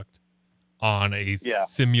product on a Yeah.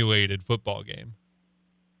 simulated football game.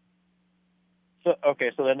 so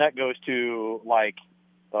then that goes to like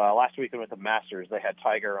last weekend with the Masters, they had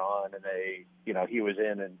Tiger on, and they, he was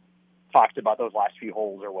in and talked about those last few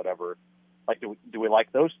holes or whatever. Like, do we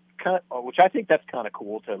like those which I think that's kind of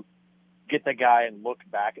cool to get the guy and look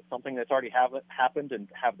back at something that's already happened and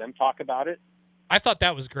have them talk about it. I thought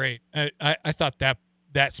that was great. I thought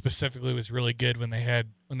that specifically was really good when they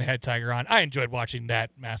had Tiger on. I enjoyed watching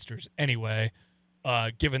that Masters anyway,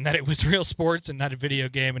 given that it was real sports and not a video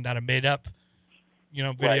game and not a made up,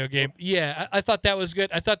 video Right. game. Yeah, I thought that was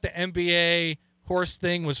good. I thought the NBA horse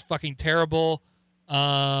thing was fucking terrible.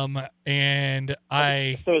 And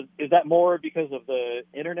So is that more because of the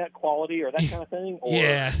internet quality or that kind of thing? Or?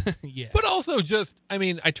 yeah, yeah. But also just, I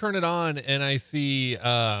mean, I turn it on and I see,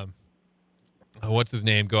 what's his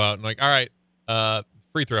name, go out and like, all right,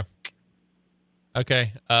 free throw.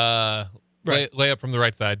 Okay. Lay up from the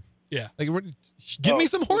right side. Yeah. Like, give me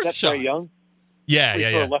some horse that's shots. Trae Young? Yeah, Free yeah,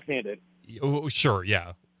 throw yeah. left-handed. Oh, sure,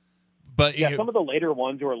 yeah. But Yeah, some of the later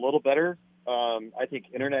ones were a little better. I think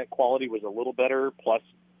internet quality was a little better. Plus,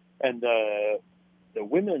 and the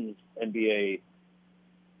women's NBA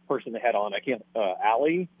person they had on,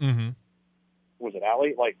 Allie, mm-hmm. was it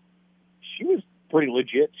Allie? Like, she was pretty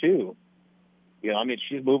legit too. You know, I mean,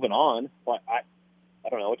 she's moving on. But I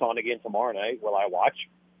don't know. It's on again tomorrow night. Will I watch?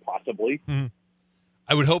 Possibly. Mm-hmm.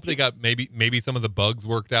 I would hope they got maybe some of the bugs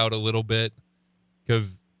worked out a little bit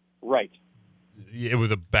because right. It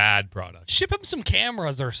was a bad product. Ship them some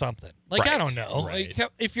cameras or something. Like, Right, I don't know. right. Like,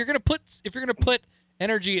 if you're gonna put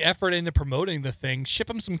energy, effort into promoting the thing, ship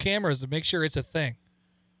them some cameras to make sure it's a thing.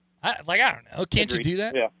 I don't know. Can't Agreed. you do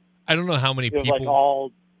that? Yeah. I don't know how many It was people. like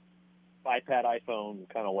all iPad, iPhone,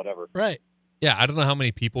 kind of whatever. Right. Yeah, I don't know how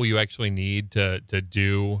many people you actually need to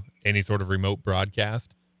do any sort of remote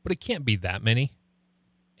broadcast, but it can't be that many.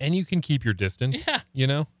 And you can keep your distance. Yeah. You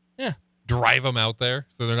know. Yeah. Drive them out there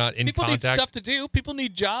so they're not in People contact. need stuff to do. People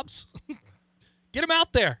need jobs. Get them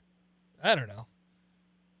out there. I don't know.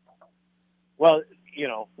 Well, you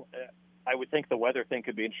know, I would think the weather thing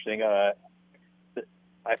could be interesting. I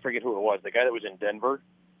forget who it was. The guy that was in Denver.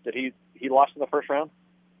 Did he lost in the first round?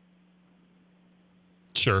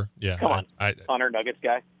 Sure. Yeah. Come on. I Hunter Nuggets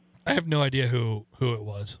guy. I have no idea who it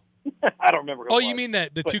was. I don't remember. Who Oh, it you was. mean the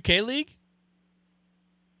But- 2K league?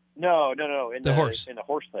 No. In The horse. in the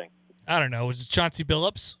horse thing. I don't know. Was it Chauncey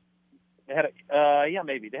Billups? They had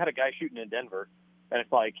maybe they had a guy shooting in Denver, and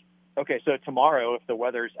it's like, okay, so tomorrow if the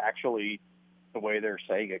weather's actually the way they're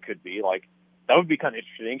saying it could be, like that would be kind of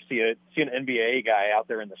interesting. See an NBA guy out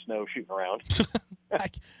there in the snow shooting around.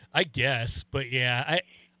 I guess, but yeah,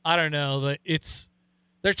 I don't know.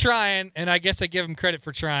 They're trying, and I guess I give them credit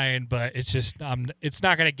for trying, but it's just it's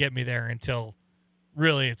not going to get me there until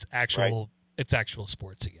really it's actual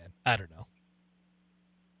sports again. I don't know.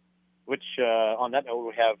 Which on that note,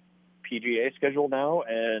 we have PGA scheduled now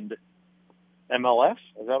and MLS.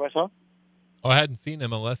 Is that what I saw? Oh, I hadn't seen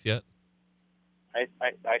MLS yet. I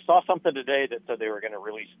saw something today that said they were going to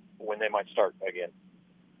release when they might start again.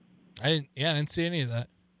 I didn't see any of that.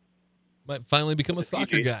 Might finally become a With the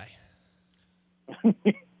soccer PGA. guy.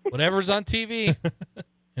 Whatever's on TV,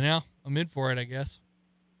 I'm in for it, I guess.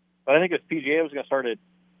 But I think if PGA was going to start at,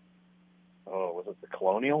 was it the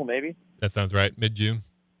Colonial maybe? That sounds right. Mid-June.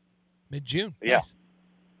 Mid-June. Yeah. Nice.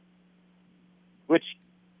 Which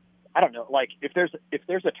I don't know. Like if there's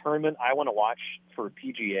a tournament I want to watch for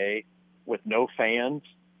PGA with no fans,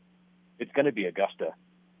 it's going to be Augusta.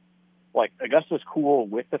 Like Augusta's cool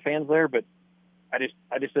with the fans there, but I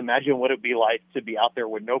just imagine what it'd be like to be out there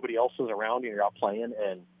when nobody else is around and you're out playing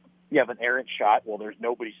and you have an errant shot. Well, there's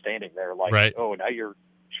nobody standing there. Like, Right. Oh, now you're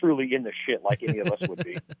truly in the shit like any of us would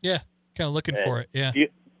be. Yeah. Kind of looking for it. Yeah.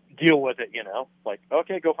 Deal with it, Like,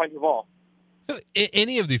 okay, go find your ball.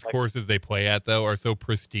 Any of these courses they play at, though, are so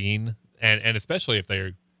pristine, and especially if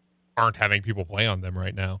they aren't having people play on them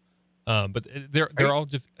right now. But they're all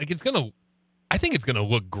just like I think it's gonna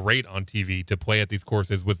look great on TV to play at these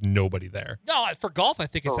courses with nobody there. No, for golf, I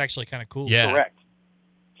think it's actually kind of cool. Yeah. Correct.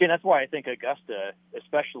 See, that's why I think Augusta,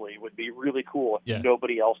 especially, would be really cool if Yeah.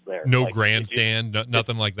 nobody else there. No Like, grandstand,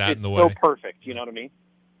 nothing like that it's in the so way. perfect. You know what I mean?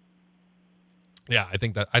 Yeah, I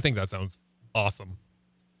think that sounds awesome.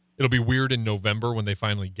 It'll be weird in November when they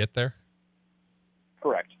finally get there,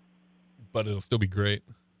 Correct. but it'll still be great.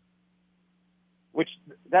 Which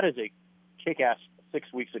that is a kick-ass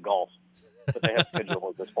 6 weeks of golf that they have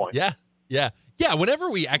scheduled at this point. Yeah. Whenever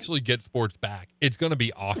we actually get sports back, it's going to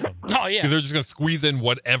be awesome. Oh, yeah. 'Cause they're just going to squeeze in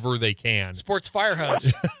whatever they can. Sports fire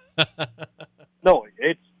hose. No,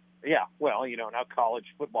 it's well, now college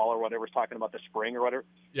football or whatever is talking about the spring or whatever.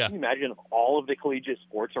 Yeah. Can you imagine if all of the collegiate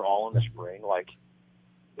sports are all in the spring? Like,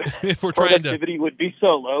 If we're trying to, productivity would be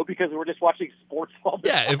so low because we're just watching sports all the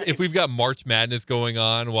time. if we've got March Madness going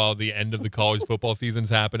on while the end of the college football season's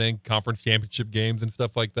happening, conference championship games and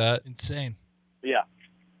stuff like that, Insane. Yeah.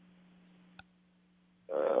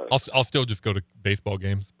 I'll still just go to baseball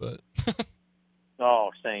games. But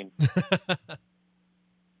Oh, same.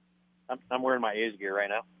 I'm wearing my A's gear right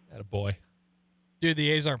now. attaboy. Dude,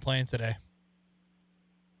 the A's aren't playing today.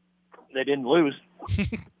 They didn't lose.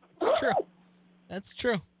 It's true. That's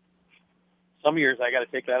true. Some years I got to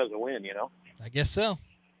take that as a win, I guess so.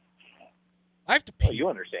 I have to pee. Oh, you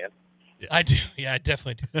understand. I do. Yeah, I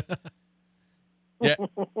definitely do. Yeah.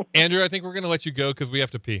 Andrew, I think we're going to let you go because we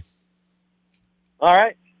have to pee. All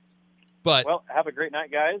right. But Well, have a great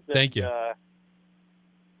night, guys. And, thank you.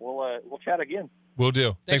 We'll chat again. We'll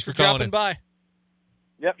do. Thanks for calling dropping in. by.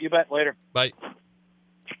 Yep, you bet. Later. Bye.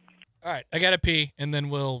 All right, I got to pee, and then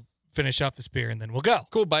we'll finish off this beer, and then we'll go.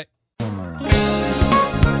 Cool. Bye.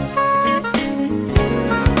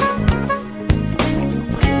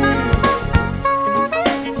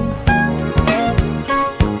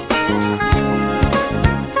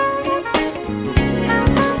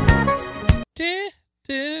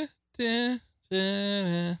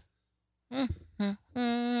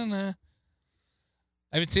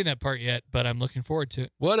 I haven't seen that part yet, but I'm looking forward to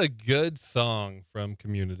it. What a good song from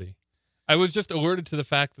Community. I was just alerted to the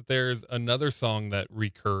fact that there's another song that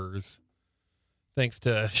recurs. Thanks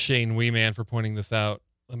to Shane Weeman for pointing this out.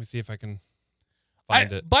 Let me see if I can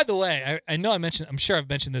find it. By the way, I'm sure I've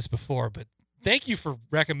mentioned this before, but thank you for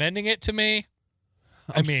recommending it to me.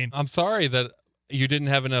 I'm sorry that you didn't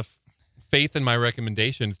have enough faith in my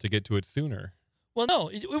recommendations to get to it sooner. Well, no,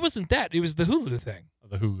 it wasn't that. It was the Hulu thing.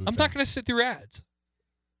 The Hulu I'm thing. not going to sit through ads.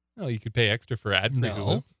 No, you could pay extra for ad-free Hulu.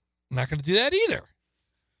 No, I'm not going to do that either.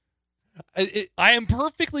 I am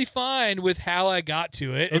perfectly fine with how I got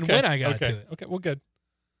to it and when I got to it. Okay, well, good.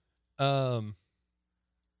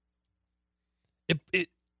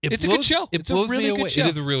 It's a good show. It's a really good show. It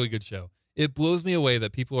is a really good show. It blows me away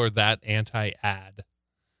that people are that anti-ad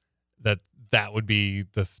that would be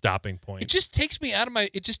the stopping point. It just takes me out of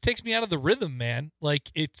the rhythm, man.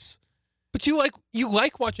 Like it's. But you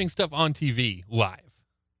like watching stuff on TV live,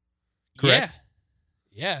 correct?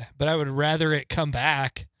 Yeah, but I would rather it come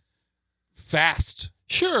back fast.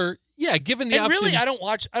 Sure. Yeah, given the option. Really, I don't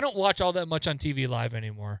watch all that much on TV live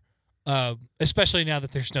anymore. Especially now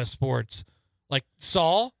that there's no sports. Like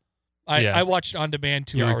Saul, I watched on demand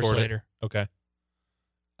 2 hours later. Okay.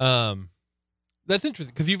 That's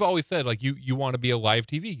interesting because you've always said like you want to be a live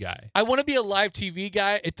TV guy. I want to be a live TV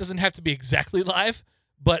guy. It doesn't have to be exactly live,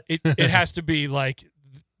 but it has to be like,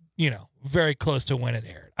 very close to when it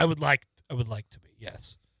aired. I would like to be.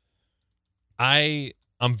 Yes.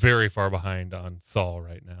 I'm very far behind on Saul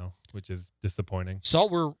right now, which is disappointing. Saul,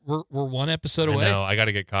 we're one episode away. No, I got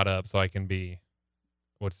to get caught up so I can be.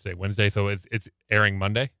 What's today? Wednesday. So it's airing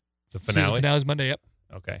Monday. The finale. Season finale is Monday. Yep.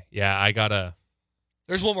 Okay. Yeah, I gotta.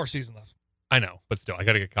 There's one more season left. I know, but still, I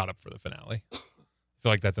gotta get caught up for the finale. I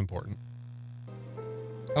feel like that's important.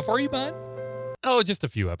 How far are you behind? Oh, just a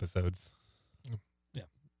few episodes. Yeah.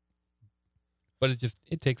 But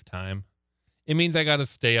it takes time. It means I gotta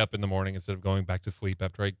stay up in the morning instead of going back to sleep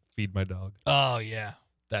after I feed my dog. Oh yeah.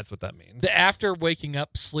 That's what that means. The after waking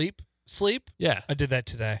up sleep. Yeah. I did that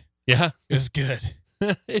today. Yeah. It was good.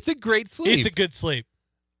 It's a great sleep. It's a good sleep.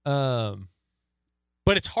 But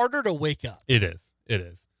it's harder to wake up. It is.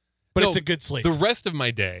 But it's a good sleep. The rest of my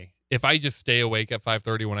day, if I just stay awake at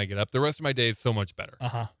 5:30 when I get up, the rest of my day is so much better.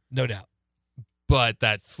 No doubt. But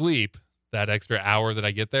that sleep, that extra hour that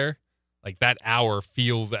I get there, like that hour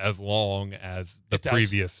feels as long as the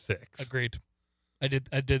previous 6. Agreed. I did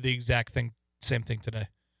the exact same thing today.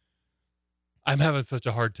 I'm having such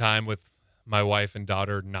a hard time with my wife and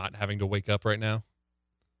daughter not having to wake up right now.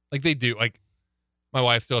 Like they do. Like my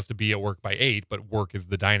wife still has to be at work by 8, but work is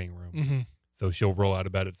the dining room. Mm-hmm. So she'll roll out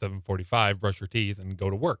of bed at 7:45, brush her teeth, and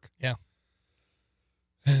go to work. Yeah.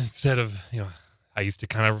 Instead of, I used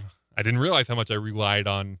to I didn't realize how much I relied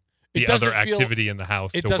on the other activity in the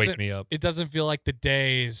house to wake me up. It doesn't feel like the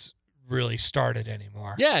days really started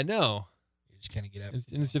anymore. Yeah, no. You just kind of get up. It's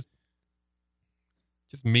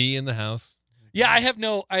just me in the house. Yeah,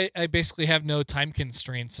 I basically have no time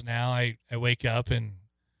constraints now. I wake up and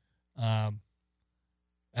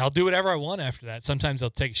I'll do whatever I want after that. Sometimes I'll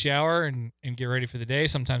take a shower and get ready for the day.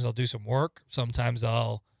 Sometimes I'll do some work. Sometimes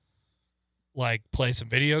I'll play some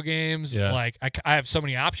video games. Yeah. I have so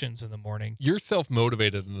many options in the morning. You're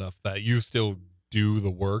self-motivated enough that you still do the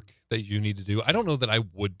work that you need to do. I don't know that I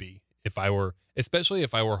would be especially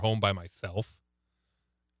if I were home by myself.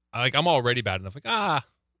 I'm already bad enough.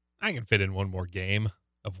 I can fit in one more game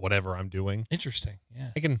of whatever I'm doing. Interesting.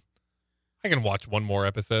 Yeah. I can watch one more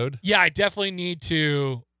episode. Yeah, I definitely need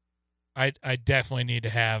to. I definitely need to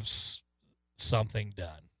have something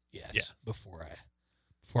done. Yes. Yeah. Before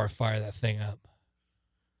I fire that thing up.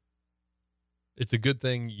 It's a good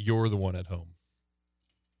thing you're the one at home.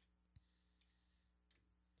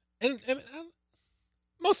 And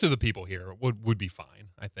most of the people here would be fine,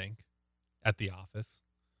 I think, at the office.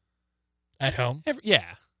 At home?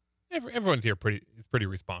 Everyone's here is pretty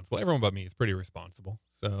responsible. Everyone but me is pretty responsible.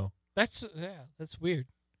 So that's weird.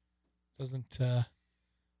 Doesn't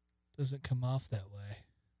come off that way.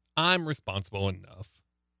 I'm responsible enough.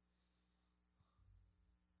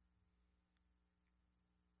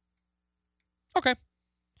 Okay.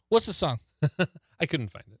 What's the song? I couldn't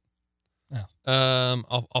find it. Oh.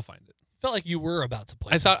 I'll find it. Felt like you were about to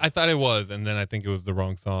play. I thought it was, and then I think it was the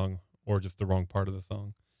wrong song or just the wrong part of the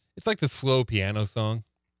song. It's like the slow piano song.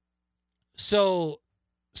 So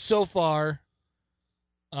far,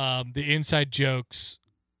 the inside jokes,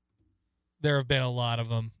 there have been a lot of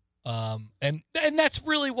them. And that's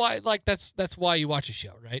really why, like, that's why you watch a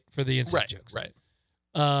show, right? For the inside jokes. Right.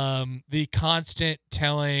 The constant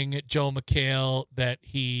telling Joel McHale that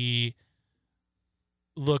he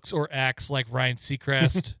looks or acts like Ryan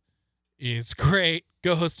Seacrest is great.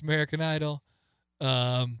 Go host American Idol.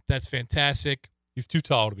 That's fantastic. He's too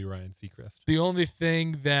tall to be Ryan Seacrest. The only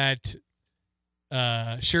thing that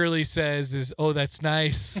Shirley says is, "Oh, that's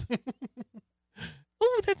nice."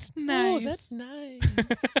 Oh, that's nice. Oh, that's nice.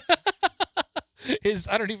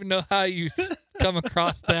 I don't even know how you come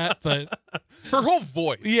across that, but her whole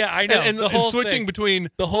voice. Yeah, I know. And the whole switching thing. between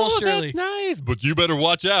The whole Shirley. That's nice, but you better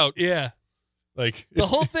watch out. Yeah, like the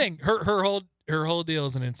whole thing. Her whole deal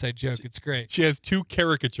is an inside joke. It's great. She has two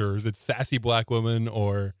caricatures. It's sassy black woman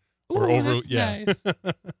or over. That's yeah, nice.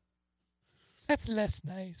 That's less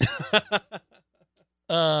nice.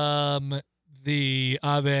 The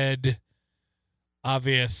Abed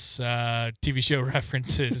obvious TV show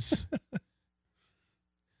references.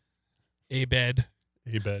 Abed.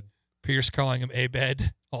 Pierce calling him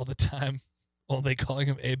Abed all the time. Only calling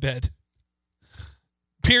him Abed.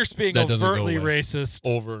 Pierce being That doesn't go overtly away. racist.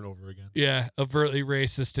 Over and over again. Yeah, overtly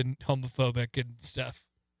racist and homophobic and stuff.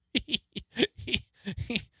 He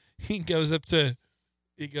goes up to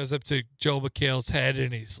Joel McHale's head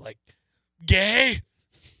and he's like, "Gay."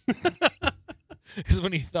 Because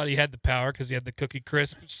when he thought he had the power because he had the Cookie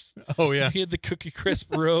Crisps. Oh yeah, he had the Cookie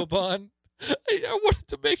Crisp robe on. I wanted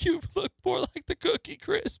to make you look more like the Cookie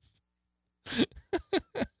Crisp.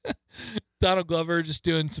 Donald Glover just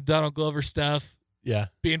doing some Donald Glover stuff. Yeah,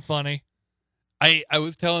 being funny. I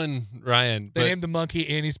was telling Ryan They named the monkey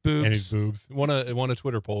Annie's boobs. Annie's boobs. It won a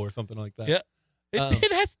Twitter poll or something like that. Yeah,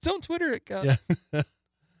 it has its own Twitter account.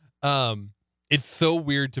 Yeah. It's so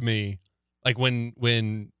weird to me, like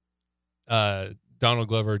when Donald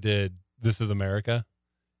Glover did "This Is America,"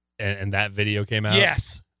 and that video came out.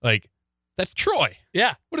 Yes, like that's Troy.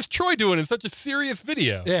 Yeah, what is Troy doing in such a serious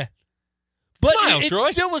video? Yeah, but Smile, it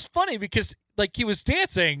Troy. still was funny because like he was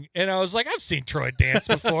dancing, and I was like, I've seen Troy dance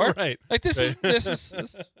before. Right. Like this is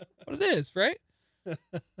what it is, right?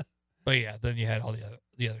 But yeah, then you had all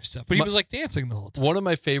the other stuff. But he was like dancing the whole time. One of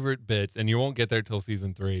my favorite bits, and you won't get there till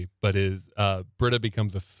season 3, but is Britta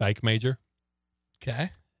becomes a psych major.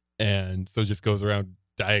 Okay. And so just goes around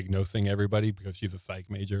diagnosing everybody because she's a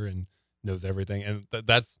psych major and knows everything. And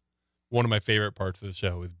that's one of my favorite parts of the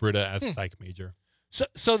show is Britta as psych major.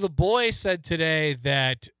 So the boy said today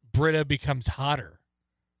that Britta becomes hotter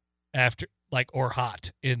after or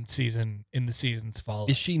hot in the seasons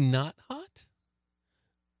following. Is she not hot?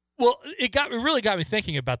 Well, it really got me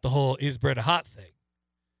thinking about the whole is Britta hot thing.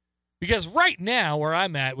 Because right now where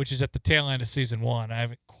I'm at, which is at the tail end of season 1, I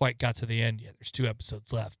haven't quite got to the end yet. There's 2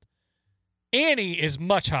 episodes left. Annie is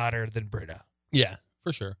much hotter than Britta. Yeah,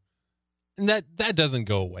 for sure. And that doesn't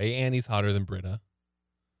go away. Annie's hotter than Britta.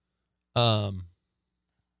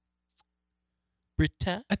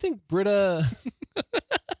 Britta? I think Britta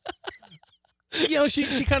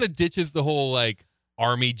she kind of ditches the whole like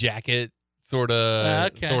army jacket sort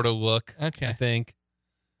of look. Okay. I think.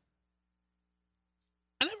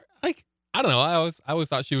 I don't know. I always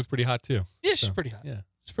thought she was pretty hot too. Yeah, she's pretty hot. Yeah.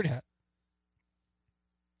 She's pretty hot.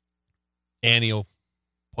 Annie will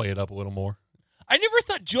play it up a little more. I never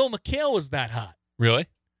thought Joel McHale was that hot. Really?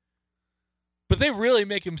 But they really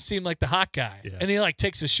make him seem like the hot guy. Yeah. And he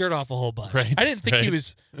takes his shirt off a whole bunch. Right. I didn't think he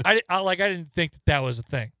was I didn't think that was a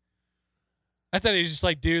thing. I thought he was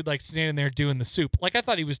just dude standing there doing the soup. I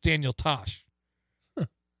thought he was Daniel Tosh. Huh.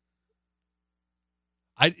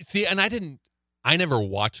 I never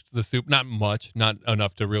watched The Soup, not much, not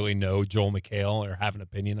enough to really know Joel McHale or have an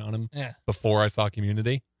opinion on him before I saw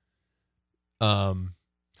Community. I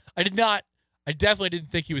definitely didn't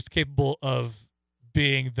think he was capable of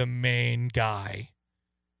being the main guy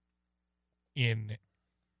in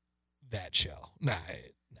that show. No,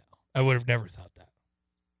 I would have never thought that.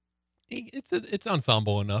 It's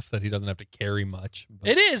ensemble enough that he doesn't have to carry much. But.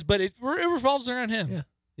 It is, but it revolves around him.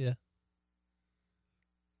 Yeah.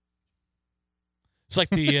 It's like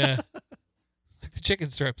the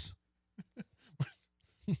chicken strips.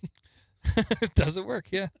 It doesn't work,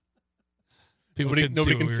 yeah. Nobody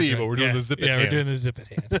can see, but we're doing the zip it hands. We're doing the zip it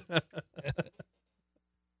hands.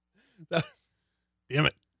 Damn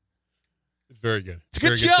it. It's very good. It's a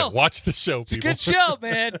good show. Watch the show, It's people. a good show,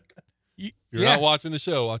 man. If you're not watching the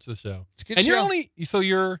show, watch the show. It's a good and show.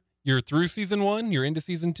 You're through season 1. You're into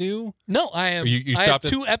season 2. No, I am. I have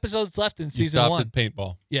 2 episodes left in season 1. You stopped at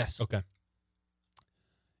paintball. Yes. Okay.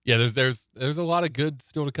 Yeah, there's a lot of good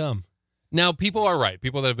still to come. Now, people are right.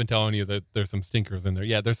 People that have been telling you that there's some stinkers in there.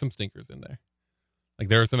 Yeah, there's some stinkers in there. Like,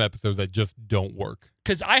 there are some episodes that just don't work.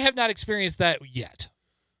 Because I have not experienced that yet.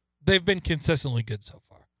 They've been consistently good so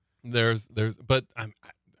far. There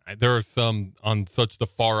are some on such the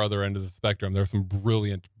far other end of the spectrum. There are some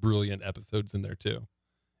brilliant episodes in there too,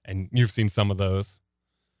 and you've seen some of those.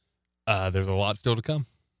 There's a lot still to come.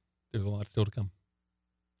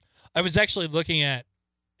 I was actually looking at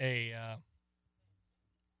now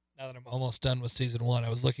that I'm almost done with season 1, I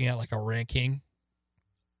was looking at like a ranking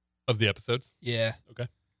of the episodes. Yeah. Okay.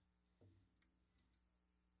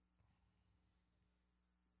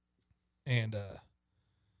 And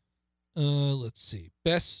let's see.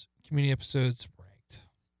 Best community episodes ranked.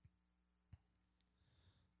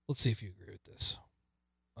 Let's see if you agree with this.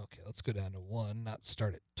 Okay, let's go down to 1, not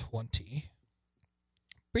start at 20.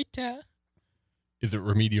 Brita. Is it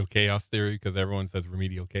Remedial Chaos Theory? Because everyone says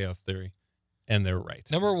Remedial Chaos Theory, and they're right.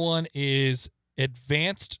 Number 1 is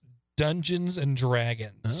Advanced Dungeons and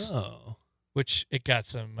Dragons. Oh. Which it got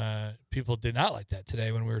some people did not like that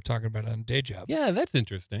today when we were talking about it on Day Job. Yeah, that's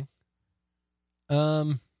interesting.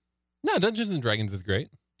 No, Dungeons and Dragons is great.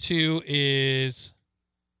 2 is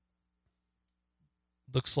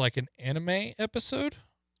looks like an anime episode.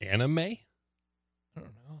 Anime? I don't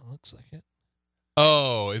know. It looks like it.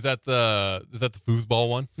 Oh, is that the foosball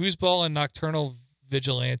one? Foosball and Nocturnal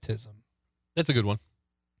Vigilantism. That's a good one.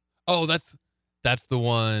 Oh, that's the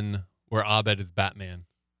one where Abed is Batman.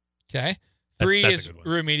 Okay. 3 that's is a good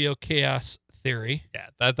one. Remedial Chaos Theory. Yeah,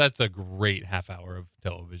 that's a great half hour of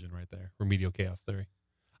television right there. Remedial Chaos Theory.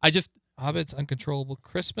 Abed's Uncontrollable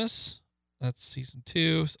Christmas. That's season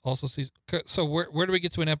 2. Also season. So where do we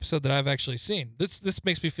get to an episode that I've actually seen? This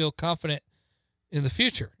makes me feel confident in the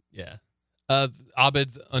future. Yeah.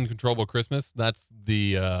 Abed's Uncontrollable Christmas. That's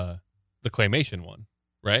the claymation one,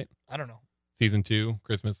 right? I don't know. Season 2,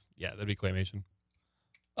 Christmas. Yeah, that'd be claymation.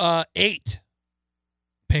 8.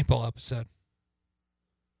 Paintball episode.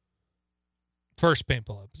 First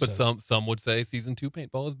paintball episode. But some would say season 2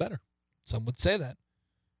 paintball is better. Some would say that.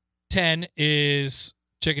 10 is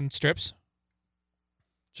Chicken Strips.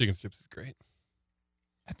 Chicken Strips is great.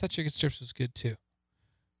 I thought Chicken Strips was good too.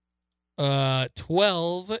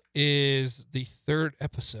 12 is the 3rd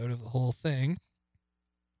episode of the whole thing,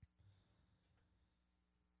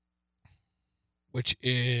 which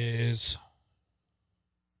is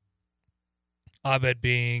Abed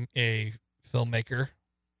being a filmmaker,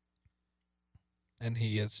 and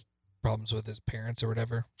he has problems with his parents or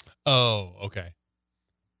whatever. Oh, okay.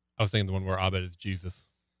 I was thinking the one where Abed is Jesus.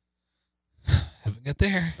 Haven't got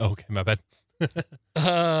there. Oh, okay, my bad.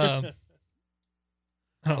 I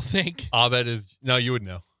don't think. Abed is... No, you would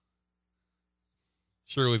know.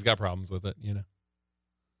 Surely he's got problems with it, you know.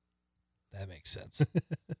 That makes sense.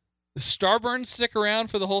 Does Starburn stick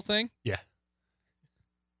around for the whole thing? Yeah.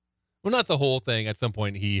 Well, not the whole thing. At some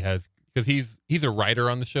point he has... Because he's a writer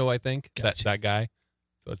on the show, I think. Gotcha. That guy.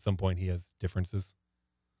 So at some point he has differences.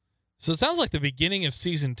 So it sounds like the beginning of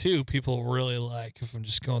season 2 people really like, if I'm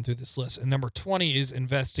just going through this list. And number 20 is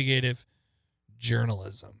investigative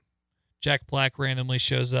journalism. Jack Black randomly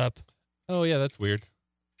shows up. Oh, yeah, that's weird.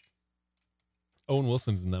 Owen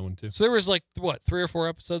Wilson's in that one, too. So there was 3 or 4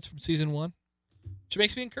 episodes from season 1, which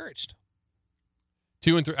makes me encouraged.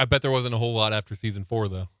 2 and 3. I bet there wasn't a whole lot after season 4,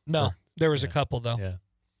 though. No, there was a couple, though.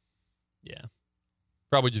 Yeah.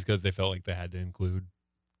 Probably just because they felt like they had to include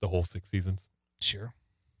the whole 6 seasons. Sure.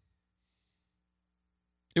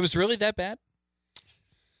 It was really that bad?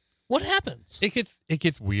 What happens? It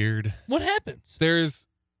gets weird. What happens? I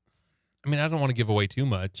don't want to give away too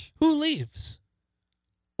much. Who leaves?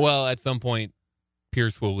 Well, at some point,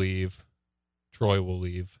 Pierce will leave. Troy will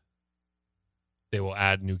leave. They will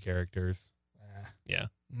add new characters. Yeah.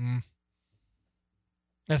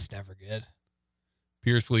 That's never good.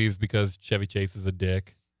 Pierce leaves because Chevy Chase is a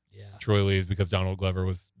dick. Yeah. Troy leaves because Donald Glover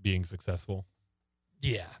was being successful.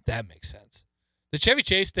 Yeah, that makes sense. The Chevy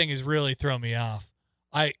Chase thing is really throwing me off.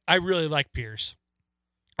 I really like Pierce.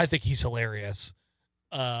 I think he's hilarious.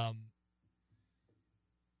 But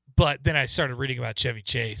then I started reading about Chevy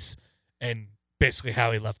Chase and basically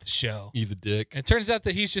how he left the show. He's a dick. And it turns out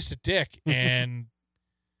that he's just a dick. And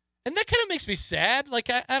that kind of makes me sad. Like,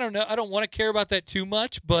 I don't know. I don't want to care about that too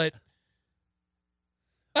much, but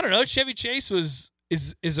I don't know. Chevy Chase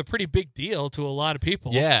is a pretty big deal to a lot of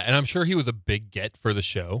people. Yeah, and I'm sure he was a big get for the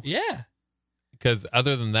show. Yeah. Because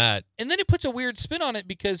other than that... And then it puts a weird spin on it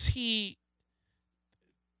because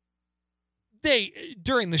they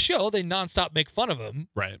during the show they nonstop make fun of him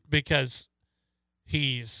Right. because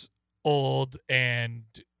he's old and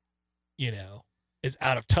is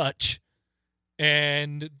out of touch,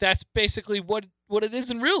 and that's basically what it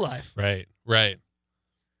is in real life. Right. Right.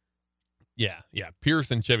 Yeah. Yeah.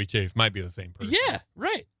 Pierce and Chevy Chase might be the same person. Yeah,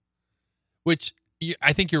 right. Which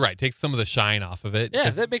I think you're right. Takes some of the shine off of it. Yeah,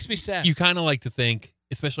 'Cause that makes me sad. you kind of like to think,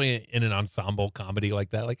 especially in an ensemble comedy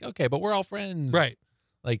like that, like, okay, but we're all friends. Right.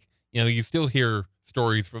 Like, you still hear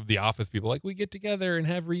stories from the Office people, like, we get together and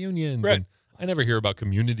have reunions. Right. And I never hear about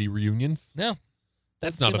community reunions. No,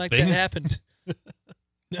 That's doesn't not seem a like thing. that happened.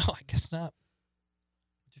 No, I guess not.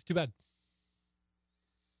 Which is too bad.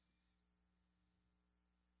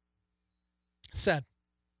 Sad.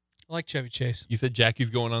 I like Chevy Chase. You said Jackie's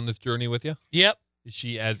going on this journey with you. Yep. Is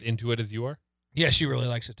she as into it as you are? Yeah, she really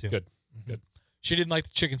likes it too. Good. Mhm. Good. She didn't like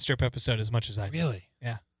the chicken strip episode as much as I did. Really?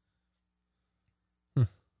 Yeah. Hmm. I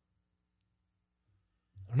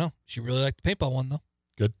don't know. She really liked the paintball one though.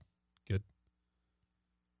 Good.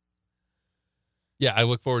 Yeah, I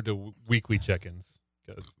look forward to weekly check-ins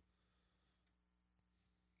because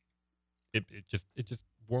it just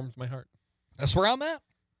warms my heart. That's where I'm at.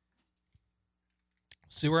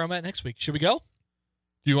 See where I'm at next week. Should we go?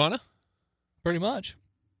 Do you wanna? Pretty much.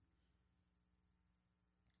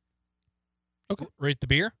 Okay. Rate the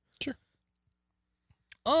beer? Sure.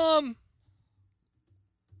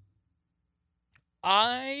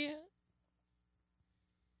 I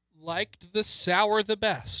liked the sour the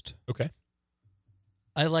best. Okay.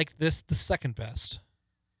 I like this the second best.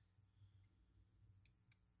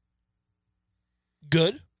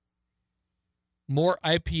 Good. More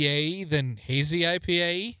IPA than hazy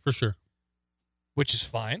IPA, For sure. which is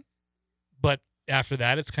fine. But after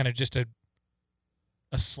that, it's kind of just a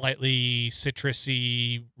slightly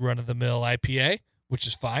citrusy run-of-the-mill IPA, which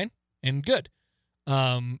is fine and good.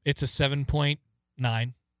 It's a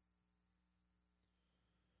 7.9.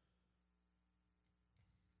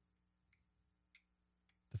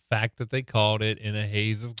 The fact that they called it In a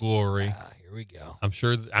Haze of Glory. Here we go. I'm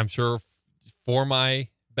sure for my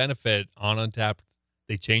benefit on Untapped,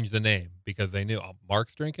 they changed the name because they knew, oh,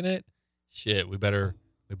 Mark's drinking it. Shit, we better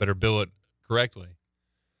bill it correctly.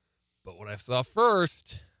 But what I saw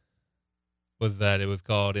first was that it was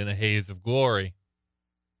called In a Haze of Glory.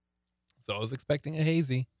 So I was expecting a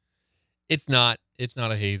hazy. It's not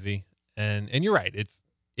a hazy. And you're right.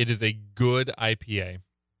 It is a good IPA.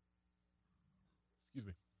 Excuse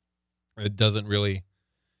me. It doesn't really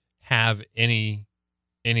have anything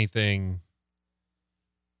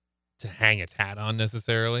to hang its hat on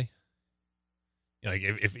necessarily. Like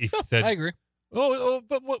if you said, I agree.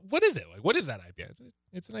 but what is it? Like, what is that IPA?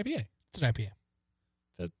 It's an IPA. It's an IPA.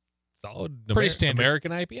 It's a solid Pretty standard.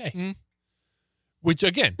 American IPA. Mm. Which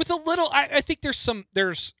again, With a little, I think there's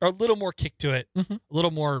a little more kick to it, Mhm. a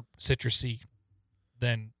little more citrusy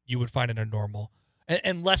than you would find in a normal,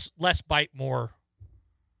 and less bite, more.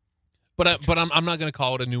 but citrus. I'm not going to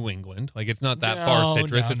call it a New England. Like it's not that No, far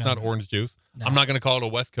citrus. no, it's no, not no. orange juice. No. I'm not going to call it a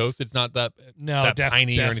West Coast. It's not that No, that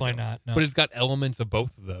piney or definitely anything. not. No. But it's got elements of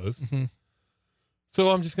both of those. Mhm.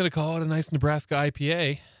 So I'm just going to call it a nice Nebraska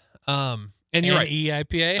IPA. And you're right.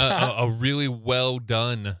 EIPA. a really well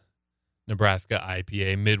done Nebraska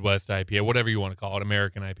IPA, Midwest IPA, whatever you want to call it,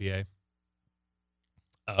 American IPA.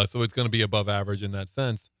 So it's going to be above average in that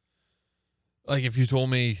sense. Like if you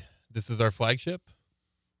told me this is our flagship,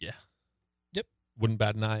 yeah, Yep. wouldn't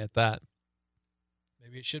bat an eye at that.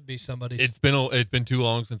 Maybe it should be somebody's. It's been too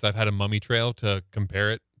long since I've had a Mummy Trail to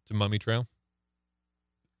compare it to Mummy Trail,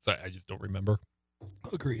 so I just don't remember.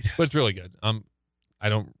 Agreed. But it's really good. I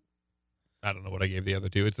don't know what I gave the other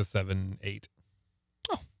two. It's a 7.8.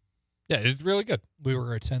 Oh. Yeah, it's really good. We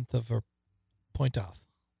were a 10th of a point off.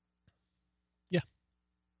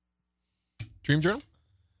 Dream Journal?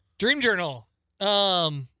 Dream journal.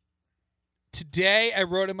 Today I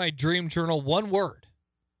wrote in my dream journal one word,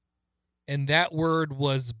 and that word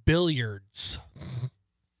was billiards.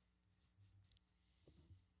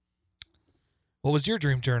 What was your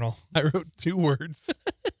dream journal? I wrote 2 words.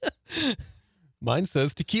 Mine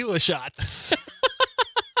says tequila shots.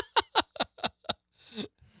 I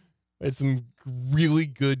had some really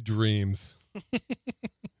good dreams.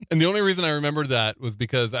 And the only reason I remembered that was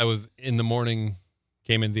because I was in the morning,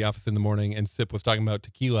 came into the office in the morning, and Sip was talking about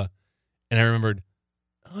tequila. And I remembered,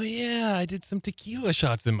 oh, yeah, I did some tequila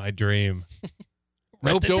shots in my dream.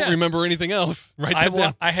 Nope, that don't down. remember anything else. Write that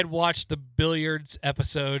down. I had watched the billiards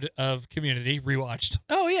episode of Community, rewatched.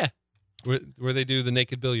 Oh, yeah. Where they do the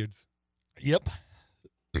naked billiards. Yep.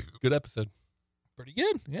 Good episode. Pretty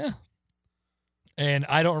good, yeah. And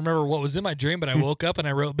I don't remember what was in my dream, but I woke up and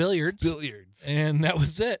I wrote billiards. Billiards. And that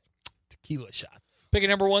was it. Tequila shots. Pick a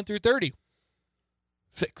number 1 through 30.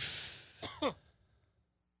 6.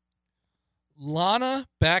 Lana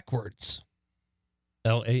backwards.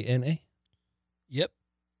 Lana. Yep.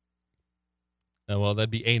 Oh, well, that'd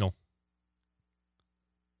be anal.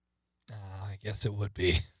 I guess it would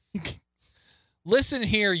be. Listen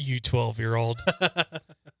here, you 12-year-old.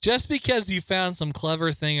 Just because you found some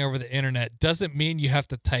clever thing over the internet doesn't mean you have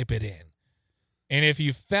to type it in. And if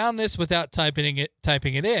you found this without typing it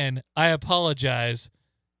in, I apologize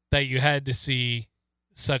that you had to see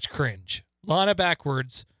such cringe. Lana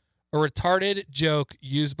backwards, a retarded joke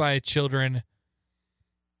used by children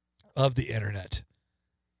of the internet.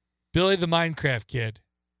 Billy the Minecraft Kid.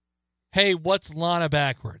 Hey, what's Lana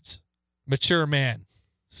backwards? Mature man.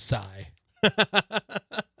 Sigh.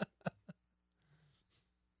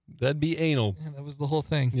 That'd be anal. Yeah, that was the whole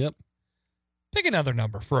thing. Yep. Pick another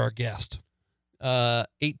number for our guest.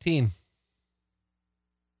 18.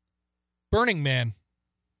 Burning Man.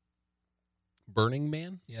 Burning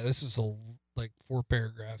Man? Yeah, this is like 4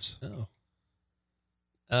 paragraphs. Oh.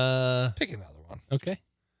 Pick another one. Okay.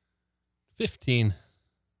 15.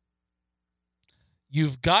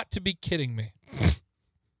 You've got to be kidding me.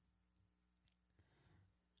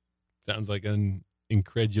 Sounds like an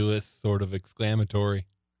incredulous sort of exclamatory.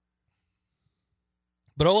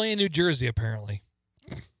 But only in New Jersey, apparently.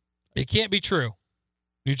 It can't be true.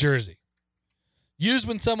 New Jersey. Used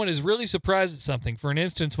when someone is really surprised at something. For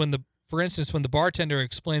instance, when the bartender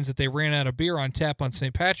explains that they ran out of beer on tap on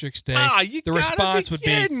St. Patrick's Day, the response would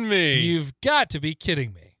be, me. You've got to be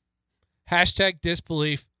kidding me. Hashtag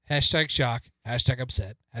disbelief, hashtag shock, hashtag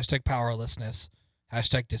upset, hashtag powerlessness,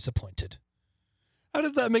 hashtag disappointed. How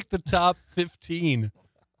did that make the top 15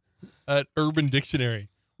 at Urban Dictionary?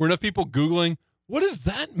 Were enough people Googling, what does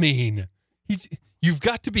that mean? You've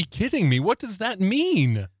got to be kidding me. What does that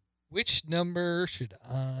mean? Which number should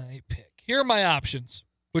I pick? Here are my options.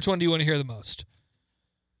 Which one do you want to hear the most?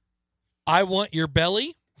 I want your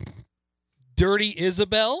belly. Dirty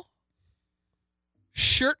Isabel.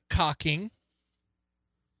 Shirt cocking.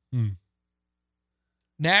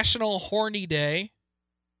 National Horny Day.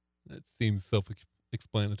 That seems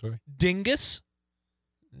self-explanatory. Dingus.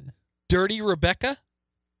 Dirty Rebecca.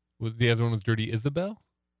 Was the other one was Dirty Isabel?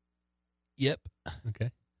 Yep.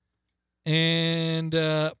 Okay. And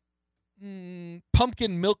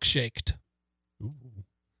pumpkin milkshaked. Ooh.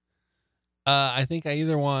 I think I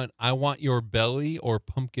want your belly or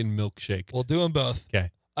pumpkin milkshake. We'll do them both.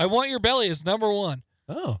 Okay. I want your belly is number 1.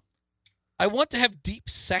 Oh. I want to have deep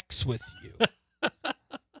sex with you.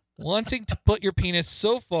 Wanting to put your penis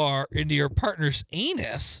so far into your partner's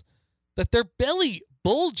anus that their belly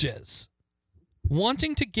bulges.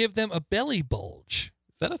 Wanting to give them a belly bulge.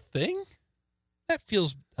 Is that a thing? That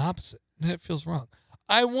feels opposite. That feels wrong.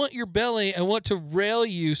 I want your belly. I want to rail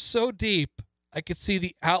you so deep I could see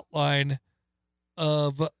the outline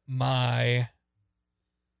of my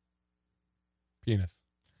Penis.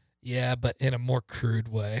 Yeah, but in a more crude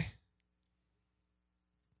way.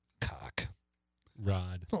 Cock.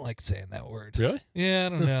 Rod. I don't like saying that word. Really? Yeah, I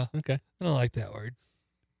don't know. Okay. I don't like that word.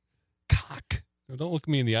 Cock. No, don't look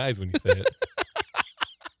me in the eyes when you say it.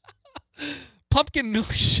 Pumpkin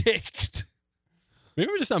milkshake. Maybe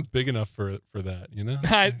we're just not big enough for that, you know?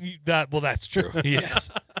 Well, that's true. Yes.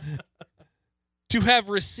 To have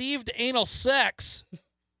received anal sex.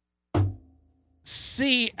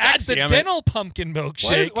 C. Accidental pumpkin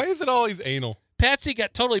milkshake. Why is it always anal? Patsy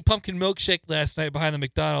got totally pumpkin milkshake last night behind the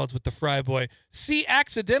McDonald's with the fry boy. C.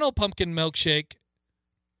 Accidental pumpkin milkshake.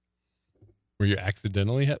 Were you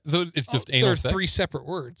accidentally? So it's just anal There are sex? 3 separate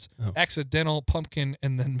words. Oh. Accidental, pumpkin,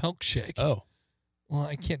 and then milkshake. Oh. Well,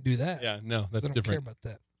 I can't do that. Yeah, no, that's I don't different. care about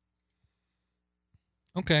that.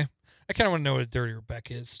 Okay. I kind of want to know what a dirty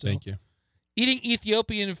Rebecca is still. Thank you. Eating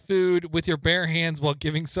Ethiopian food with your bare hands while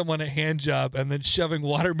giving someone a hand job and then shoving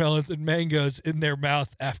watermelons and mangoes in their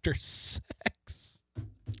mouth after sex.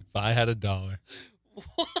 If I had $1.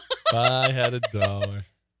 If I had $1.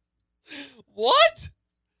 What?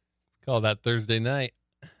 Call that Thursday night.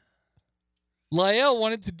 Lael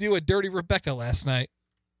wanted to do a dirty Rebecca last night.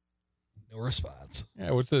 No response.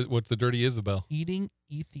 Yeah, what's the Dirty Isabel? Eating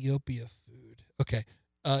Ethiopia food. Okay.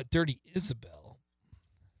 Dirty Isabel.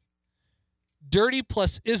 Dirty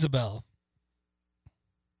plus Isabel.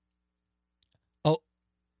 Oh,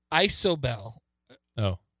 Isobel.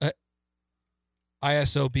 Oh.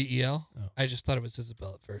 Isobel. Oh. I just thought it was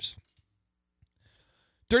Isabel at first.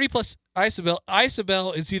 Dirty plus Isobel.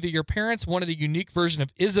 Isobel is either your parents wanted a unique version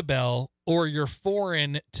of Isabel or you're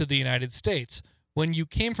foreign to the United States. When you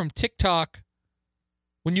come from TikTok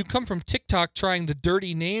trying the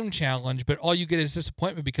dirty name challenge, but all you get is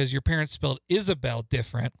disappointment because your parents spelled Isabel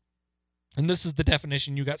different, And this is the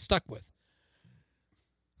definition you got stuck with.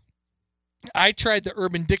 I tried the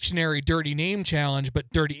Urban Dictionary Dirty Name Challenge, but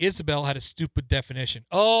Dirty Isabel had a stupid definition.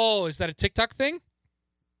 Oh, is that a TikTok thing?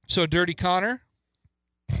 So Dirty Connor?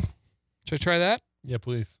 Should I try that? Yeah,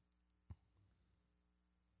 please.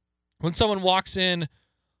 When someone walks in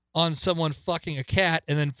on someone fucking a cat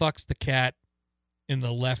and then fucks the cat in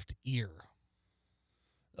the left ear.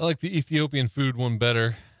 I like the Ethiopian food one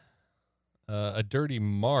better. A dirty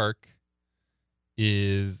mark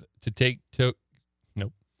is to take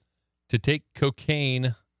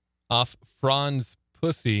cocaine off Fran's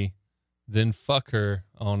pussy, then fuck her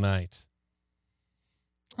all night.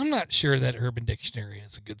 I'm not sure that Urban Dictionary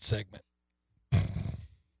is a good segment.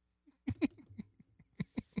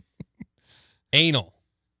 Anal.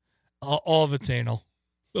 All of it's anal.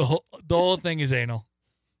 The whole thing is anal.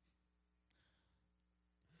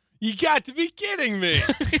 You got to be kidding me.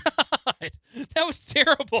 God, that was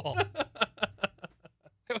terrible.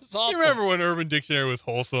 It was awful. You remember when Urban Dictionary was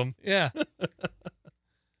wholesome? Yeah.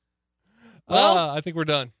 Well, I think we're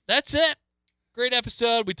done. that's it. Great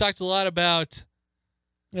episode. We talked a lot about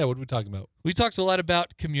Yeah, what are we talking about?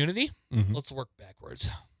 community. Mhm. Let's work backwards.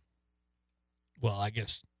 Well, I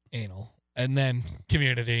guess anal, and then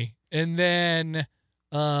community, and then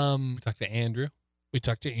We talked to Andrew. we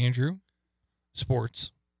talked to Andrew,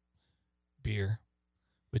 sports, beer.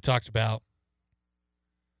 We talked about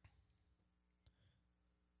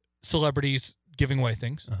celebrities giving away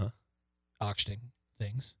things, Uh-huh. auctioning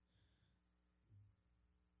things,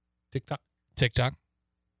 TikTok.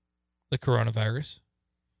 the coronavirus.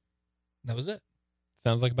 That was it.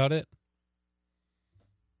 Sounds like about it.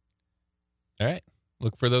 All right.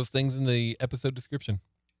 Look for those things in the episode description.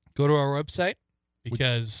 Go to our website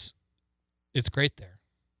because it's great there.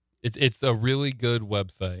 It's a really good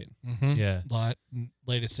website. Mm-hmm. Yeah.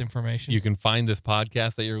 Latest information. You can find this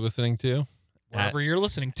podcast that you're listening to wherever you're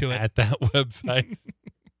listening to it. at that website.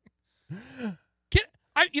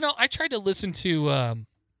 I tried to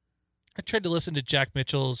listen to Jack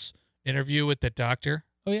Mitchell's interview with the doctor.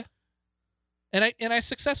 Oh yeah. And I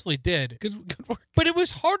successfly did. Good work. But it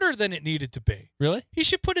was harder than it needed to be. Really? He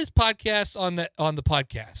should put his podcast on the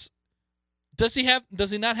podcast. Does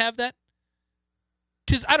he not have that?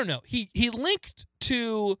 Because I don't know. He linked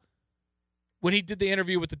to when he did the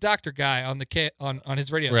interview with the doctor guy on on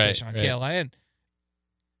his radio station on KLIN.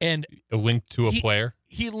 And A link to a player.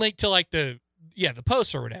 he linked to like the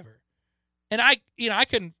post or whatever. And I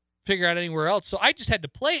couldn't figure out anywhere else. So I just had to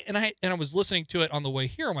play it, and I was listening to it on the way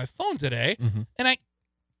here on my phone today. Mm-hmm. And I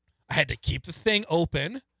had to keep the thing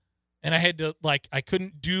open, and I had to I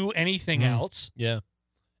couldn't do anything else. Yeah.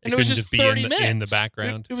 And it was just 30 minutes in the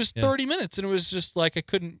background. It was 30 minutes, and it was just I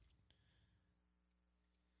couldn't.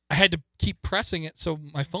 I had to keep pressing it so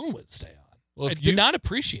my phone would stay on. Well, I did not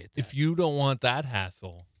appreciate that. If you don't want that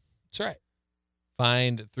hassle, That's right.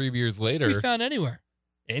 find 3 Beers Later We found anywhere.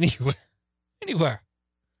 anywhere.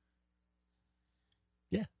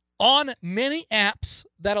 Yeah. On many apps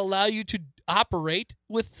that allow you to operate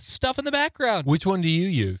with stuff in the background. Which one do you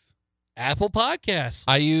use? Apple Podcasts.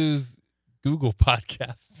 I use Google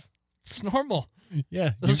Podcasts. It's normal.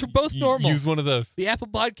 Yeah. Those are both normal. Use one of those. The Apple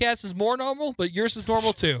Podcast is more normal, but yours is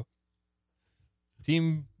normal too.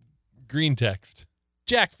 Team Green Text.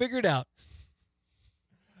 Jack, figure it out.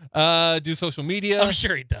 Do social media. I'm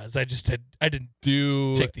sure he does. I didn't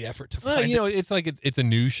Do take the effort to find you know, it. it's like it's a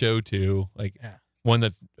new show too. Like one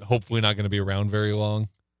that's hopefully not going to be around very long.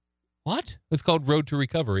 What? It's called Road to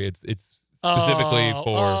Recovery. It's specifically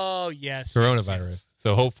for yes, coronavirus. yes.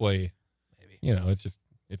 So hopefully, Maybe. you know,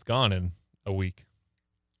 it's gone in a week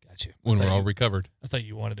Got you. when I we're thought all you- recovered. I thought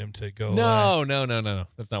you wanted him to go. No.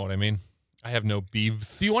 That's not what I mean. I have no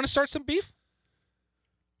beefs. Do you want to start some beef?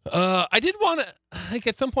 I did want to, like,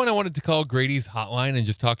 at some point I wanted to call Grady's hotline and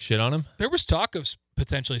just talk shit on him There was talk of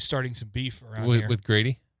potentially starting some beef around here. with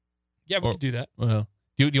Grady. Yeah, we or- could do that. Well,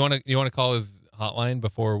 do you want to call his hotline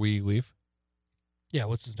before we leave? Yeah,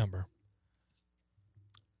 what's his number?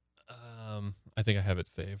 I think I have it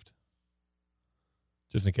saved,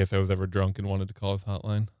 just in case I was ever drunk and wanted to call his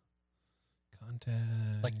hotline.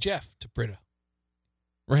 Contact Like Jeff to Britta.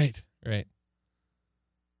 right.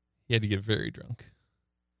 He had to get very drunk.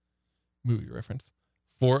 Movie reference.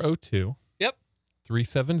 402. Yep.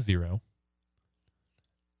 370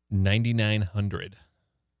 9900.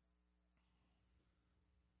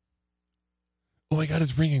 Oh my God,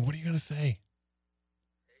 it's ringing. What are you going to say?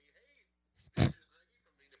 This is Greggy from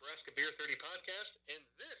the Nebraska Beer 30 podcast, and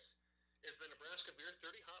this is the Nebraska Beer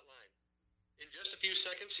 30 hotline. In just a few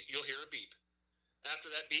seconds, you'll hear a beep.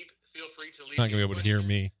 After that beep, feel free to leave Not going to be a able to hear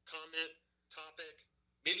question, me. comment, topic.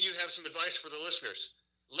 Maybe you have some advice for the listeners.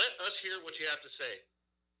 Let us hear what you have to say.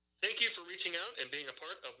 Thank you for reaching out and being a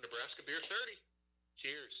part of Nebraska Beer 30.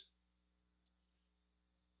 Cheers.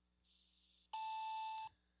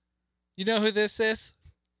 You know who this is?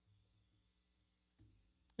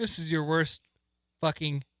 This is your worst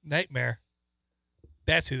fucking nightmare.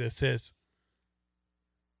 That's who this is.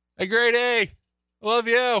 Hey, Grade A. I love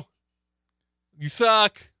you. You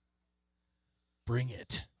suck. Bring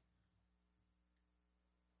it.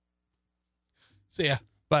 See ya.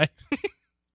 Bye.